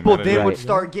threat. to People humanity. then would Right.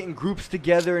 start getting groups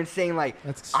together and saying like,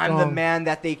 That's I'm the strong. man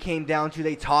that they came down to.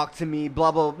 They talked to me.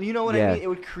 Blah blah. You know what Yeah. I mean? It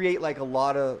would create like a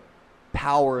lot of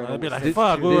power. And I'd be like, This-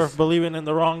 fuck, we were this- believing in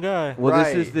the wrong guy. well,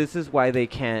 Right. this is why they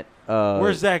can't.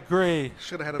 Where's that gray?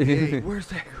 Should have had a V8. Where's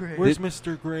that gray? Where's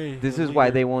Mr. Gray? This the is why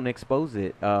leader? they won't expose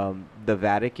it. The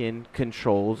Vatican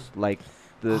controls like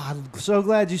the Ah, I'm so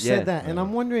glad you Yeah. said that. And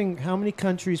I'm wondering how many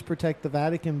countries protect the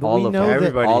Vatican. But all we of know them. that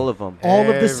Everybody. All of them. all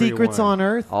of the secrets Everyone. on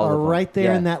Earth All are of 'em. right there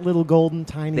Yeah. in that little golden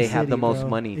tiny They city. have the most bro.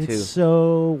 money, too. It's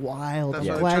so wild. That's I'm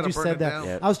why they're glad trying you to burn said it that. down.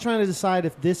 Yeah. I was trying to decide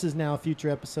if this is now a future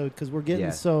episode because we're getting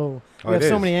Yeah. so Oh, we have it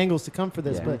so is. many angles to come for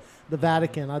this. Yeah. But the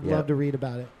Vatican, I'd Yeah. love to read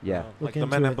about it. Yeah. Like Look the into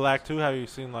Men in it. Black too. Have you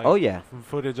seen like Oh yeah.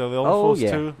 footage of the old Oh fools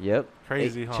yeah. too? Yep.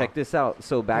 Crazy, Hey, huh? check this out.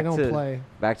 So They back don't to play.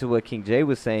 what King Jay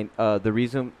was saying. The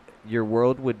reason your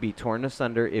world would be torn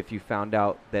asunder if you found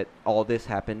out that all this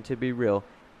happened to be real.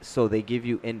 So they give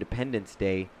you Independence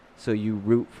Day. So you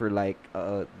root for like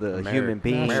the America. human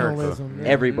being, Nationalism. yeah.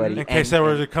 everybody. In case And- there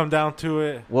were and- to come down to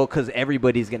it. Well, because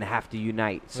everybody's going to have to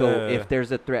unite. So Yeah. if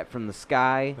there's a threat from the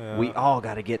sky, we Yeah. all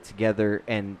got to get together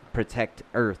and protect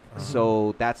Earth. Uh-huh.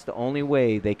 So that's the only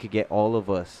way they could get all of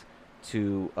us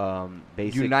to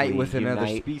basically Unite with another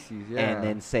unite species, yeah. and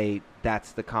then say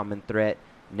that's the common threat.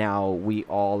 Now we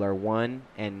all are one,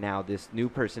 and now this new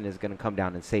person is going to come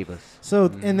down and save us.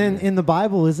 So and then Mhm. in the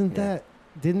Bible, isn't Yeah. that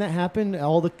didn't that happen?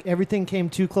 Everything came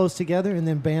too close together, and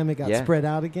then bam, it got Yeah. spread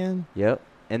out again. Yep.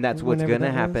 And that's what's Whenever going to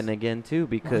that happen was. again too, Well,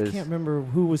 because I can't remember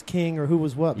who was king or who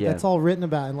was what. But Yeah. that's all written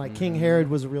about. And like King Mhm. Herod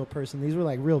was a real person. These were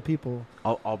like real people.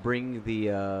 I'll bring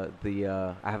the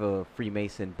I have a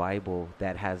Freemason Bible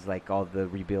that has like all the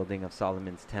rebuilding of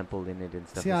Solomon's temple in it and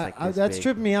stuff. See, It's like this that's big.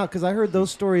 tripping me out because I heard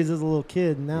those stories as a little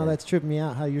kid. And now Yeah. that's tripping me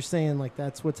out how you're saying like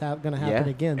that's what's going to happen Yeah.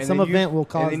 again. And Some then event will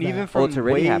cause and then that. even Oh, from it's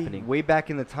already way, happening. way back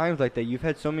in the times like that, you've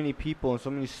had so many people and so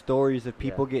many stories of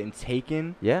people getting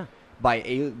taken Yeah.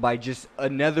 by just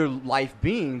another life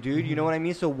being, dude. You know what I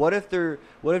mean? So what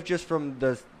if just from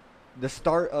the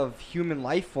start of human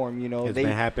life form, you know, It's been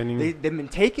happening. they've been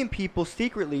taking people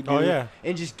secretly, dude, Oh, yeah.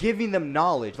 and just giving them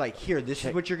knowledge. Like, here, this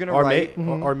is what you're gonna or, write.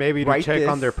 or maybe to Write check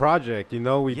on this. their project. You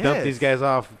know, we dumped these Yes. guys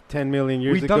off 10 million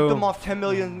years We ago. dumped them off 10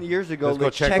 million years ago. Let's go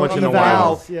Let's check check once on in a them now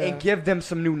while. Yeah. and give them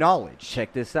some new knowledge.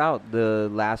 Check this out. The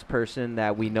last person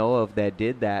that we know of that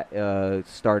did that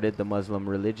started the Muslim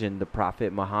religion, the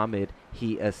Prophet Muhammad.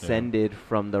 He ascended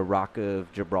from the Rock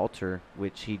of Gibraltar,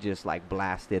 which he just like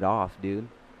blasted off, dude.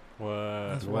 What?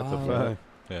 That's What the wild. fuck?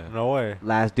 Yeah. No way.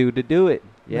 Last dude to do it.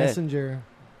 Yeah. Messenger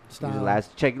He was style. the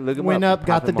last check. Look him Went up,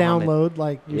 got the Prophet Muhammad. download,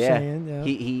 like you're Yeah. saying. Yeah.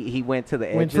 He went to the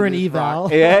edge. Went for of an this eval.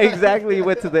 rock. Yeah, exactly. He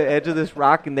went to the edge of this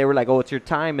rock, and they were like, "Oh, it's your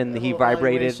time," and he little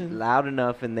vibrated evaluation. loud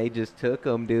enough, and they just took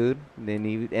him, dude.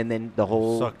 And then the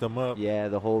whole Sucked them up. yeah,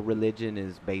 the whole religion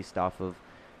is based off of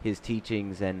his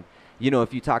teachings, and you know,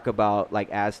 if you talk about like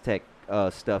Aztec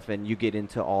stuff, and you get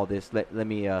into all this, let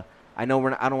me. I know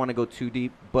I don't want to go too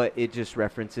deep, but it just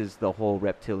references the whole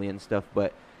reptilian stuff.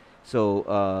 But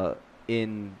So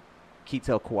in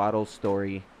Quetzalcoatl's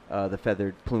story, the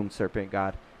feathered plumed serpent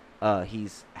god,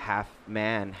 he's half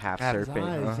man, half His serpent.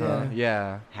 eyes,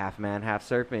 Yeah. Half man, half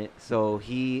serpent. So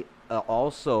he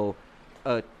also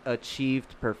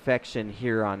achieved perfection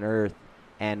here on Earth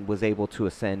and was able to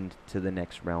ascend to the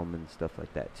next realm and stuff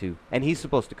like that too. And he's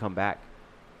supposed to come back.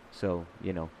 So,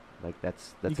 you know, like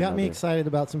that's You got me another- excited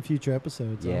about some future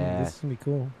episodes. Yeah. This is going to be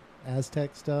cool.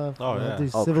 Aztec stuff. Oh, yeah.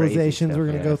 These Oh, crazy civilizations stuff, we're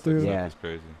going to yeah. go through. Yeah. It's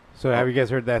crazy. So have you guys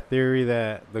heard that theory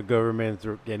that the government's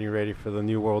getting ready for the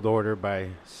New World Order by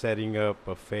setting up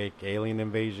a fake alien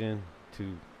invasion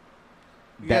to...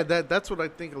 Yeah, that's what I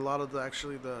think. A lot of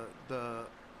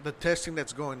the testing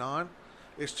that's going on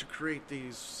is to create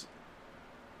these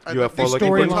UFO these looking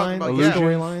we're things? talking about, Illusions? yeah,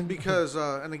 Storyline. because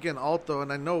and again, also,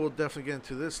 and I know we'll definitely get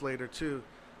into this later too.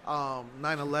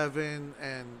 9/11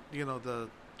 and you know the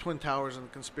Twin Towers and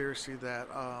the conspiracy that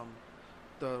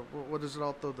what is it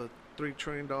also the $3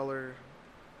 trillion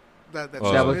that's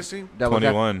That was- missing. That was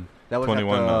at, 21. that was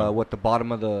 21 at now. the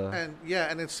bottom of the. And yeah,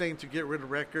 and it's saying to get rid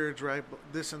of records, right?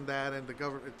 This and that, and the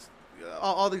government, it's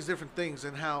all these different things,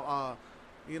 and how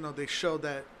you know they show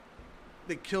that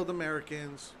they killed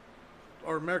Americans,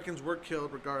 or Americans were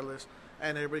killed regardless,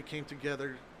 and everybody came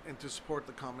together and to support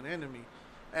the common enemy.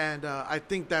 And I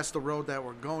think that's the road that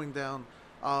we're going down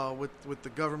with the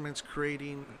governments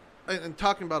creating and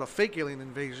talking about a fake alien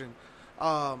invasion,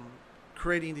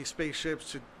 creating these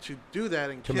spaceships to do that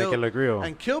and To kill make it look real.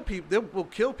 and kill people. They will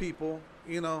kill people,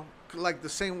 you know, like the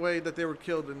same way that they were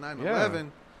killed in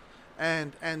 9/11.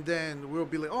 And then we'll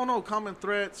be like, oh no, common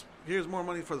threats. Here's more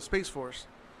money for the Space Force,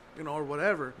 you know, or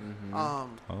whatever. I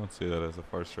don't see that as a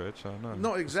far stretch. I don't know. No,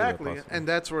 I see that exactly. possible. And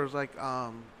that's where it's like,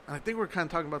 and I think we are kind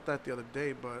of talking about that the other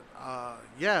day, but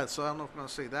yeah, so I don't know if I'm going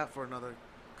to say that for another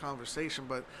conversation,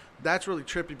 but that's really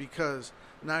trippy because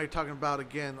now you're talking about,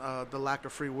 again, the lack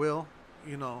of free will,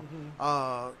 you know,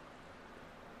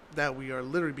 that we are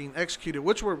literally being executed,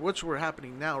 which we're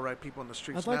happening now, right? People in the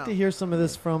streets I'd like now. to hear some of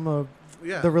this from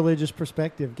Yeah. the religious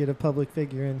perspective. Get a public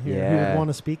figure in here who Yeah. would want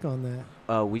to speak on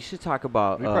that. We should talk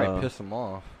about. We probably piss them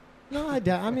off. No,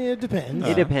 I mean, it depends.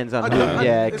 It depends on I who. do-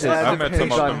 Yeah, it's 'cause not- I met some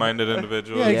depends on- open-minded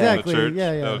individuals Yeah, in exactly. the church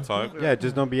Yeah, yeah. that'll talk. Yeah,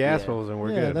 just don't be Yeah. assholes and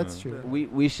we're Yeah, good. that's true.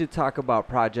 we should talk about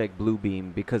Project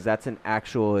Bluebeam because that's an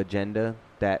actual agenda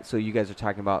that. So you guys are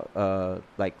talking about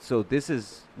so this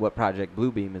is what Project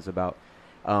Bluebeam is about.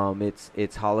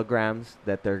 It's holograms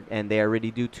that they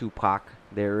already do Tupac.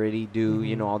 They already do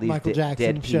you know all these Michael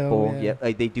Jackson dead show, people. yeah.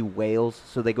 Like they do whales.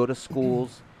 So they go to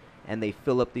schools and they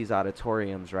fill up these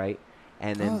auditoriums, right?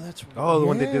 And then that's Oh, the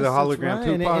one they did the yes, that's hologram right.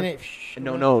 And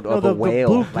Tupac? no, of the a whale,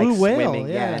 blue like whale, swimming.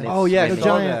 yeah. And it's Oh, yeah, I the swimming.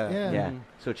 saw giant, that. yeah. Yeah.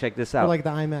 So check this Or out. like the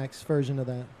IMAX version of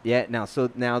that. Yeah. Now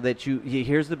that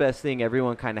here's the best thing.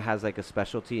 Everyone kind of has like a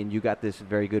specialty, and you got this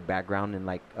very good background, and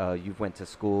like you've went to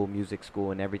school, music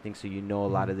school, and everything, so you know a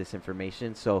lot of this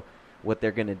information. So what they're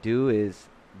gonna do is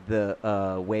the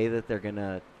way that they're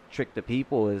gonna trick the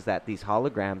people is that these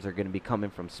holograms are gonna be coming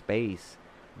from space,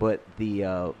 but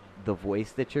the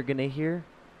voice that you're gonna hear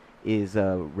is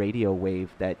a radio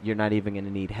wave that you're not even going to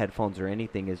need headphones or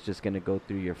anything. It's just going to go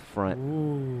through your front,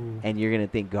 Ooh. and you're going to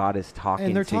think God is talking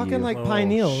And they're to you. talking like Oh,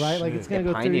 pineal, right? Like it's shit. going to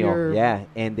go through pineal, your... yeah,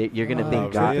 and you're going to Oh, think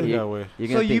really? God. That You're, way. you're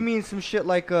So gonna you think mean some shit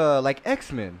like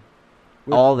X-Men?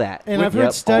 all that. And I've Yep,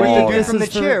 heard study all With the that dude this from the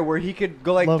is for- chair where he could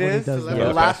go like Love when he this. does The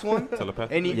that. last one. Telepath.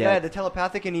 And Yeah. the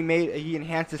telepathic, and he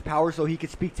enhanced his power so he could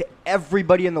speak to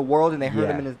everybody in the world, and they heard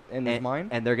Yeah. him in his mind.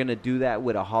 And they're gonna do that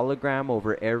with a hologram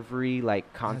over every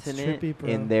like continent trippy, bro.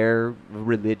 in their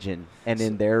religion and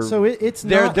in their. So it's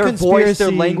Their not voice, their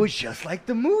conspiracy. language, just like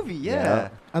the movie. Yeah.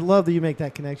 I love that you make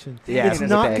that connection. Yeah, It's it's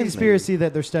not like conspiracy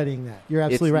that they're studying that. You're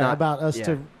absolutely It's right not- about us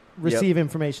to yeah. receive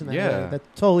information that Yeah. way.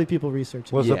 That totally people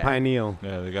research. What's Yeah. a pineal?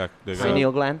 Yeah, they got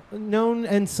pineal gland. Known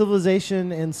in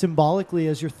civilization and symbolically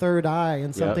as your third eye,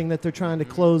 and something that they're trying to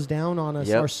close down on us.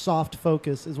 Yep. Our soft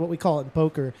focus is what we call it in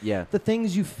poker. Yeah. The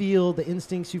things you feel, the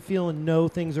instincts you feel, and know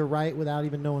things are right without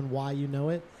even knowing why you know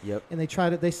it. Yep. And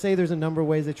they say there's a number of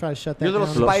ways they try to shut that Your little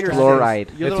down. spider Fluoride.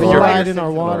 sense. Your It's little in your- spider Fluoride in our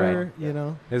sense. water, you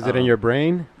know. Is it in your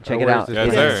brain? check Or it where out. is Yeah,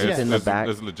 this it's in? there. Yes, It's, yes. in the it's, back.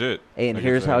 it's legit. And Like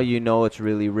here's it's how there. you know it's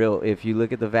really real. If you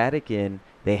look at the Vatican,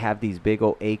 they have these big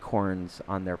old acorns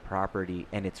on their property,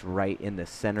 and it's right in the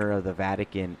center of the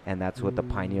Vatican, and that's what the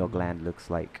pineal gland looks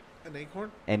like. An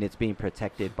acorn? And it's being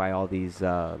protected by all these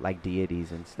like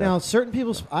deities and stuff. Now, certain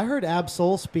people, I heard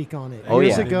Ab-Soul speak on it Oh,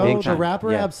 years yeah. ago. Big The time.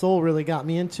 rapper Yeah. Ab-Soul really got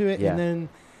me into it, Yeah. and then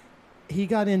he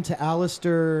got into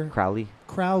Aleister Crowley.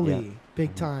 Crowley Yeah.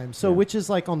 big time. So, Yeah. which is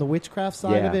like on the witchcraft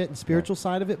side of Yeah. it and spiritual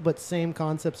side of it, but same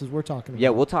concepts as we're talking about. Yeah,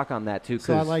 we'll talk on that too.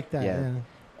 So I 'cause, like that. Yeah.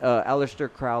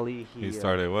 Aleister Crowley. He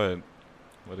started what?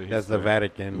 What did he That's the say?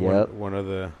 Vatican. Yep. One of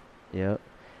the. Yep.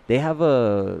 They have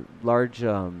a large,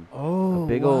 a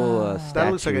big ol' statue.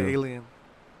 That looks like an alien.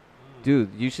 Dude,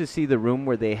 you should see the room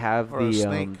where they have Or a the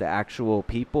snake. the actual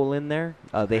people in there.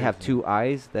 They have Crazy. 2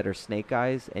 eyes that are snake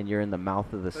eyes, and you're in the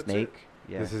mouth of the That's it. snake.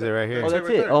 Yeah. This is it right here. Oh, That's that's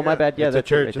right it. there, Oh, my yeah. bad. Yeah, it's that's a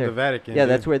church it right of there. the Vatican. Yeah,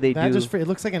 dude. that's where they That do. just it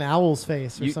looks like an owl's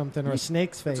face or You- something, or you- a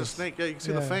snake's face. It's a snake. Yeah, you can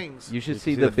see the Yeah. fangs. You should You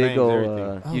see see the the big fangs, ol'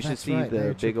 everything. Oh, you should that's see right. Now the you're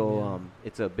big tripping me ol' out.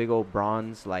 it's a big ol'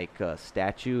 bronze like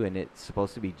statue, and it's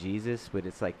supposed to be Jesus, but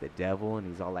it's like the devil, and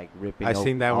he's all like ripping. I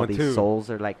seen that all one these too. souls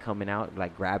are like coming out,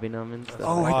 like grabbing them and stuff.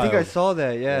 Oh, like I think I Wild. saw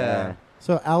that. Yeah.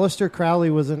 So Aleister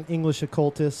Crowley was an English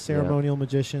occultist, ceremonial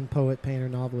magician, poet, painter,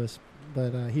 novelist.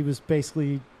 But he was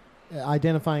basically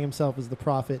identifying himself as the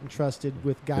prophet entrusted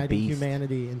with guiding beast.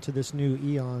 humanity into this new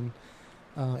eon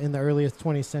in the earliest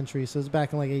 20th century. So it was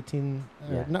back in like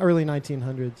early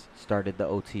 1900s started the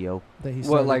OTO. that he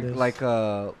What started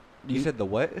this. you said the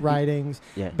what? writings.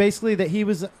 Yeah, Basically, that he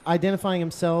was identifying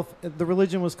himself. The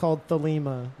religion was called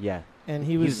Thelema, yeah. and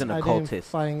he He was was an occultist.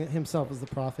 identifying himself as the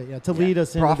prophet. Yeah, to Yeah. lead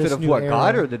us into Prophet this of new what? era.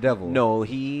 God or the devil? No,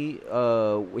 he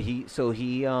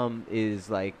is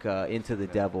like into the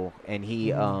devil, and he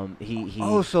he.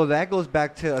 Oh, so that goes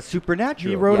back to a supernatural.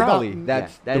 He wrote Crowley. about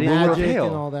That's that the is ruler of magic hell.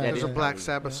 and all that. That There's a is- Black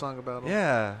Sabbath song about him.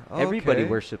 Yeah. Everybody okay.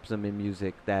 worships him in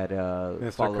music. That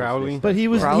Mr. follows Crowley? this But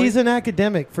stuff. Crowley? he's an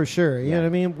academic for sure. You Yeah. know what I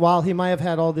mean? While he might have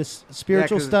had all this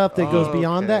spiritual 'cause- stuff that goes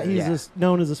beyond that, okay. he's Yeah. just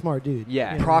known as a smart dude.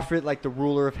 Yeah. you know? Prophet, like the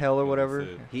ruler of hell or whatever.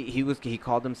 That's it. He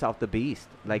called himself the Beast.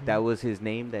 Like that was his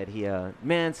name. That he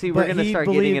man. See, Mm-hmm. But we're gonna he start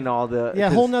getting believed- in all the Yeah,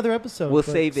 whole nother episode. we'll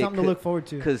but save it, something to 'cause- look forward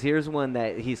to. Because here's one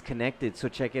that he's connected. So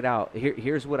check it out.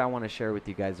 Here's what I want to share with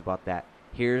you guys about that.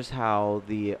 Here's how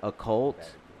the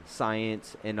occult,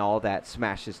 science, and all that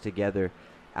smashes together.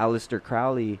 Aleister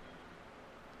Crowley,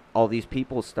 all these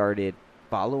people started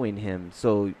following him.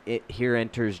 So here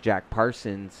enters Jack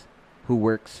Parsons, who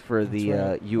works for That's the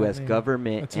right. U.S. That name.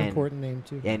 government. That's an and important name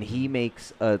too. and he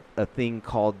makes a thing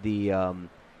called the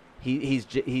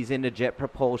he's into jet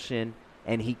propulsion,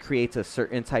 and he creates a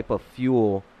certain type of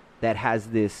fuel that has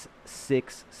this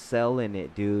 6 cell in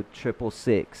it, dude,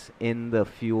 666 in the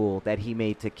fuel that he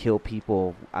made to kill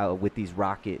people with these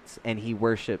rockets, and he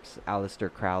worships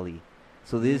Aleister Crowley.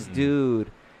 So this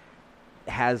dude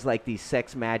has like these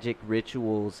sex magic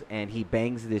rituals, and he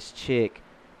bangs this chick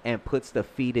and puts the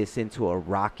fetus into a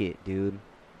rocket, dude.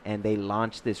 And they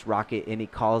launch this rocket, and he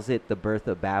calls it the birth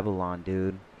of Babylon,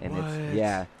 dude. And What? it's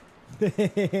yeah.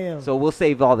 Damn. So we'll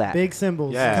save all that. Big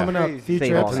symbols Yeah. coming up. Crazy. Future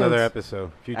Save all That's that. episodes. another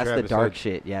episode. Future That's the episode. dark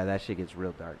shit. Yeah, that shit gets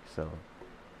real dark. So,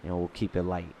 we'll keep it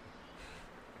light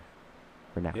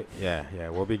for now. Yeah.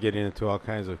 We'll be getting into all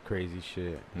kinds of crazy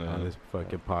shit Yeah. on this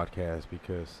fucking podcast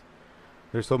because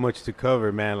there's so much to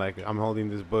cover, man. Like I'm holding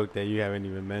this book that you haven't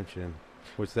even mentioned.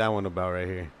 What's that one about right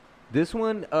here? This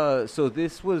one, so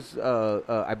this was,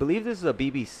 I believe this is a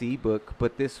BBC book,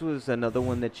 but this was another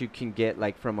one that you can get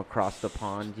like from across the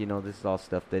pond. You know, this is all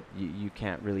stuff that you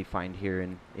can't really find here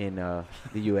in the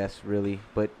U.S. really.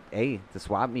 But hey, the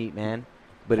swap meet, man.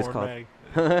 But it's Porn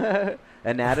called mag.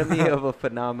 Anatomy of a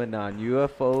Phenomenon: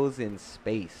 UFOs in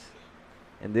Space.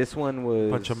 And this one was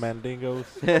Bunch of mandingos.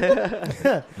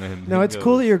 No, it's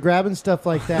cool that you're grabbing stuff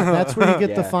like that. That's where you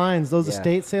get the Yeah. finds. Those Yeah.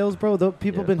 estate sales, bro. People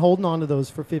have Yeah. been holding on to those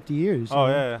for 50 years. you Oh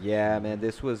know? yeah. Yeah, man,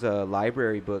 this was a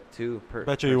library book too.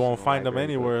 Bet you won't personal find them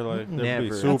library book. anywhere. Like Mm-mm. they'd be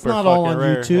Never. super That's not all fucking on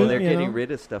rare. YouTube. Well, they're you getting know?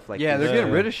 rid of stuff like Yeah, this. they're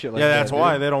getting rid of shit like yeah, that. that's dude.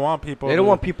 why they don't want people. They don't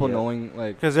want people Yeah. knowing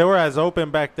like because they were as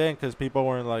open back then. Because people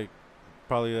weren't like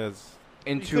probably as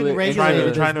into couldn't it, regulate trying it to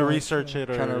as trying to much, research yeah. it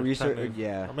or trying to research. trying to-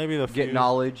 Yeah, or maybe the get few.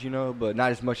 knowledge, but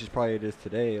not as much as probably it is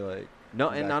today. Like No,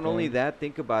 and back not only then. that,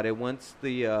 think about it. Once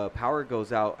the power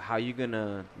goes out, how you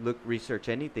gonna research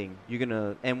anything? You're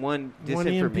gonna One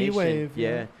disinformation. EMP wave,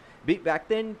 yeah. yeah. Back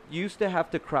then, you used to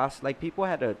have to cross. Like people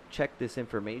had to check this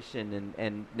information,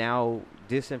 and now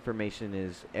disinformation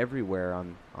is everywhere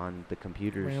on the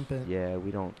computers. Rampant. Yeah,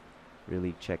 we don't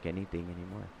really check anything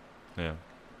anymore. Yeah.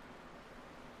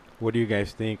 What do you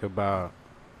guys think about?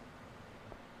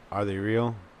 Are they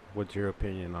real? What's your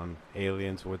opinion on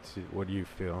aliens? What do you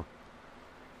feel?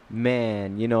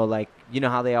 Man, you know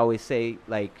how they always say,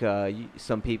 like,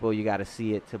 some people you got to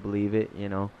see it to believe it,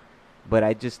 But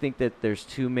I just think that there's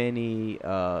too many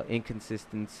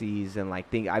inconsistencies and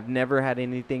I've never had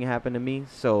anything happen to me,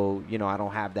 so I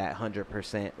don't have that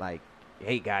 100% like,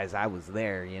 hey guys, I was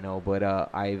there, But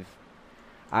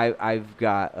I've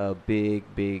got a big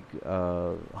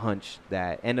hunch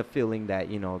that, and a feeling that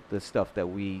the stuff that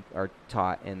we are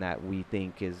taught and that we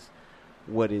think is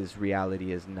what is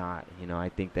reality is not. I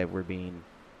think that we're being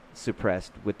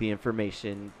suppressed with the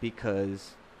information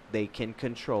because they can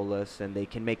control us and they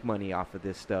can make money off of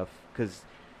this stuff. Because,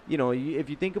 you know, if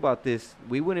you think about this,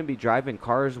 we wouldn't be driving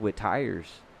cars with tires.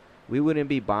 We wouldn't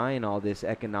be buying all this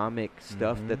economic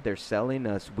stuff that they're selling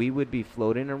us. We would be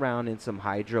floating around in some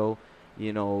hydro,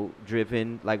 you know,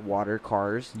 driven like water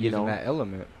cars, you Using know, that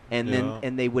element. and then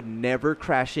and they would never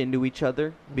crash into each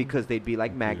other because they'd be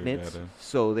like magnets.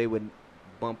 So they would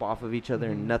bump off of each other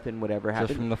and nothing would ever happen.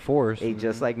 Just from the force.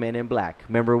 Just like Men in Black.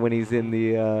 Remember when he's in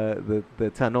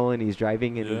the tunnel and he's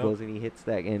driving and he goes and he hits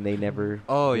that and they never.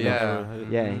 Oh you know,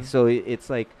 yeah. yeah. So it's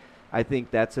like, I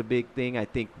think that's a big thing. I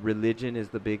think religion is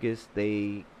the biggest.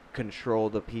 They control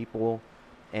the people,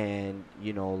 and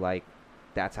you know, like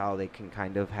that's how they can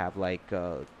kind of have like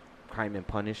crime and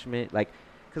punishment. Like,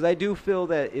 because I do feel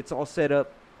that it's all set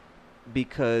up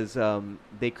because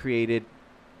they created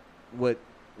what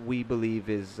we believe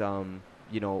is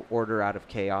you know, order out of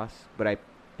chaos. But I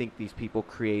think these people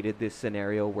created this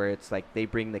scenario where it's like they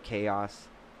bring the chaos.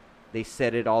 They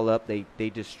set it all up. They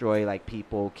destroy like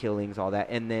people, killings, all that,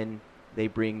 and then they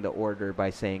bring the order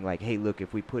by saying like, hey, look,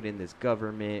 if we put in this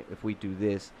government, if we do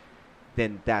this,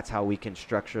 then that's how we can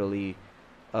structurally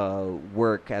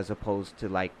work, as opposed to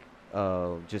like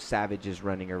just savages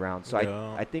running around. So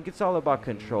I think it's all about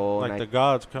control. Like and the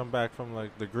gods come back from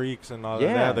like the Greeks and all that.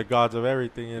 Yeah. They have the gods of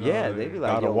everything, you know. Yeah, like they'd be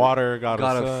like, God yo, of water, God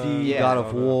God of of sun, sea, God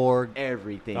of war,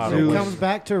 everything. God So of it Zeus. comes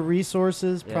back to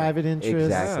resources, Yeah. private interests,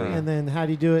 Exactly. and then how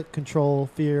do you do it? Control,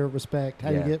 fear, respect. How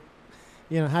do you Yeah. get,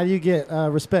 you know, how do you get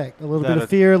respect? A little bit That of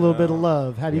fear, a little bit yeah. of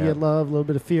love. How do you Yeah. get love? A little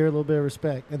bit of fear, a little bit of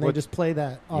respect, and they What- just play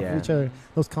that off Yeah. of each other.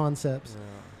 Those concepts.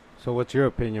 So what's your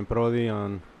opinion, Brody,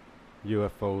 on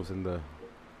UFOs and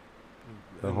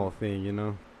the whole thing, you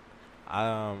know?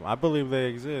 I believe they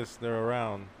exist. They're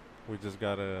around. We just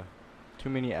gotta. Too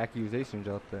many accusations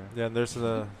out there. Yeah, there's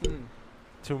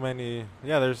too many.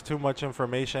 Yeah, there's too much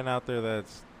information out there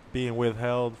that's being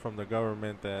withheld from the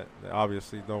government that they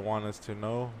obviously don't want us to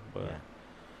know. But Yeah.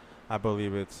 I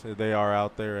believe they are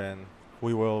out there, and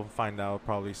we will find out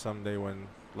probably someday when,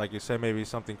 like you said, maybe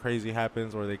something crazy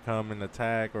happens, or they come and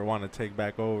attack, or want to take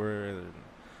back over,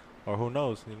 or who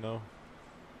knows, you know.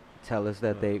 Tell us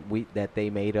that they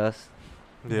made us.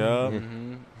 Yeah.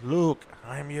 Mm-hmm. Luke,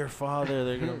 I'm your father.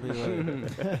 They're gonna be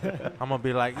like, I'm gonna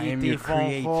be like, I am E.T. your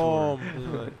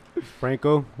phone.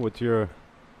 Franco, what's your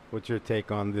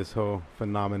take on this whole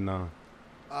phenomenon?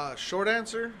 Short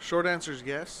answer is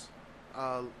yes.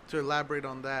 To elaborate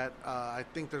on that, I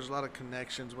think there's a lot of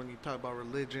connections when you talk about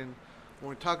religion, when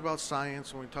we talk about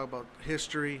science, when we talk about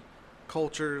history,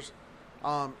 cultures,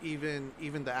 even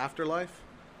the afterlife,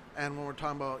 and when we're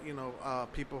talking about, you know,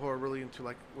 people who are really into,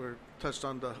 like, we're touched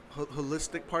on the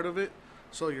holistic part of it,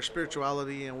 so your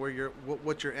spirituality and where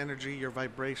what your energy, your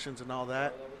vibrations, and all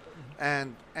that,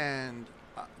 and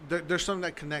there's something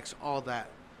that connects all that,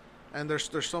 and there's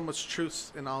so much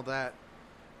truth in all that.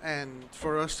 And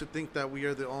for us to think that we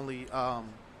are the only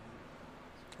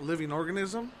living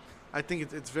organism, I think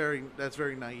that's very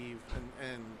naive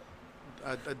and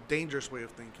a dangerous way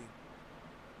of thinking.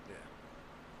 Yeah.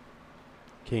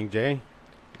 King J?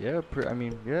 Yeah, I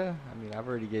mean, I've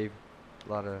already gave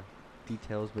a lot of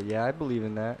details, but yeah, I believe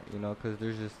in that, you know, because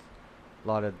there's just a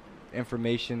lot of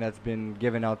information that's been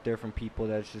given out there from people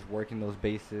that's just working those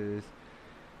bases,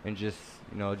 and just,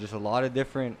 you know, just a lot of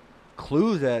different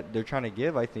clues that they're trying to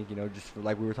give, I think, you know, just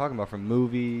like we were talking about, from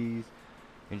movies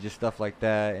and just stuff like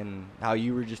that, and how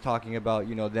you were just talking about,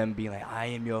 you know, them being like, I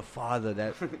am your father.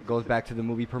 That goes back to the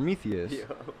movie Prometheus.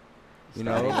 You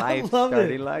know,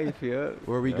 starting life, yeah.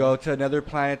 where we go to another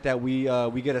planet that we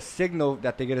get a signal,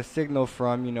 that they get a signal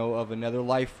from, you know, of another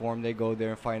life form. They go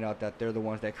there and find out that they're the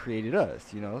ones that created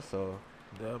us, you know, so.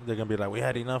 They're gonna be like, we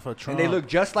had enough of Trump. And they look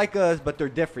just like us, but they're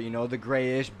different, you know, the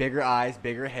grayish, bigger eyes,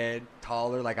 bigger head,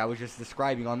 taller, like I was just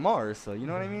describing on Mars. So, you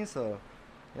know what I mean? So,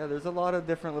 yeah, there's a lot of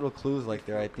different little clues like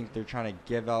there. I think they're trying to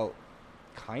give out,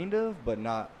 kind of, but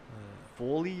not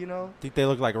fully, you know. think they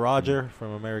look like Roger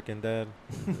from American Dad.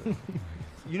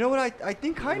 You know what? I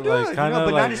think kind of, Like, you know, kinda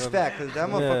but like, not as fat, because that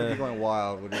motherfucker yeah. be going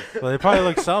wild with it. Well, they probably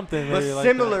look something. But maybe like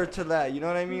similar to that, you know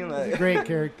what I mean? He's a Like, great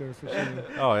character for sure. that.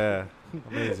 Oh yeah,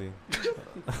 amazing.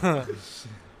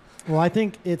 Well, I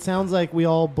think it sounds like we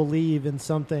all believe in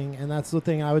something, and that's the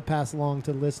thing I would pass along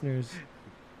to listeners,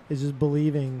 is just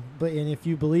believing. And if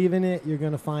you believe in it, you're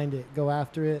going to find it. Go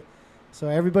after it. So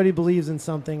everybody believes in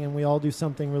something, and we all do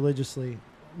something religiously.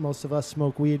 Most of us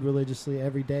smoke weed religiously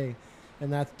every day.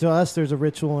 And that, to us, there's a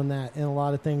ritual in that, and a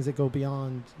lot of things that go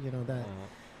beyond, you know, that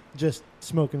just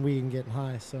smoking weed and getting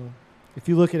high. So if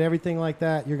you look at everything like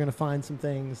that, you're going to find some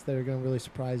things that are going to really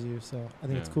surprise you. So I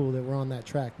think it's cool that we're on that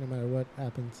track no matter what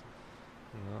happens.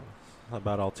 How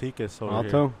about Alticus over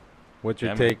Alto? here? What's your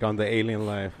Yeah, man. take on the alien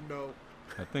life? No.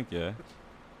 I think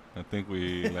I think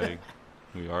we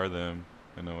we are them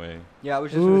in a way. Yeah, I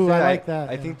was just Ooh, gonna say, I like that,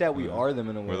 I yeah. think that we Yeah. are them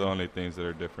in a way. We're the only things that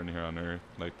are different here on Earth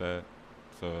like that.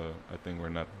 So I think we're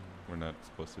not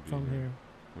supposed to be From here.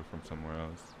 We're from somewhere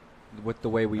else. with the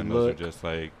way we and look. those are just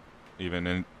like,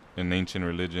 even in ancient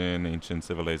religion, ancient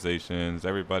civilizations,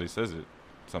 everybody says it.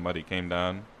 Somebody came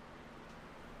down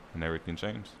and everything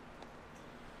changed.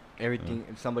 Everything.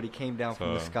 If somebody came down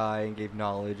from the So- sky and gave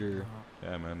knowledge, or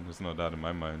Yeah, man, there's no doubt in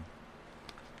my mind.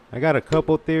 I got a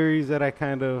couple theories that I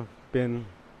kind of been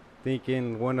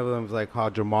thinking. One of them is like how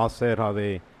Jamal said, how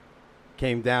they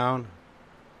came down,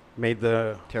 made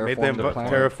them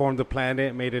terraform the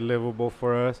planet, made it livable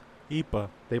for us. IPA.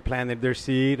 They planted their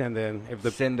seed, and then if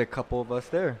the send a couple of us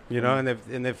there. you know,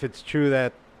 and if it's true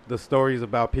that the stories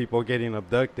about people getting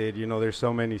abducted, you know, there's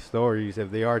so many stories.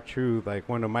 If they are true, like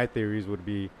one of my theories would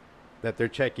be that they're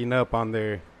checking up on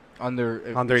their on their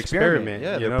experiment,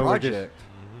 yeah, you their know, we're just- project.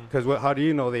 because how do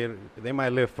you know they might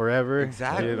live forever?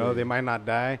 Exactly. You know, they might not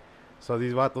die. So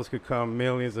these vatos could come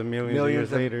millions and millions of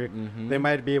years later. Mhm. They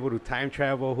might be able to time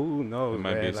travel. Who knows? It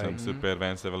might be man? some Like, super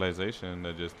advanced civilization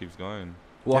that just keeps going.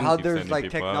 Well, And how keep there's sending like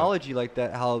people out. technology like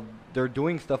that, how they're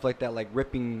doing stuff like that, like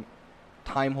ripping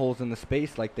time holes in the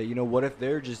space like that. You know, what if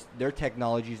their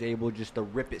technology is able just to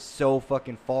rip it so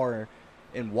fucking far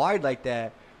and wide like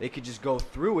that, they could just go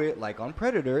through it like on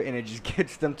Predator, and it just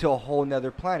gets them to a whole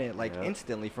nother planet like Yeah.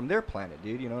 instantly from their planet,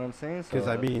 dude. You know what I'm saying? Because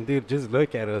I mean, dude, just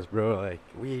look at us, bro. Like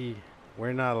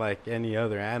we're not like any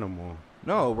other animal.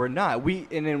 no, we're not.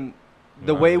 And then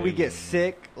the way we get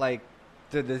sick, like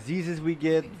the diseases we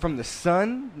get from the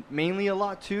sun, mainly a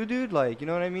lot too, dude. Like, you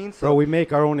know what I mean? So, Bro, we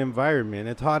make our own environment.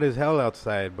 It's hot as hell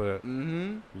outside, but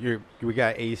mm-hmm. we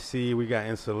got AC, we got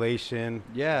insulation.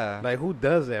 Yeah. Like who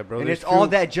does that, bro? And There's it's all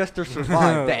true- that just to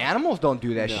survive. The animals don't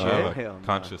do that No. shit. Like hell no.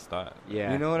 conscious thought.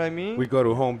 Yeah. You know what I mean? We go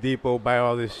to Home Depot, buy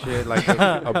all this shit. Like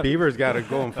a beaver's got to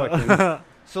go and fucking.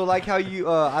 So like how you,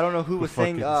 I don't know who was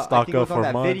saying, Fucking I stock think it was up on for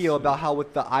that months. video about how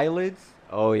with the eyelids,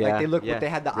 Oh yeah. like they look, yeah. they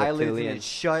had the eyelids and Reptilian. it's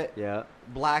shut Yeah.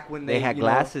 black when They had you know.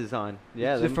 glasses on.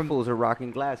 Yeah, Just them from- fools are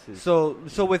rocking glasses. So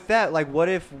with that, like, what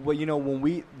if, well, you know,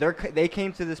 when they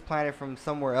came to this planet from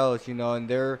somewhere else, you know, and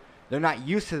they're not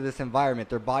used to this environment.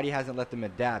 Their body hasn't let them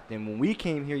adapt. And when we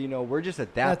came here, you know, we're just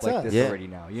adapt That's like us. this Yeah. already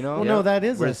now. You know. Well, no, that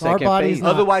is We're us. Our second body's phase.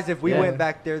 not. Otherwise, if we Yeah. went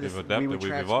back there, We've we adapted, would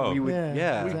we've we evolved. would, Yeah,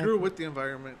 yeah. We exactly. grew with the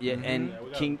environment. yeah, Mhm. and Yeah, we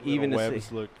got King little even to webs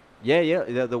say, look.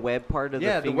 yeah, the web part of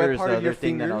Yeah, the the web fingers, part the of your other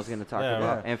thing that I was fingers. going to talk Yeah.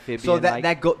 about. Yeah. Amphibian. So like,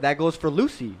 that goes for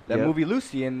Lucy, that Yep. movie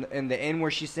Lucy, and in the end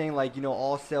where she's saying like, you know,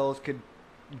 all cells could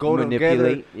go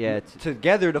manipulate. Yeah,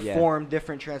 together to Yeah. form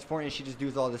different transform, and she just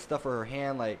does all this stuff for her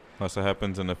hand, like Also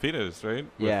happens in the fetus, right?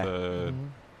 Yeah. With, Mhm.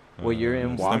 well, you're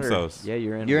in stem water. cells. Yeah,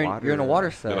 you're in you're water. in a water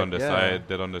They cell. don't yeah. decide.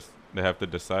 They have to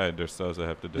decide. There's cells that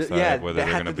have to decide yeah, whether they they're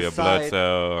have going to to be a blood decide.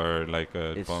 cell or like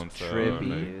a It's bone cell or trippy,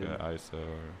 like dude. an eye cell.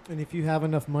 Or And if you have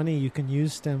enough money, you can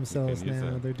use stem cells use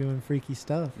now. them. They're doing freaky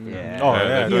stuff. Yeah. Oh, Yeah, yeah.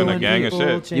 they're doing a Healing gang of people, shit.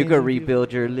 You changing could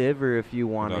rebuild your liver if you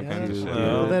wanted all kinds of to. shit.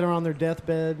 people Yeah. that are on their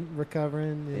deathbed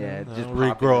recovering. you Yeah, know. just Regrow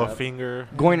pop it a up. finger.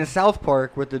 Going to South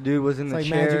Park where the dude was in It's the like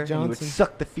chair Magic and he would Johnson.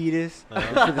 suck the fetus for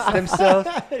the stem cells,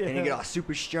 and he get all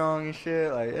super strong and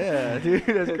shit. Like, yeah, dude,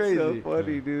 that's crazy. so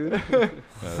funny, dude. yeah,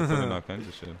 they're doing all kinds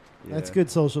of shit. That's good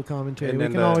social commentary. And We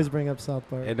then can the- always bring up South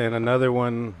Park. And then another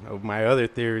one of my other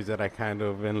theories that I kind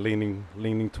of been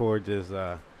leaning towards is,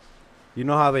 you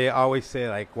know how they always say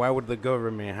like, why would the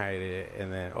government hide it?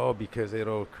 And then because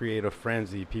it'll create a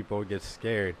frenzy, people get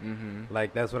scared. Mm-hmm.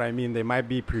 Like that's what I mean. They might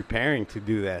be preparing to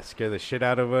do that, scare the shit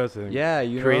out of us, and Yeah,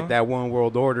 you create know? that one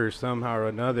world order somehow or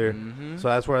another. Mhm. So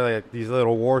that's where like these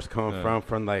little wars come Yeah.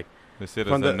 from like They see it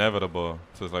From as the- inevitable.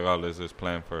 So it's like, oh, this is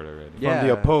planned for it already. Yeah. from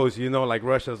the opposed. You know, like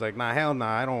Russia's like, nah, hell nah,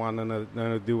 I don't want nothing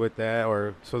to do with that.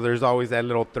 Or so there's always that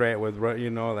little threat with you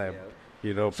know that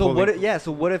you know. So pulling-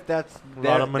 what if that's A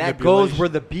lot of that goes manipulation. where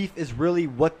the beef is really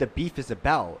what the beef is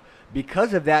about?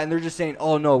 Because of that, and they're just saying,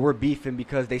 "Oh no, we're beefing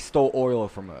because they stole oil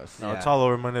from us." No, it's all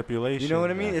over manipulation. You know what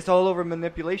I mean? It's all over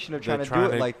manipulation of They're trying to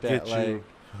do it like that. get Like, you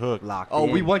hooked. Locked oh,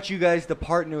 we in. want you guys to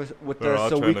partner with They're all us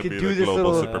so we trying to could be do the this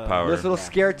global little superpower. this little Yeah.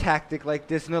 scare tactic like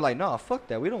this, and they're like, "No, fuck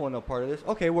that. We don't want no part of this."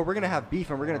 Okay, well, we're gonna have beef,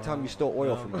 and we're gonna tell them you stole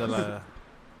oil from They're us. like,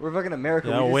 We're fucking America.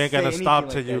 yeah, we we just ain't gonna say stop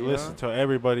anything till like you that, listen to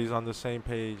everybody's on the same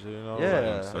page. You know, Yeah.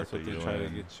 Like, that's what they try to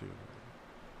UN. get you.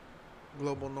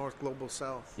 Global North, Global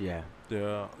South. Yeah.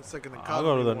 Yeah. It's like an I'll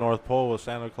go to the economy war. North Pole with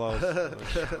Santa Claus.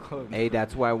 Hey,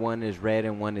 that's why one is red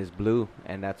and one is blue,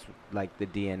 and that's like the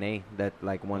DNA. That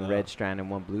like one red strand and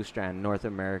one blue strand. North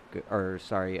America, or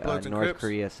sorry, Bloods and North Crips.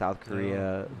 Korea, South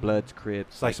Korea, Bloods,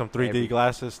 Crips. It's like some 3D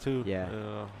glasses too. Yeah.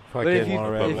 But if you,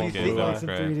 One red, if one you blue. think, Like some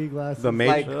 3D glasses. The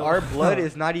like major. our blood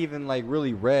is not even like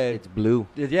really red. It's blue.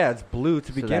 Yeah, it's blue to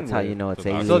So begin that's with. how you know it's So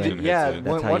the alien. So oxygen hits yeah, it.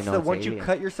 That's how you once know the it's once you alien.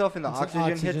 cut yourself and the It's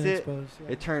oxygen hits it, exposed,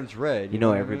 yeah. it turns red. You know,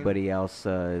 what I mean? everybody else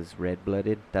is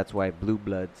red-blooded. That's why blue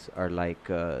bloods are like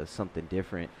something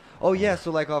different. Oh yeah, so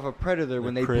like off a predator,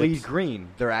 when The they bleed Crips. green,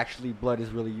 their actually blood is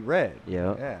really red.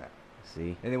 Yep. Yeah.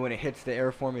 See, And then when it hits the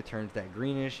air form, it turns that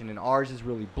greenish, and then ours is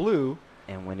really blue.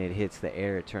 and when it hits the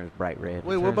air, it turns bright red.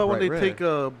 Wait, what turns about when they bright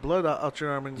take blood out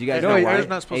your arm? And Do you guys No, know it- why? air's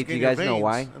not supposed Hey, to do get you in your guys know veins,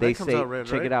 why? and They that comes say, out red,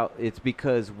 check right? it out. It's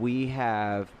because we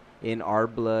have in our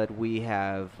blood we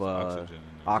have Oxygen in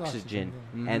it. oxygen,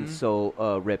 and Mhm. so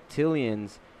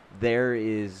reptilians,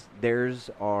 theirs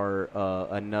are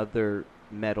another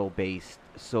metal based.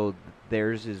 So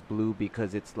theirs is blue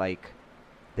because it's like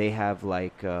they have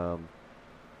like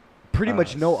Pretty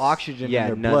much no oxygen yeah, in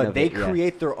their none blood. of They it, yeah.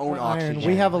 create their own Or iron. oxygen.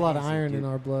 We have a lot of Amazing, iron in dude.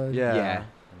 our blood. Yeah.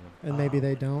 And maybe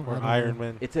they don't. I Or don't know. Iron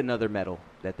Man. It's another metal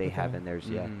that they have Okay. in theirs.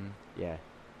 Yeah, Mhm. yeah,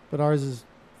 But ours is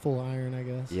full iron, I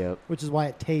guess. yep. Which is why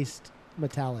it tastes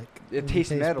metallic. It When you tastes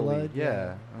taste metally. blood,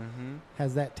 Yeah. Mm-hmm.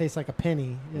 Has that taste like a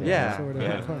penny. You know, Yeah. Sort of.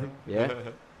 Yeah. It's like- Yeah.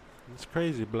 It's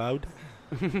crazy, blood.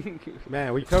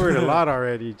 Man, we covered a lot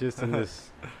already just in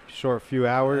this short few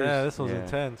hours. Yeah, this was Yeah.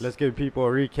 intense. Let's give people a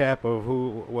recap of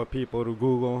what people to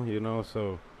Google,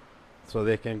 so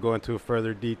they can go into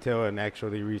further detail and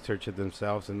actually research it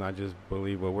themselves and not just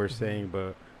believe what we're saying.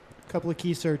 But couple of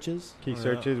key searches. key Yeah.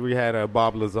 searches, we had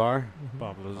Bob Lazar, Mhm.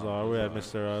 Bob Lazar. We had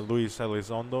Mr. Luis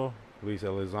Elizondo. Luis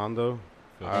Elizondo,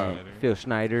 Phil Uh, Schneider. Phil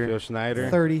Schneider. Phil Schneider.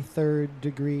 33rd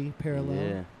degree parallel.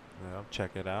 Yeah. Yeah,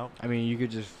 check it out. I mean, you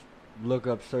could just look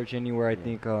up, search anywhere. I Yeah.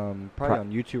 think probably Pro-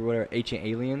 on YouTube or whatever, Ancient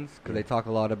Aliens, because Yeah. they talk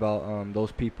a lot about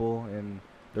those people and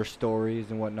their stories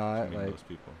and I whatnot. mean, Like, those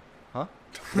people.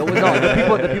 no,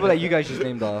 the people that you guys just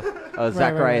named off.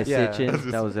 Zachariah right. Yeah.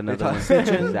 Sitchin. That was another talk- one.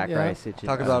 Sitchin, Zachariah yeah. Sitchin.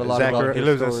 Talk about a lot Zachary- about He their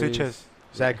lives in stories. Sitges.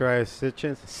 Zachariah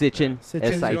Sitchin. Sitchin. Sitchin.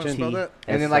 You wanna spell S-I-T. that?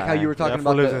 And then like how you were talking Yeah,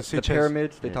 about Full the lives in Sitges.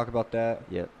 pyramids, they Yeah. talk about that.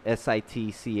 Yep.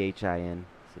 Sitchin.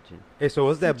 Sitchin. Hey, so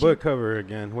what's that book cover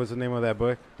again? What's the name of that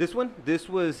book? This one, this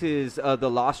was his The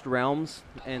Lost Realms,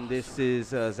 and this is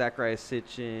Zachariah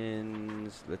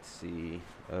Sitchin's. Let's see,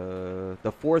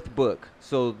 the fourth book.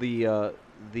 So the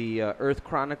Earth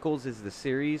Chronicles is the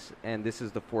series, and this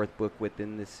is the fourth book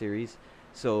within this series.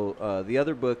 So the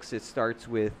other books, it starts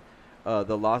with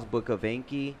the Lost Book of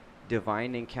Enki,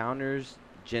 Divine Encounters,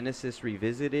 Genesis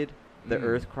Revisited, the Mm.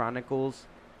 Earth Chronicles,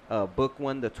 Book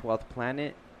 1, The 12th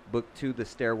Planet, Book 2, The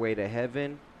Stairway to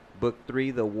Heaven, Book 3,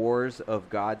 The Wars of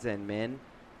Gods and Men,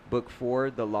 Book 4,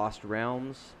 The Lost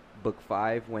Realms, Book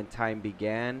 5, When Time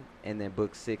Began, and then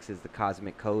Book 6 is The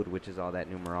Cosmic Code, which is all that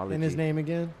numerology. And his name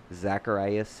again?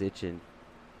 Zachariah Sitchin.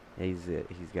 He's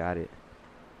got it.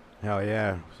 Hell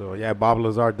yeah. So yeah, Bob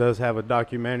Lazar does have a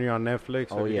documentary on Netflix.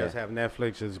 So Oh, if you yeah. guys have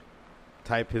Netflix, just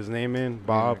type his name in,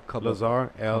 Bob couple of-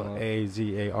 Lazar,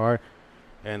 Lazar.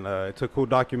 And it's a cool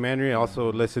documentary. I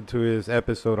also listened to his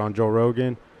episode on Joe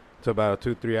Rogan. It's about a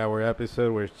 2-3 hour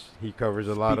episode which he covers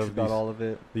a lot Speaks of about all of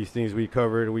it, these things we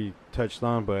covered, we touched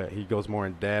on, but he goes more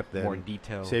in depth. more And in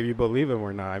detail. say if you believe him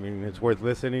or not. I mean, it's worth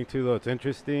listening to, though. It's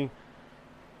interesting.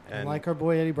 And like our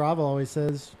boy Eddie Bravo always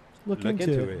says, look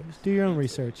into it. Just do your own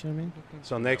research. I mean,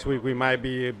 So next week we might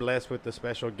be blessed with a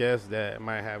special guest that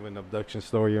might have an abduction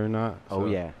story or not. Oh,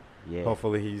 So yeah. Yeah.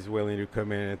 Hopefully he's willing to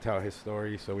come in and tell his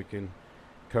story so we can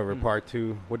cover Mm. part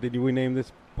 2. What did we name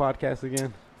this podcast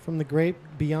again? from the great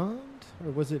beyond, or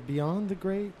was it beyond the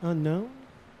great unknown?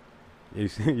 You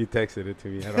you texted it to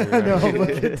me. I don't I know,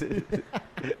 remember.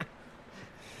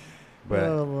 but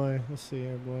oh boy, let's see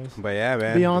here, boys. but yeah,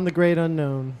 man. Beyond the great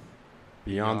unknown.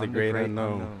 Beyond the great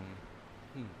unknown.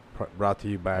 Brought to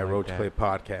you by I like Roach that. Clay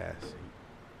Podcast.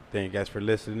 Thank you guys for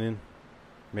listening.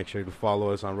 Make sure to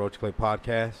follow us on Roach Clay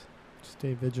Podcast,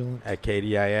 Stay vigilant. at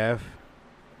KDIF,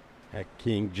 at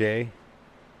King J,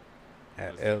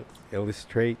 at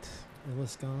Illustrates.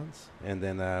 Illuscons. And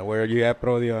then where are you at,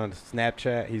 Brody? On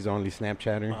Snapchat? He's only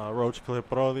Snapchatter. Roach Clip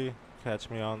Brody. Catch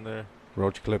me on there.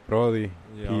 Roach Clip Brody.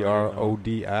 You already know.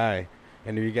 Prodi.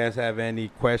 And if you guys have any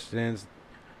questions,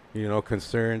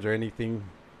 concerns or anything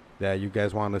that you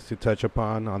guys want us to touch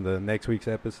upon on the next week's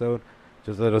episode,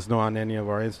 just let us know on any of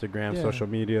our Instagram, Yeah. social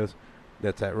medias.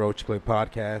 That's at Roach Clip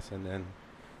Podcast. And then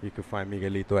you can find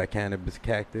Miguelito at Cannabis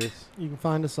Cactus. You can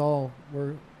find us all.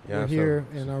 We're Yeah, here,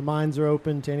 and our minds are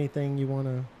open to anything you want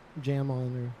to jam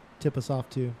on or tip us off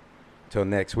to. Till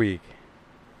next week.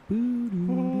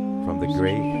 From the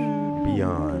great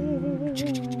beyond.